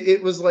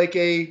 It was like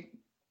a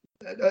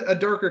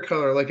darker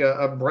color, like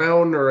a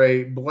brown or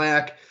a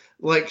black,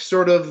 like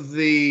sort of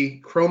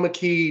the chroma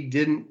key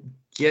didn't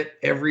get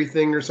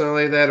everything or something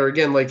like that. Or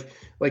again, like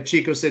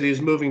Chico said, he was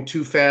moving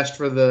too fast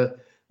for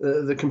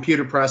the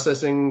computer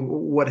processing,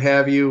 what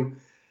have you.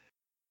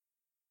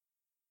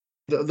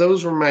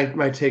 Those were my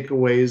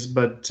takeaways,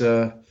 but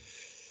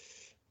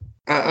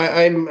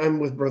I'm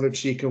with Brother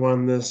Chico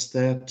on this.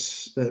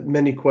 That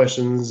many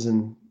questions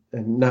and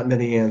not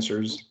many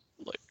answers.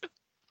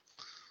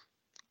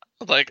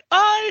 Like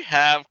I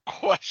have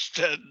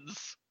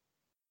questions.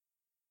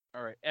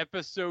 All right,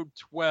 episode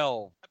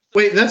 12.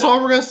 Wait, that's all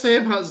we're gonna say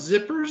about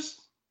zippers?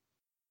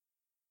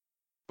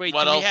 Wait,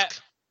 what else?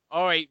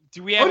 All right,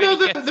 do we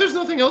have? There's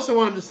nothing else I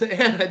wanted to say.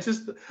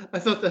 I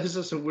thought that was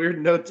just a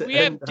weird note to end. We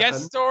have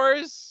guest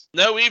stars.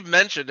 No, we've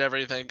mentioned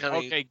everything.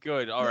 Okay,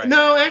 good. All right.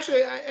 No,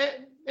 actually,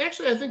 I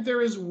think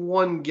there is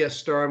one guest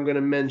star I'm going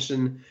to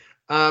mention.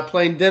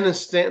 Playing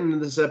Dennis Stanton in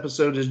this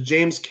episode is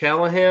James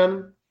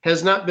Callahan.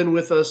 Has not been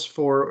with us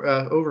for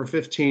over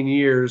 15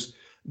 years,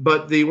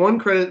 but the one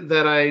credit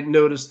that I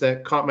noticed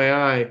that caught my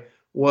eye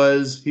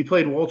was he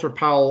played Walter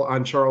Powell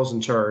on Charles in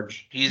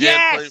Charge.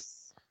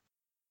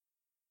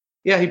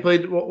 Yeah, he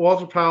played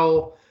Walter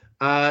Powell,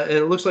 and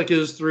it looks like it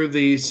was through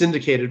the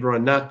syndicated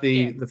run, not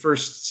the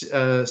first season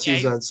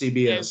on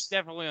CBS. Yeah, it's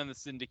definitely on the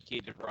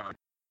syndicated run.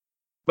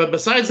 But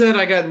besides that,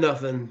 I got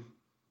nothing.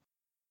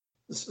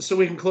 So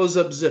we can close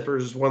up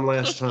zippers one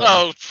last time.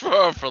 Oh,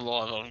 for the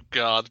love of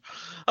God.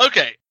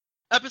 Okay,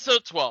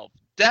 episode 12,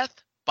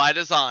 Death by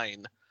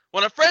Design.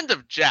 When a friend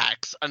of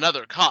Jack's,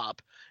 another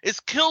cop,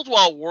 is killed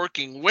while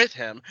working with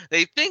him,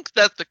 they think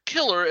that the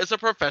killer is a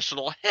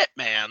professional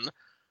hitman.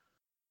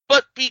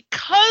 But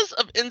because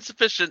of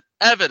insufficient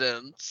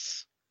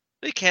evidence,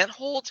 they can't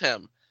hold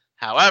him.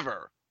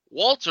 However,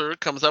 Walter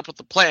comes up with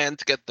a plan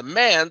to get the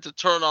man to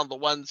turn on the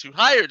ones who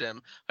hired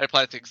him by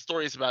planting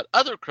stories about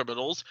other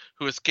criminals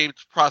who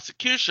escaped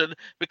prosecution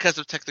because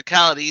of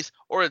technicalities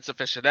or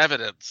insufficient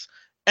evidence,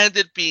 and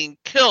it being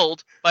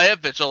killed by a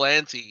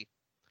vigilante.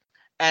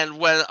 And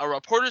when a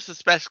reporter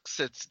suspects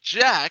it's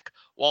Jack,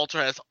 Walter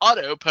has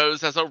Otto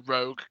pose as a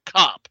rogue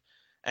cop.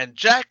 And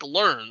Jack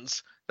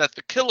learns that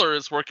the killer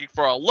is working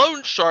for a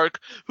loan shark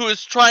who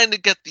is trying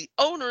to get the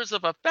owners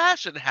of a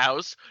fashion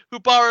house who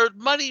borrowed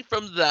money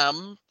from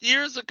them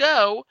years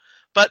ago,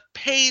 but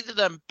paid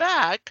them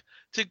back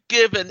to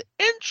give an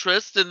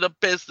interest in the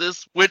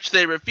business, which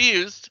they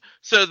refused.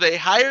 So they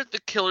hired the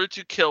killer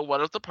to kill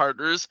one of the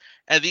partners,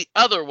 and the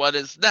other one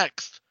is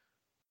next.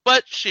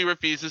 But she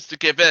refuses to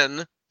give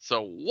in,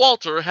 so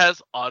Walter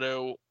has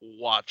Otto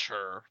watch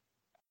her.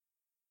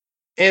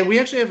 And we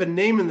actually have a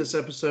name in this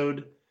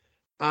episode.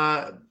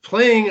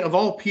 Playing, of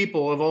all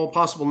people, of all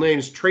possible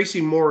names, Tracy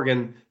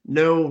Morgan.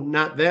 No,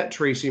 not that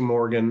Tracy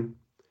Morgan.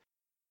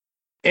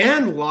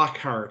 And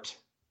Lockhart.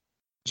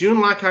 June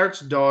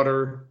Lockhart's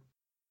daughter.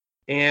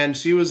 And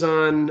she was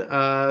on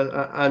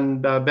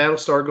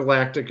Battlestar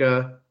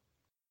Galactica.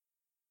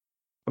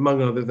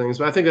 among other things.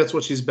 But I think that's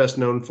what she's best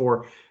known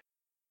for.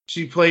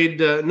 She played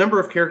a number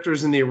of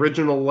characters in the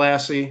original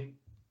Lassie.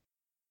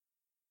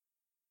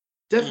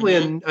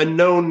 Definitely a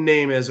known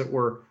name, as it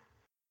were.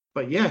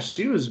 But yeah,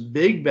 she was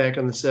big back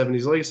in the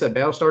 70s. Like I said,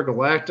 Battlestar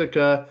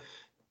Galactica.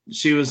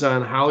 She was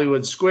on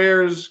Hollywood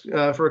Squares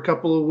for a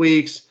couple of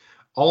weeks.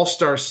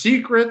 All-Star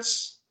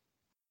Secrets.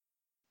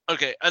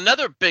 Okay,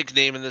 another big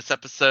name in this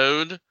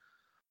episode,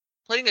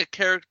 playing a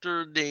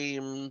character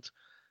named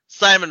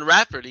Simon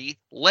Rafferty,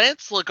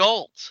 Lance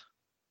Legault,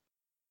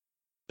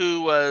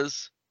 who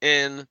was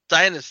in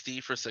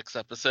Dynasty for 6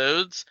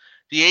 episodes,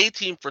 The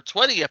A-Team for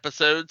 20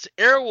 episodes,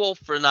 Airwolf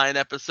for 9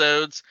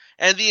 episodes,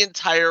 and the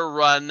entire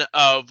run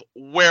of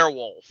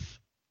Werewolf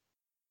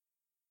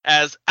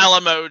as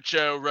Alamo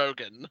Joe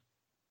Rogan.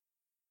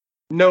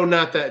 No,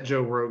 not that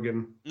Joe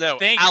Rogan. No,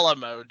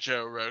 Alamo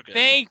Joe Rogan.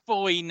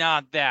 Thankfully,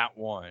 not that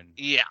one.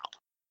 Yeah.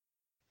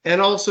 And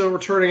also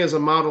returning as a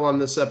model on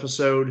this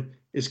episode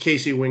is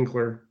Casey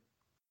Winkler,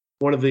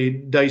 one of the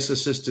Dice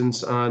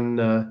assistants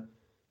on...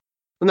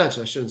 I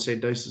shouldn't say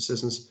Dice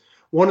assistants.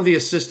 One of the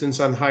assistants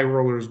on High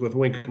Rollers with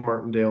Wink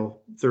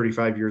Martindale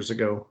 35 years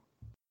ago.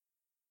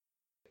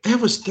 That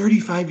was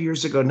 35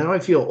 years ago. Now I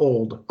feel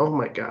old. Oh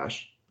my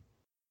gosh.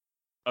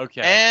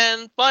 Okay.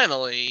 And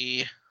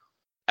finally,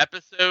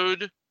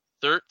 episode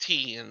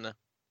 13.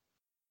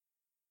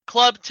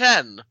 Club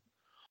 10.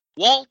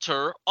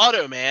 Walter,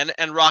 Automan,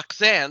 and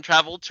Roxanne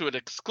travel to an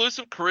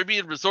exclusive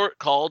Caribbean resort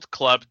called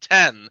Club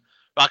 10.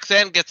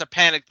 Roxanne gets a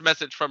panicked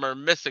message from her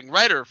missing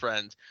writer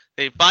friend.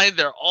 They find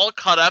they're all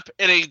caught up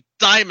in a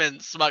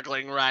diamond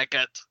smuggling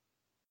racket.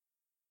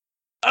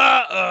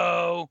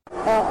 Uh-oh.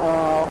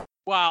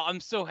 Wow, I'm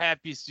so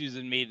happy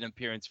Susan made an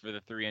appearance for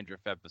the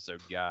 300th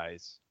episode,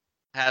 guys.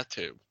 Had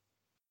to.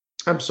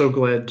 I'm so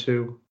glad,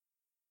 too.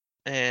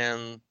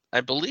 And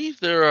I believe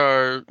there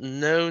are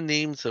no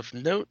names of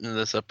note in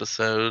this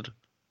episode.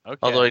 Okay.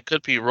 Although I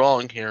could be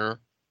wrong here.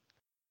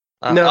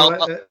 I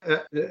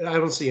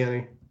don't see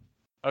any.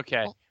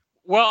 Okay.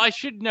 Well, I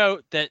should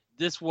note that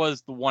this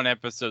was the one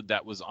episode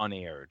that was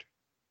unaired.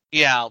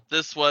 Yeah,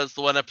 this was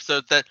the one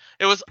episode that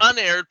it was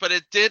unaired, but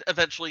it did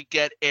eventually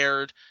get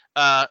aired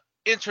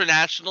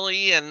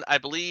internationally, and I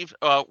believe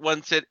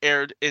once it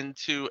aired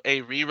into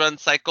a rerun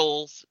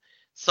cycle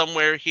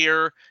somewhere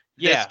here,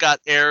 this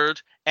got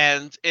aired,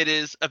 and it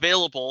is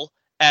available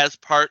as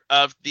part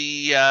of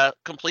the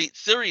complete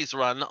series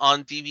run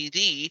on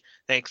DVD,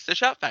 thanks to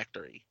Shout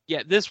Factory.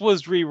 Yeah, this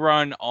was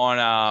rerun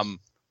on,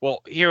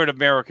 well, here in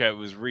America, it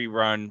was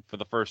rerun for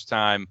the first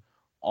time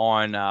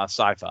on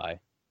Sci-Fi.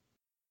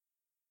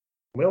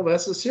 Well,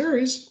 that's the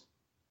series.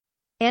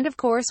 And of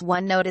course,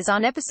 one note is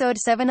on episode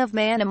 7 of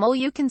Man-A-Mole,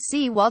 you can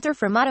see Walter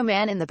from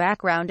Automan in the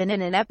background, and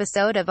in an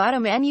episode of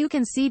Automan, you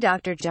can see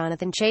Dr.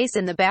 Jonathan Chase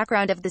in the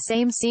background of the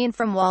same scene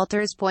from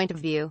Walter's point of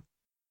view.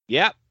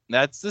 Yep,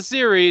 that's the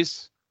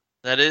series.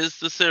 That is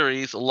the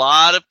series. A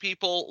lot of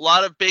people, a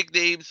lot of big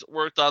names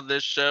worked on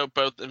this show,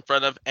 both in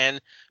front of and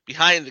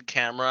behind the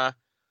camera.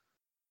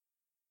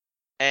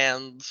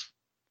 And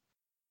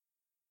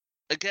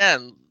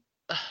again,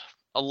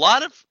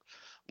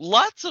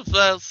 lots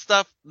of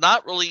stuff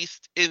not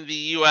released in the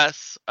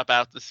US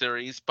about the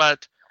series,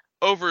 but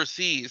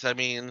overseas. I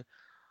mean,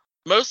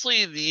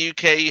 mostly the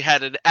UK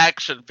had an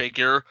action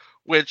figure,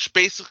 which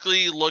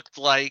basically looked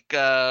like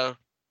a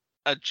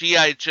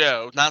G.I.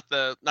 Joe, not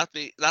the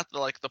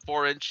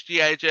 4-inch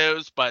G.I.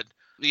 Joes, but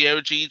the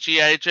OG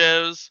G.I.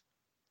 Joes.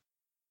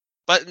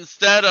 But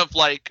instead of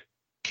like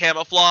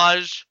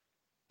camouflage,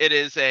 it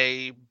is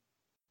a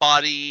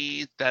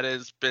body that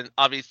has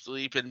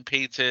obviously been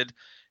painted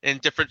in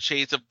different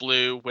shades of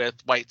blue with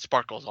white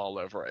sparkles all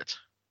over it.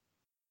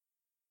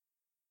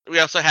 We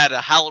also had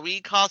a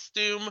Halloween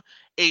costume,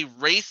 a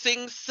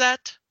racing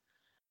set,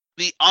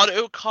 the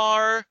auto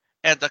car,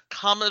 and a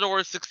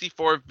Commodore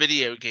 64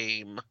 video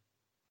game.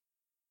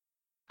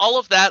 All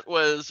of that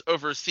was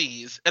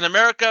overseas. In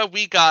America,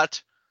 we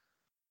got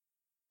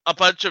a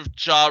bunch of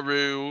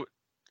Jaru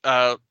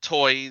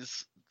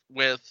toys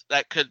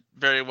that could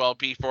very well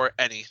be for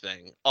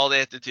anything. All they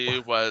had to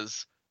do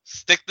was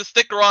stick the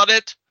sticker on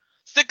it,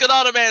 stick an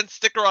Automan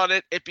sticker on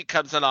it, it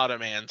becomes an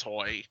Automan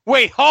toy.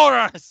 Wait, hold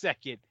on a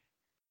second.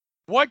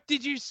 What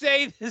did you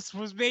say this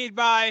was made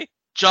by?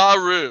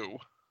 Jaru.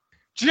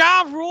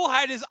 Ja Rule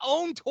had his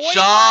own toy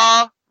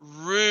Ja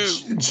line?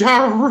 Rule.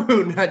 Ja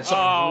Rule, not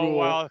Ja Rule.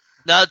 Well.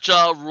 Not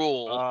Ja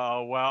Rule.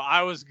 Oh, well,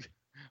 I was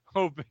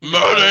hoping...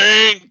 Mud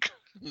Inc.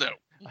 No.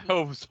 I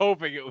was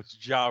hoping it was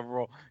Ja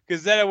Rule,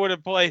 because then I would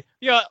have played...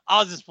 You know,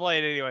 I'll just play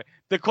it anyway.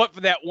 The clip for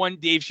that one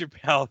Dave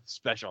Chappelle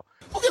special.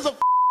 Who gives a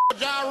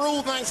Ja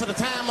Rule thinks at a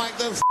time like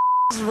this?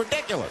 This is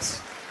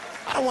ridiculous.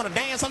 I don't want to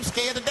dance. I'm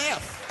scared to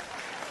death.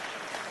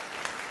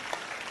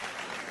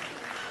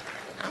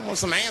 I want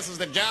some answers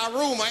that Ja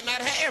Rule might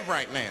not have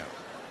right now.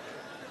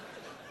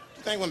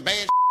 You think when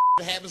bad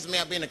happens to me,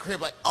 I'll be in the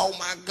crib like, oh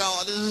my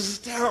God, this is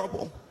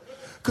terrible.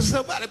 Could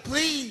somebody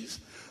please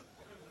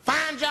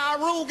find Ja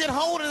Rule, get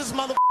hold of this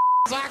mother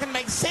so I can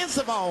make sense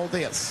of all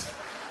this.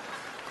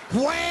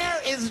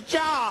 Where is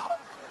Ja?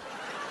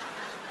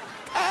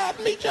 Guide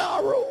me, Ja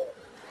Rule.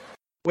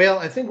 Well,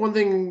 I think one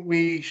thing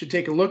we should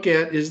take a look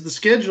at is the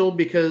schedule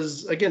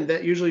because, again,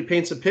 that usually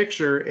paints a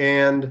picture.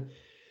 And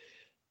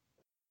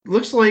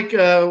looks like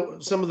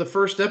some of the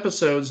first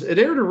episodes, it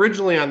aired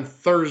originally on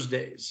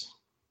Thursdays.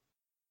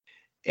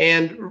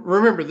 And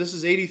remember, this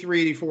is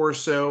 83, 84,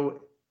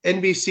 so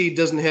NBC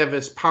doesn't have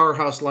its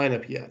powerhouse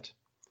lineup yet.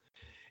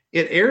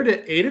 It aired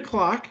at 8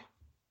 o'clock.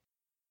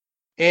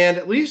 And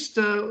at least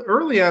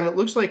early on, it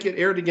looks like it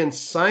aired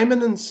against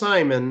Simon &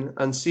 Simon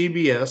on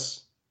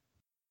CBS.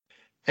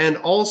 And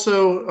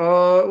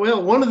also,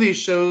 one of these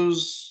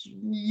shows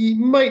you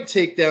might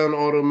take down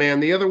Automan.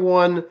 The other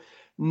one,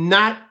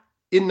 not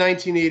in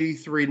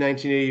 1983,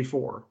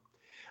 1984.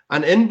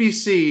 On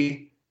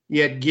NBC,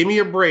 you had Gimme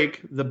a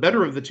Break, the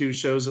better of the two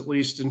shows, at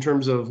least in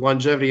terms of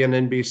longevity on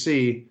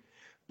NBC.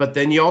 But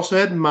then you also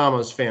had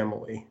Mama's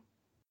Family.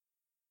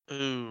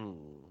 Ooh.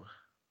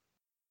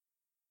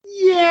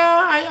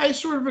 Yeah, I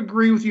sort of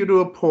agree with you to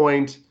a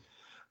point.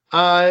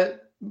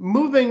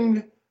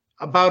 Moving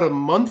about a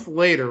month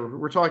later,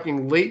 we're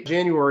talking late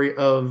January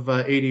of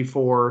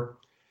 84,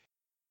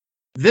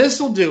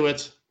 this'll do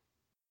it.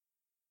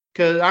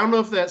 Because I don't know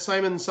if that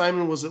Simon &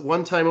 Simon was at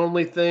one-time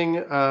only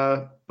thing,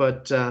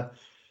 but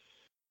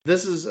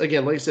this is,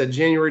 again, like I said,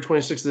 January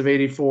 26th of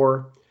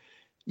 84.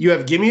 You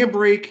have Gimme a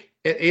Break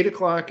at 8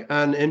 o'clock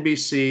on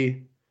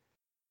NBC.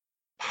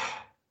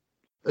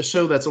 A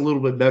show that's a little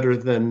bit better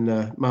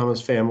than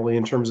Mama's Family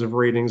in terms of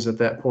ratings at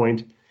that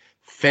point.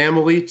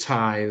 Family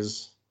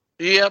Ties.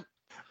 Yep.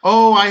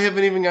 Oh, I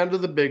haven't even gotten to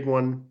the big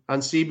one on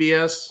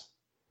CBS.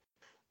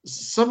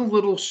 Some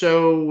little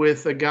show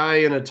with a guy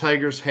in a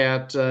tiger's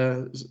hat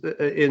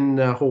in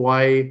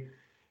Hawaii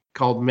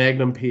called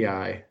Magnum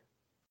PI.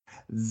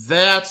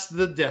 That's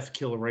the death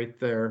kill right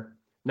there.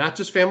 Not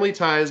just Family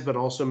Ties, but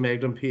also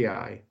Magnum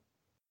PI.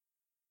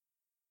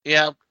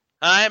 Yeah.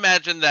 I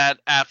imagine that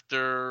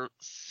after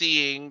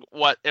seeing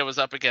what it was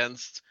up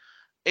against,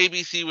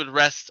 ABC would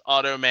rest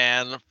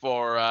Automan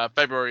for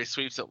February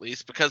sweeps at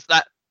least, because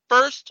that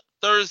first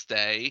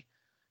Thursday,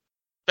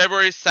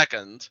 February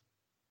 2nd,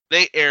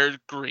 they aired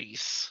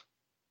Grease.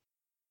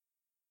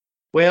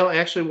 Well,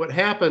 actually what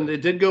happened,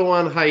 it did go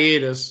on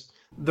hiatus.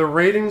 The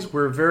ratings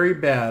were very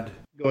bad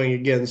going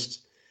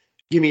against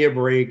Gimme a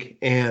Break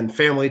and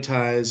Family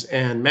Ties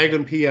and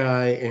Magnum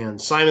PI and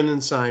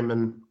Simon &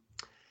 Simon.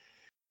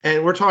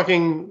 And we're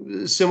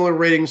talking similar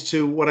ratings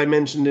to what I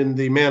mentioned in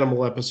the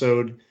Manimal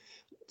episode,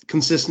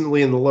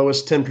 consistently in the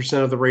lowest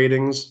 10% of the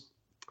ratings.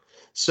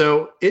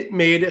 So it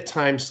made a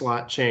time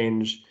slot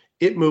change.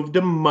 It moved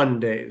to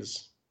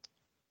Mondays.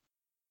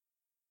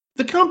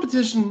 The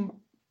competition,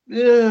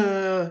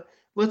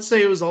 let's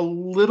say it was a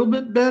little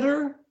bit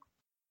better.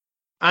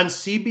 On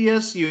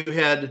CBS, you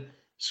had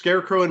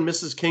Scarecrow and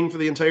Mrs. King for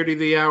the entirety of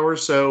the hour.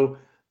 So,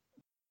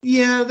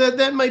 yeah,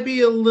 that might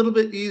be a little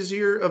bit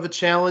easier of a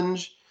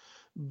challenge.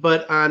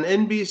 But on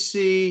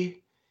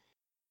NBC,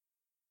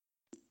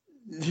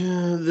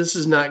 this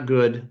is not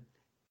good.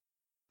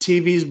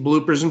 TV's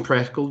bloopers and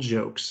practical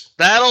jokes.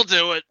 That'll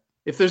do it.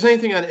 If there's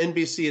anything on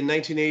NBC in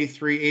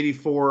 1983,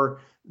 84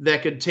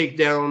 that could take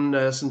down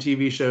some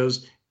TV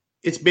shows,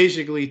 it's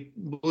basically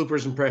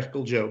bloopers and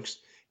practical jokes.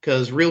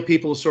 Because real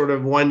people are sort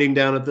of winding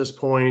down at this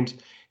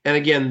point. And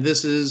again,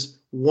 this is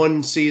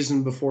one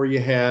season before you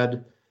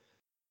had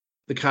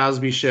The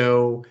Cosby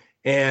Show.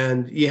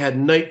 And you had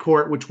Night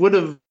Court, which would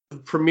have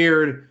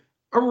premiered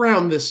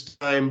around this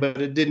time, but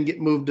it didn't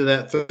get moved to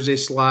that Thursday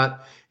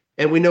slot.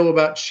 And we know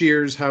about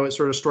Cheers, how it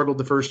sort of struggled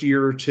the first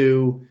year or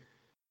two.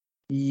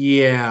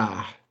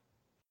 Yeah.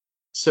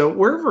 So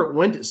wherever it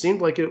went, it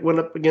seemed like it went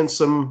up against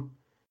some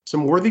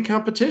worthy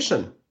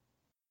competition.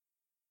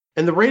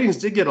 And the ratings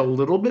did get a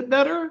little bit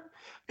better.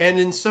 And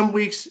in some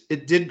weeks,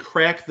 it did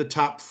crack the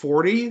top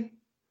 40,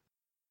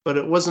 but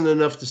it wasn't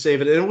enough to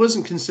save it. And it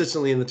wasn't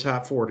consistently in the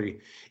top 40.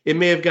 It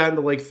may have gotten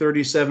to like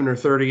 37 or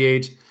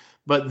 38.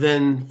 But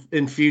then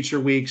in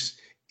future weeks,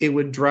 it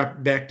would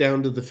drop back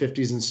down to the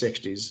 50s and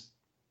 60s.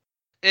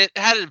 It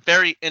had a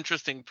very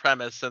interesting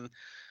premise, and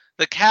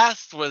the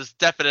cast was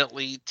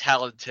definitely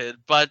talented,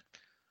 but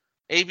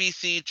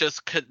ABC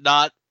just could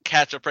not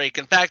catch a break.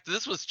 In fact,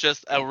 this was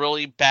just a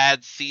really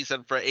bad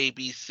season for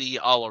ABC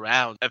all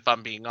around, if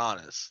I'm being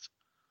honest.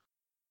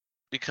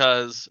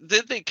 Because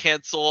did they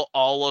cancel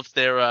all of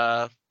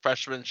their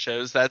freshman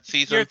shows that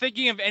season? You're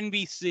thinking of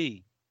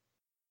NBC.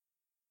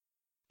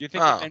 You're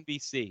thinking of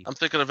NBC. I'm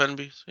thinking of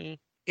NBC.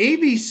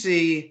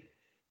 ABC,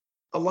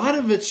 a lot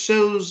of its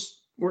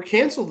shows were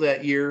canceled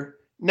that year.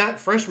 Not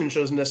freshman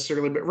shows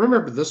necessarily, but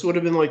remember, this would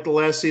have been like the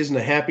last season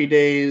of Happy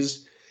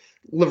Days.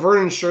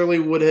 Laverne and Shirley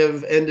would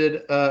have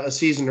ended a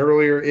season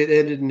earlier. It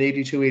ended in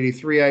 82,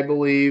 83, I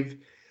believe.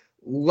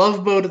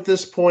 Love Boat at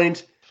this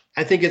point,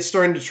 I think it's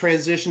starting to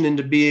transition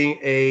into being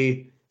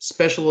a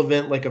special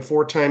event, like a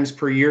 4 times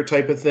per year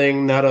type of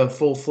thing, not a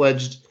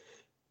full-fledged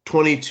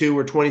 22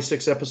 or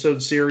 26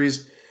 episode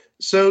series.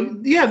 So,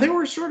 yeah, they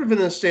were sort of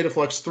in a state of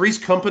flux. Three's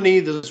Company,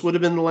 this would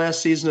have been the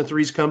last season of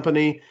Three's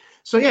Company.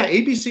 So, yeah,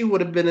 ABC would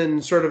have been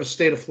in sort of a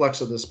state of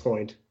flux at this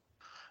point.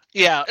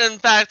 Yeah, in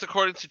fact,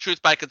 according to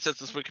Truth by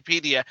Consensus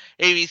Wikipedia,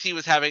 ABC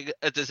was having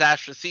a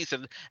disastrous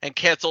season and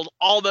canceled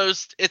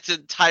almost its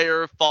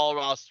entire fall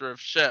roster of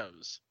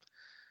shows.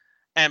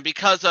 And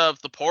because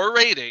of the poor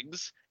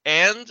ratings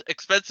and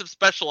expensive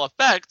special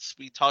effects,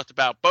 we talked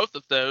about both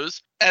of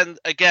those. And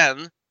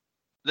again,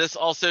 this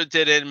also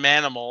did in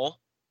Manimal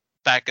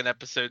back in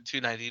episode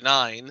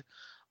 299.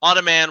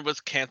 Automan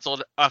was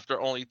canceled after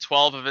only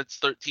 12 of its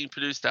 13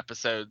 produced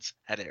episodes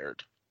had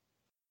aired.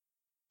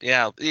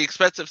 Yeah, the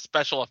expensive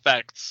special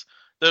effects,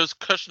 those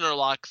Kushner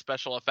lock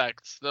special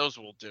effects, those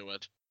will do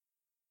it.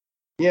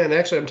 Yeah, and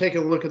actually I'm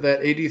taking a look at that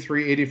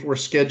 83-84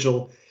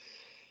 schedule.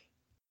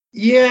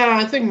 Yeah,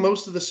 I think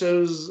most of the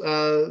shows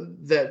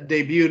that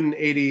debuted in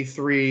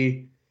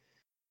 83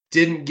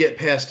 didn't get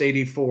past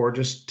 84.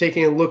 Just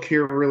taking a look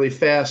here really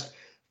fast.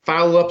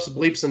 Foul-ups,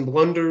 bleeps, and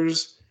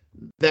blunders.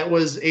 That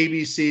was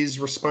ABC's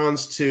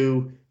response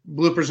to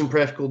Bloopers and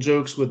Practical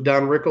Jokes with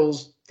Don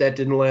Rickles. That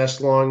didn't last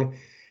long.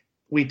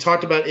 We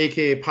talked about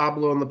A.K.A.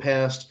 Pablo in the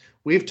past.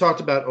 We've talked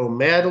about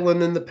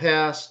O'Madeline in the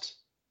past.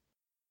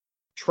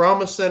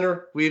 Trauma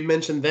Center, we've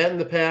mentioned that in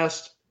the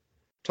past.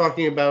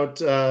 Talking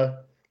about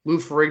Lou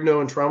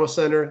Ferrigno and Trauma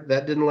Center.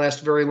 That didn't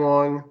last very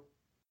long.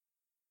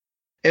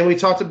 And we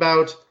talked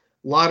about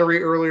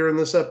Lottery earlier in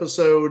this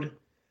episode.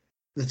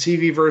 The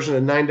TV version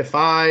of 9 to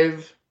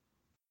 5.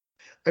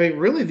 I mean,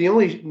 really, the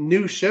only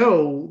new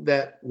show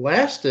that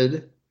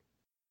lasted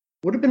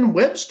would have been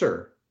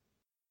Webster.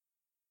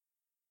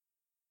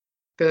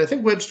 Because I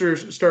think Webster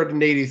started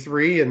in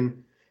 83,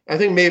 and I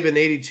think maybe in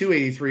 82,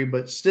 83,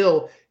 but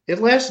still, it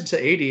lasted to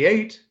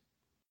 88.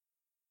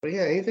 But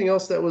yeah, anything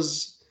else that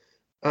was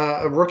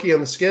a rookie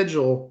on the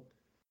schedule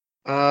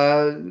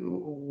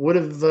would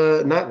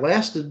have not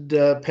lasted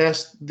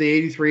past the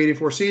 83,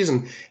 84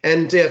 season.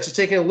 And yeah, just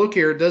taking a look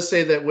here, it does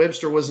say that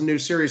Webster was a new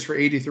series for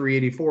 83,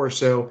 84,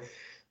 so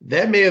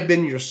that may have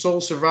been your sole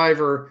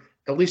survivor,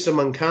 at least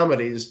among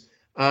comedies.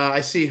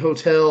 I see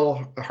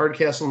Hotel,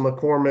 Hardcastle,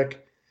 McCormick.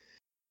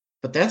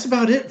 But that's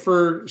about it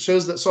for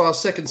shows that saw a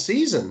second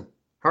season.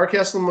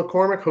 Hardcastle,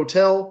 McCormick,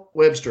 Hotel,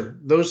 Webster.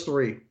 Those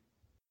three.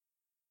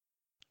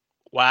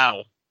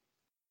 Wow.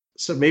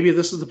 So maybe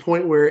this is the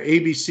point where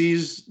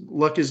ABC's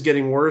luck is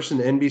getting worse and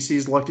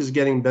NBC's luck is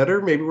getting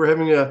better. Maybe we're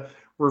having a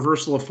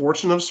reversal of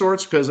fortune of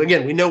sorts. Because,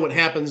 again, we know what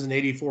happens in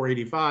 84,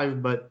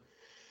 85. But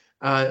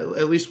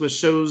at least with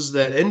shows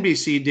that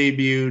NBC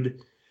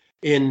debuted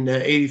in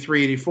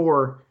 83,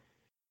 84,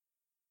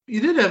 you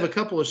did have a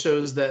couple of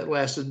shows that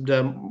lasted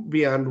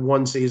beyond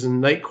one season.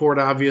 Night Court,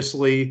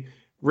 obviously,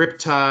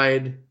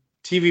 Riptide,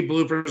 TV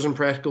Bloopers and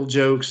Practical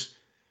Jokes.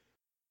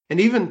 And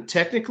even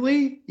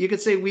technically, you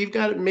could say We've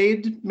Got It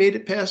made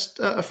it past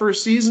a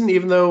first season,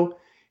 even though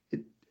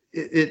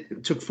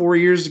it took 4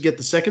 years to get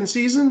the second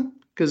season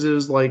because it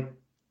was like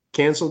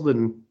canceled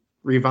and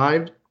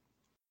revived.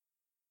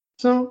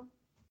 So,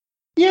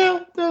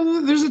 yeah,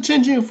 there's a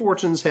changing of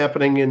fortunes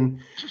happening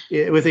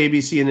with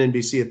ABC and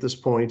NBC at this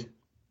point.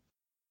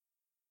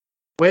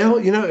 Well,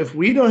 if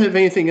we don't have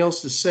anything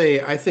else to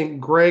say, I think,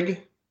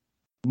 Greg,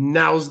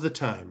 now's the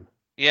time.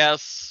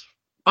 Yes.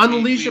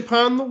 Unleash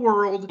upon the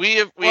world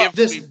big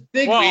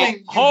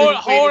thing. Hold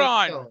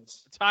on.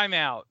 Time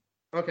out.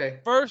 Okay.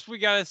 First, we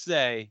got to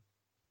say,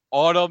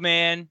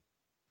 Automan,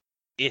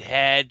 it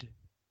had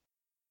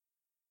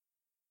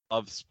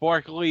a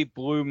sparkly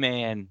blue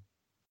man,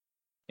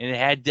 and it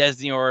had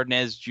Desi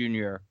Arnaz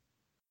Jr.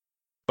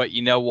 But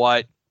you know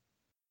what?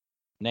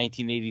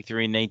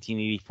 1983 and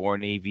 1984 on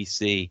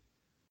ABC.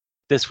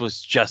 This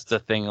was just a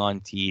thing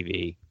on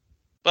TV.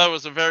 But it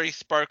was a very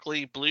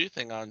sparkly blue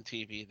thing on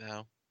TV,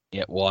 though.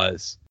 It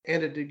was.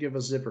 And it did give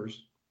us zippers.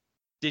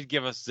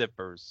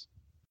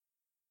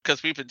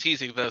 Because we've been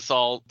teasing this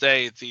all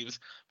day, it seems.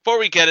 Before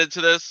we get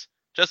into this,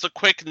 just a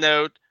quick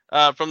note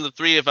from the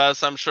three of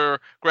us. I'm sure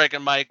Greg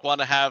and Mike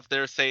want to have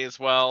their say as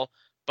well.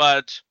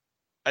 But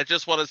I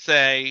just want to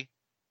say,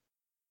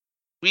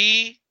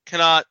 we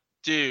cannot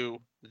do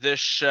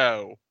this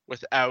show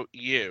without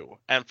you.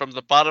 And from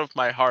the bottom of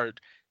my heart,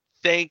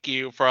 thank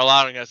you for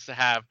allowing us to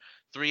have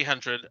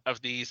 300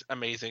 of these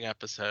amazing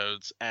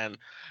episodes. And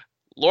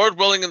Lord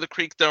willing and the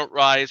creek don't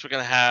rise, we're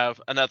going to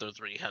have another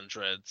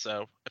 300.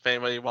 So if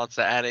anybody wants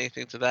to add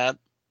anything to that.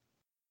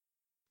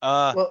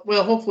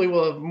 Well, hopefully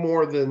we'll have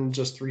more than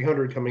just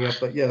 300 coming up.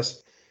 But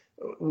yes,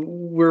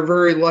 we're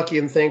very lucky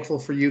and thankful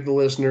for you, the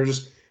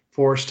listeners,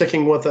 for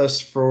sticking with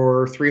us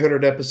for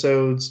 300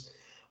 episodes,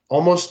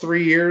 almost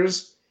 3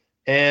 years.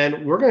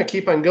 And we're going to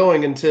keep on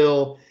going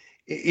until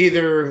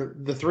either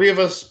the three of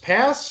us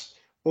pass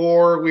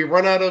or we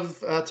run out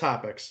of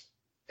topics.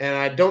 And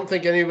I don't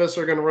think any of us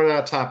are going to run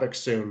out of topics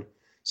soon.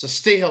 So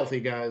stay healthy,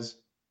 guys.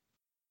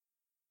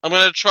 I'm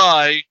going to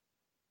try.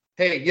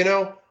 Hey,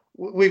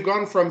 we've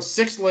gone from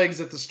 6 legs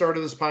at the start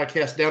of this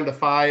podcast down to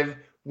 5.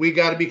 We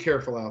got to be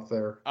careful out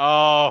there.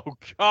 Oh,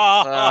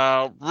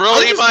 God.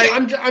 Really,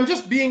 Mike? I'm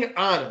just being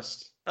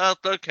honest.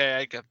 Okay,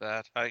 I get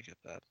that.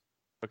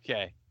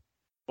 Okay.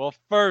 Well,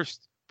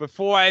 first,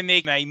 before I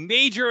make my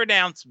major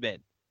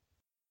announcement,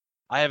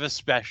 I have a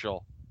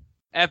special.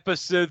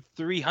 Episode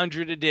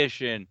 300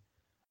 edition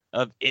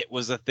of It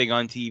Was a Thing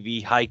on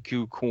TV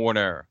Haiku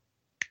Corner.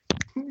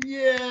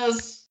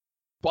 Yes.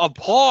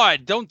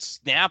 Applaud. Don't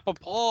snap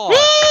applause.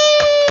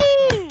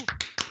 Woo!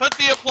 Put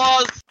the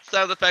applause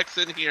sound effects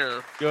in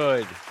here.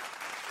 Good.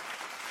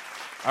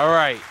 All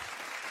right.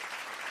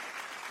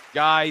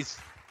 Guys,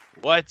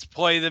 let's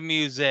play the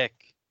music.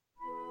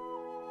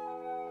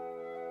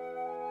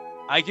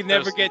 I can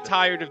never get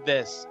tired of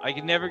this. I'm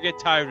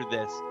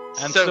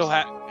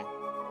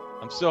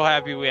so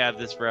happy we have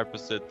this for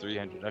episode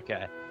 300.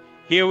 Okay.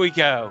 Here we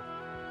go.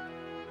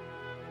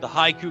 The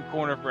Haiku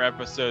Corner for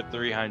episode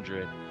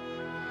 300.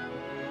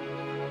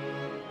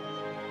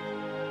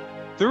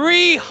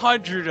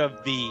 300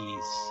 of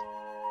these.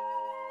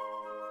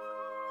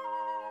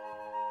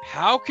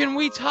 How can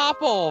we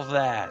top all of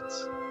that?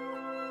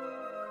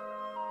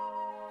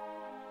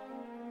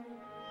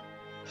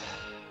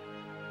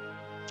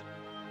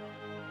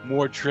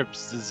 More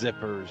trips to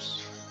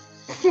Zippers.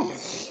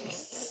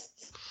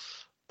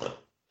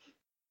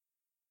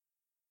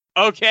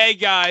 Okay,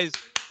 guys.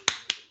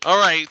 All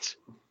right.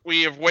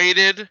 We have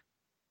waited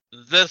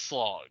this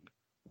long.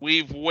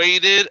 We've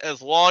waited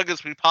as long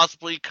as we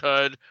possibly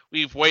could.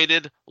 We've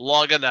waited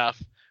long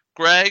enough.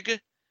 Greg,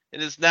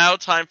 it is now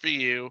time for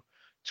you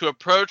to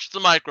approach the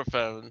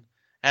microphone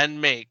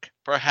and make,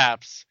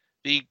 perhaps,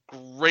 the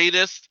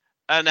greatest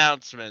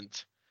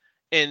announcement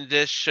in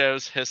this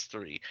show's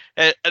history.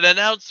 An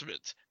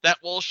announcement that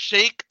will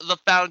shake the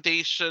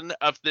foundation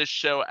of this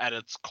show at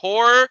its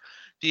core.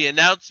 The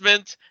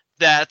announcement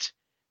that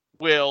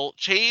will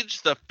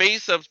change the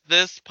face of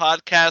this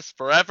podcast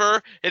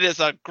forever. It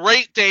is a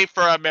great day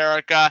for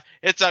America.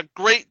 It's a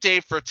great day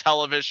for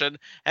television.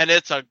 And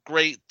it's a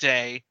great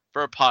day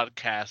for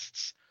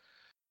podcasts.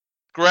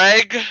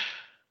 Greg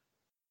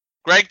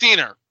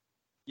Diener.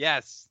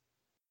 Yes.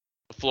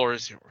 The floor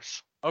is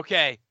yours.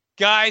 Okay.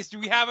 Guys, do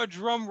we have a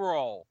drum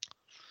roll?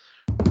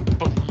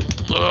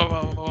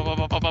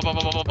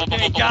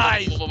 Okay,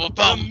 guys,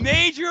 a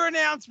major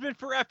announcement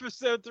for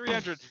episode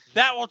 300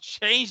 that will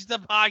change the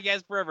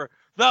podcast forever.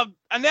 The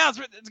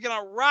announcement that's going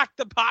to rock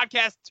the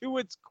podcast to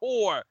its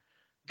core.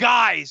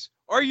 Guys,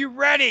 are you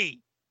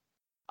ready?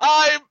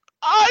 I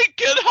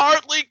can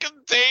hardly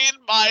contain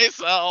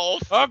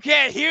myself.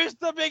 Okay, here's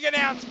the big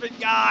announcement,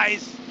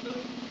 guys.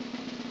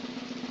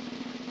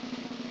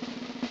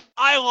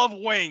 I love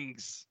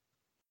wings.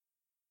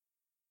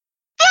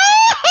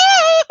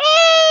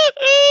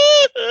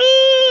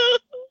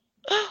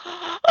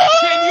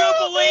 Can you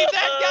believe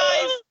that,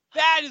 guys?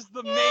 That is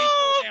the major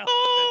announcement.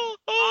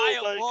 I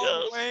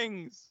love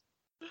wings.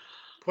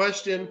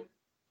 Question.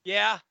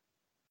 Yeah?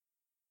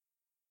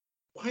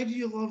 Why do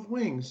you love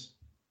wings?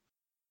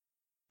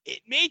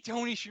 It made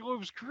Tony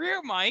Shalhoub's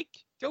career, Mike.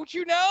 Don't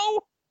you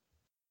know?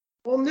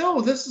 Well,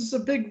 no, this is a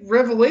big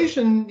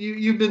revelation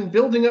you've been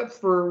building up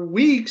for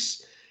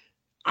weeks.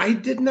 I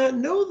did not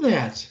know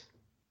that.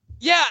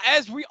 Yeah,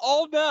 as we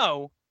all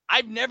know,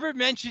 I've never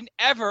mentioned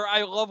ever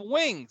I love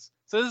wings.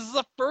 So this is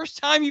the first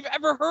time you've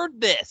ever heard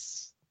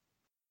this.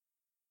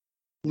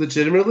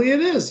 Legitimately,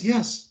 it is.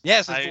 Yes.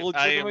 Yes, it's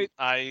legitimate.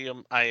 I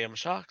am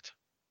shocked.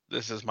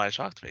 This is my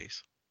shocked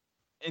face.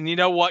 And you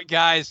know what,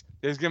 guys?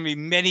 There's going to be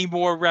many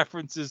more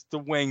references to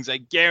wings. I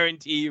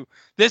guarantee you.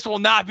 This will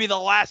not be the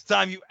last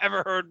time you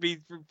ever heard me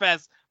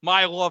profess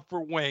my love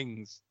for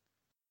wings.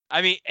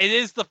 I mean, it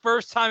is the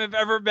first time I've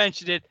ever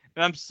mentioned it,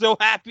 and I'm so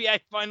happy I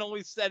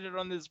finally said it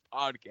on this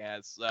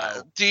podcast.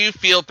 So, do you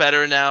feel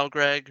better now,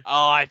 Greg?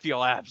 Oh, I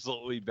feel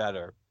absolutely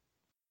better.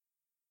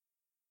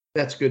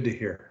 That's good to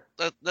hear.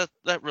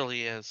 That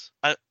really is.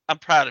 I'm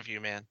proud of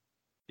you, man.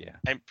 Yeah.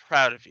 I'm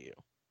proud of you.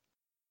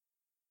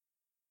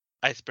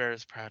 Ice Bear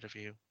is proud of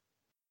you.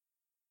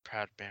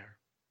 Proud Bear.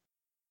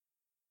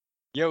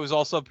 Yo is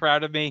also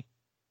proud of me.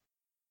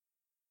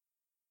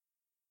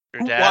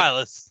 Your dad?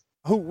 Wireless.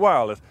 Who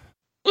wireless?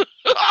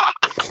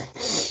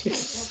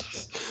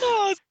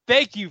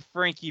 Thank you,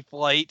 Frankie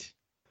Flight.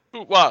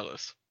 Who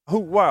wireless? Who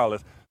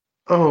wireless?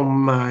 Oh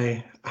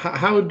my!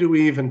 How do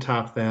we even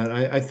top that?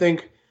 I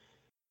think,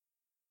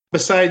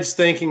 besides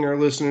thanking our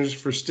listeners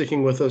for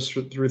sticking with us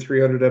through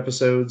 300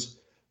 episodes,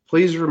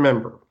 please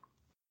remember,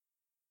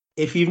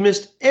 if you've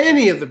missed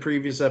any of the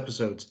previous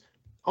episodes,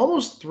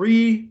 almost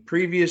 3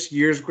 previous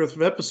years worth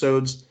of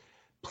episodes,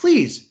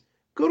 please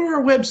go to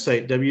our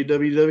website,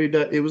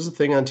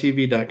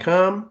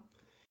 www.itwasathingontv.com,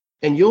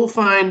 and you'll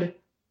find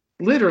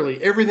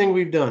literally everything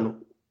we've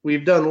done.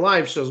 We've done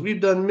live shows. We've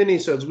done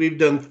mini-sodes. We've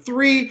done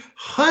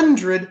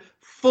 300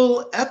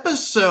 full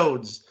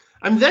episodes.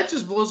 I mean, that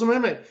just blows my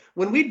mind.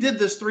 When we did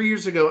this 3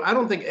 years ago, I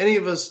don't think any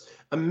of us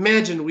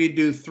imagined we'd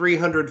do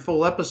 300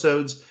 full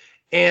episodes.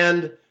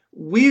 And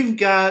we've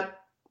got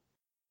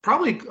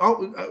probably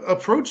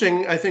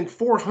approaching, I think,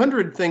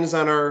 400 things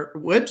on our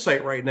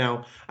website right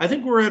now. I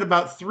think we're at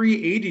about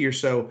 380 or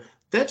so.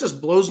 That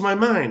just blows my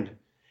mind.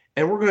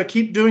 And we're going to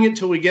keep doing it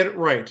till we get it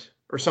right,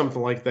 or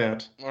something like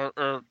that.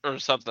 Or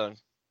something.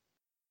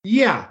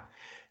 Yeah.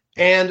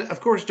 And,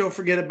 of course, don't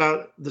forget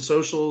about the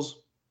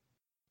socials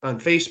on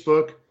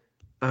Facebook,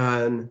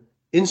 on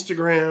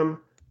Instagram,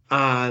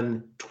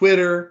 on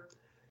Twitter.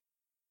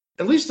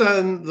 at least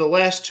on the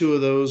last two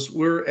of those,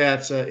 we're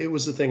at It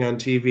Was a Thing on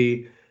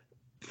TV.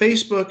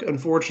 Facebook,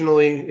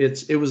 unfortunately,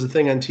 It Was a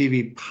Thing on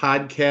TV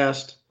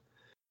podcast.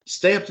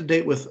 Stay up to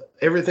date with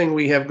everything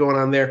we have going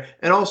on there.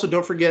 And also,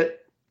 don't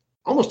forget,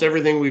 almost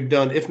everything we've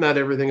done, if not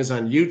everything, is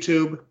on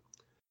YouTube.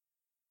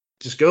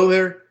 Just go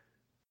there,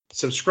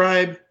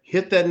 subscribe,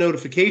 hit that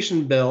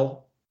notification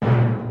bell.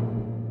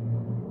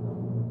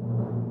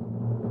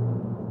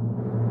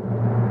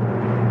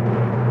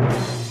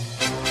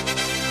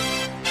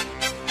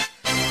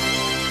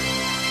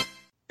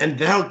 And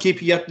that'll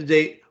keep you up to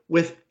date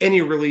with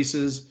any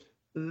releases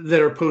that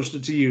are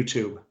posted to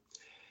YouTube.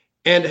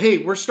 And hey,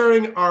 we're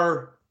starting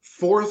our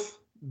fourth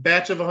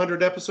batch of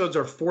 100 episodes,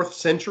 our fourth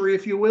century,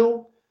 if you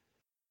will.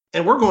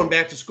 And we're going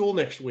back to school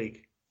next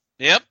week.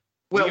 Yep.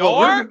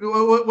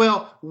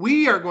 Well,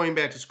 we are going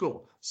back to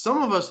school.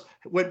 Some of us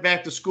went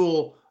back to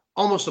school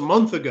almost a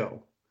month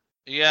ago.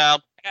 Yeah.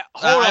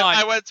 Hold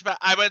on.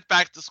 I went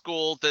back to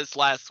school this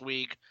last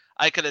week.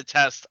 I can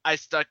attest. I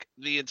stuck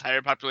the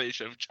entire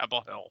population of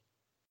Chapel Hill.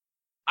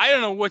 I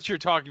don't know what you're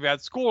talking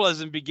about. School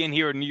doesn't begin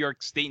here in New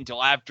York State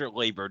until after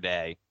Labor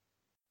Day.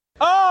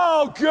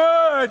 Oh,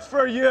 good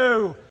for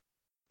you.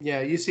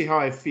 Yeah, you see how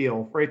I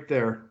feel right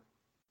there.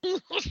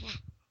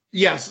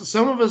 Yes,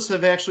 some of us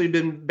have actually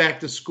been back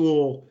to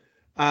school.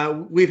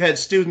 We've had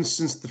students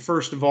since the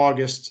 1st of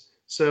August,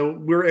 so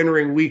we're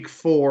entering week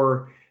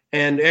 4.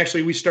 And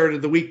actually, we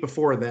started the week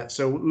before that,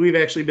 so we've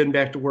actually been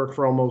back to work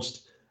for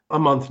almost a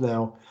month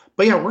now.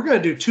 But yeah, we're going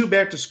to do 2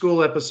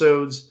 back-to-school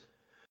episodes.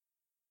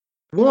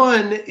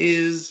 One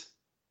is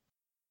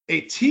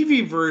a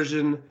TV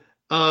version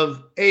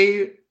of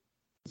a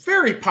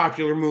very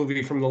popular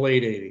movie from the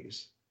late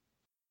 80s.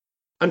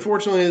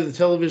 Unfortunately, the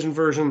television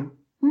version,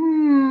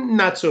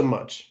 not so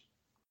much.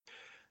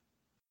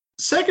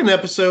 Second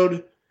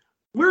episode,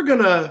 we're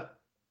going to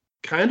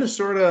kind of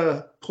sort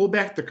of pull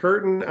back the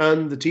curtain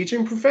on the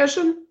teaching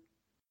profession.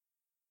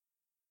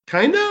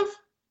 Kind of?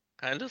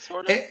 Kind of,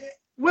 sort of?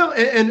 Well,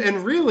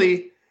 and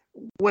really,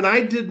 when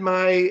I did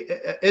my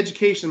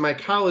education, my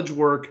college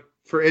work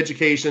for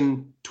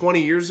education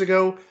 20 years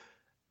ago,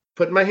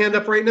 putting my hand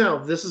up right now,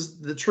 this is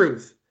the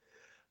truth.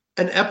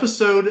 An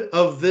episode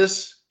of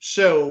this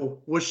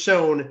show was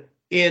shown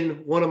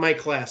in one of my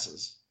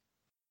classes.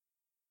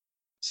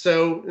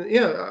 So,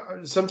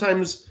 yeah,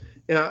 sometimes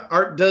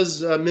art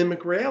does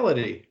mimic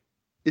reality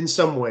in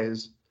some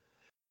ways.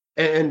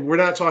 And we're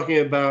not talking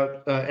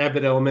about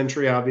Abbott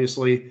Elementary,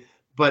 obviously,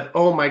 but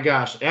oh my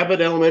gosh, Abbott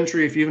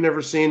Elementary, if you've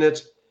never seen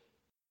it,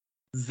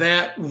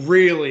 that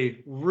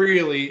really,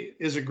 really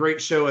is a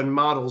great show and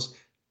models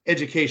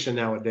education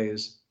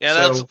nowadays.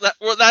 Yeah,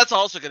 that's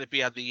also going to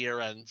be at the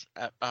year end.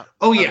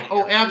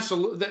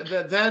 Absolutely.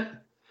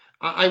 That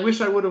I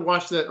wish I would have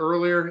watched that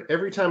earlier.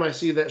 Every time I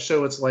see that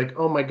show, it's like,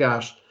 oh my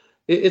gosh,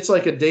 it's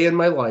like a day in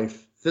my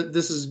life.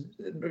 This is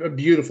a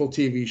beautiful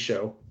TV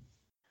show.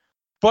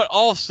 But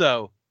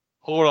also,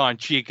 hold on,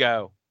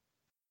 Chico.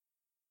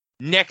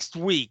 Next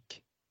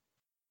week,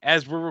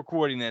 as we're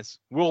recording this,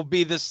 will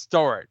be the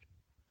start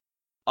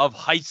of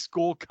high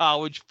school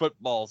college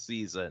football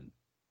season.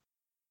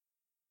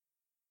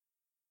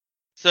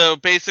 So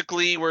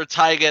basically, we're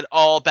tying it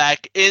all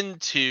back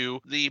into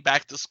the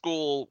back to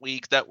school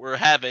week that we're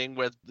having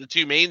with the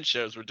 2 main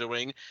shows we're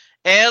doing.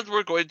 And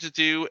we're going to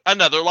do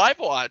another live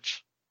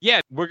watch.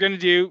 Yeah, we're going to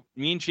do,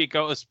 me and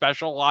Chico, a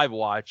special live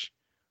watch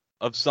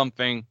of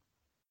something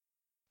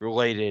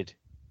related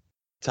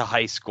to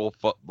high school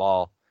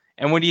football.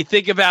 And when you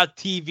think about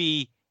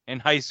TV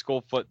and high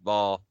school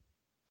football,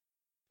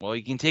 well,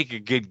 you can take a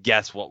good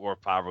guess what we're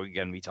probably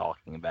going to be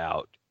talking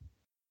about.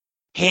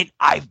 Hint,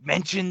 I've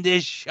mentioned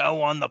this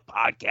show on the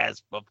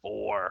podcast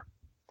before.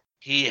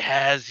 He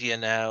has, you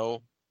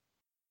know.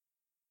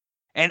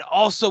 And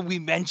also, we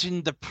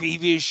mentioned the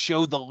previous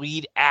show the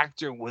lead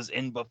actor was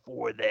in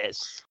before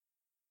this.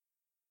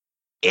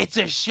 It's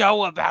a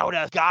show about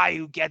a guy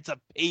who gets a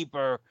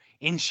paper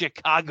in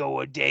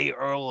Chicago a day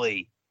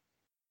early.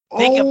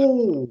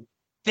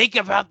 Think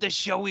about the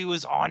show he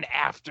was on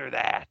after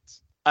that.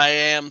 I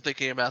am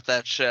thinking about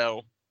that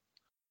show.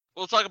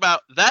 We'll talk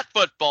about that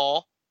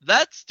football,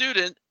 that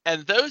student,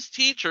 and those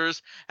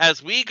teachers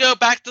as we go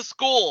back to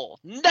school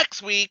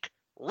next week,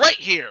 right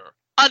here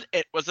on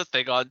It Was a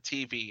Thing on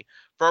TV.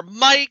 For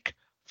Mike,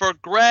 for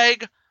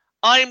Greg,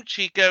 I'm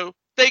Chico.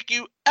 Thank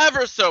you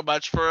ever so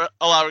much for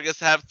allowing us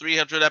to have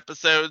 300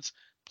 episodes.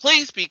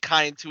 Please be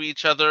kind to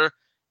each other,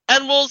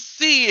 and we'll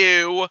see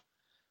you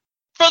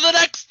for the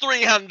next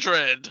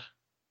 300.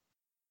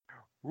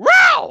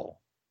 Row!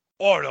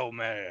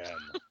 Automan.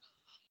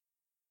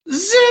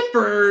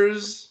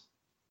 Zippers.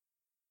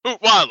 Hoot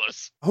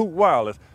Wireless. Hoot Wireless.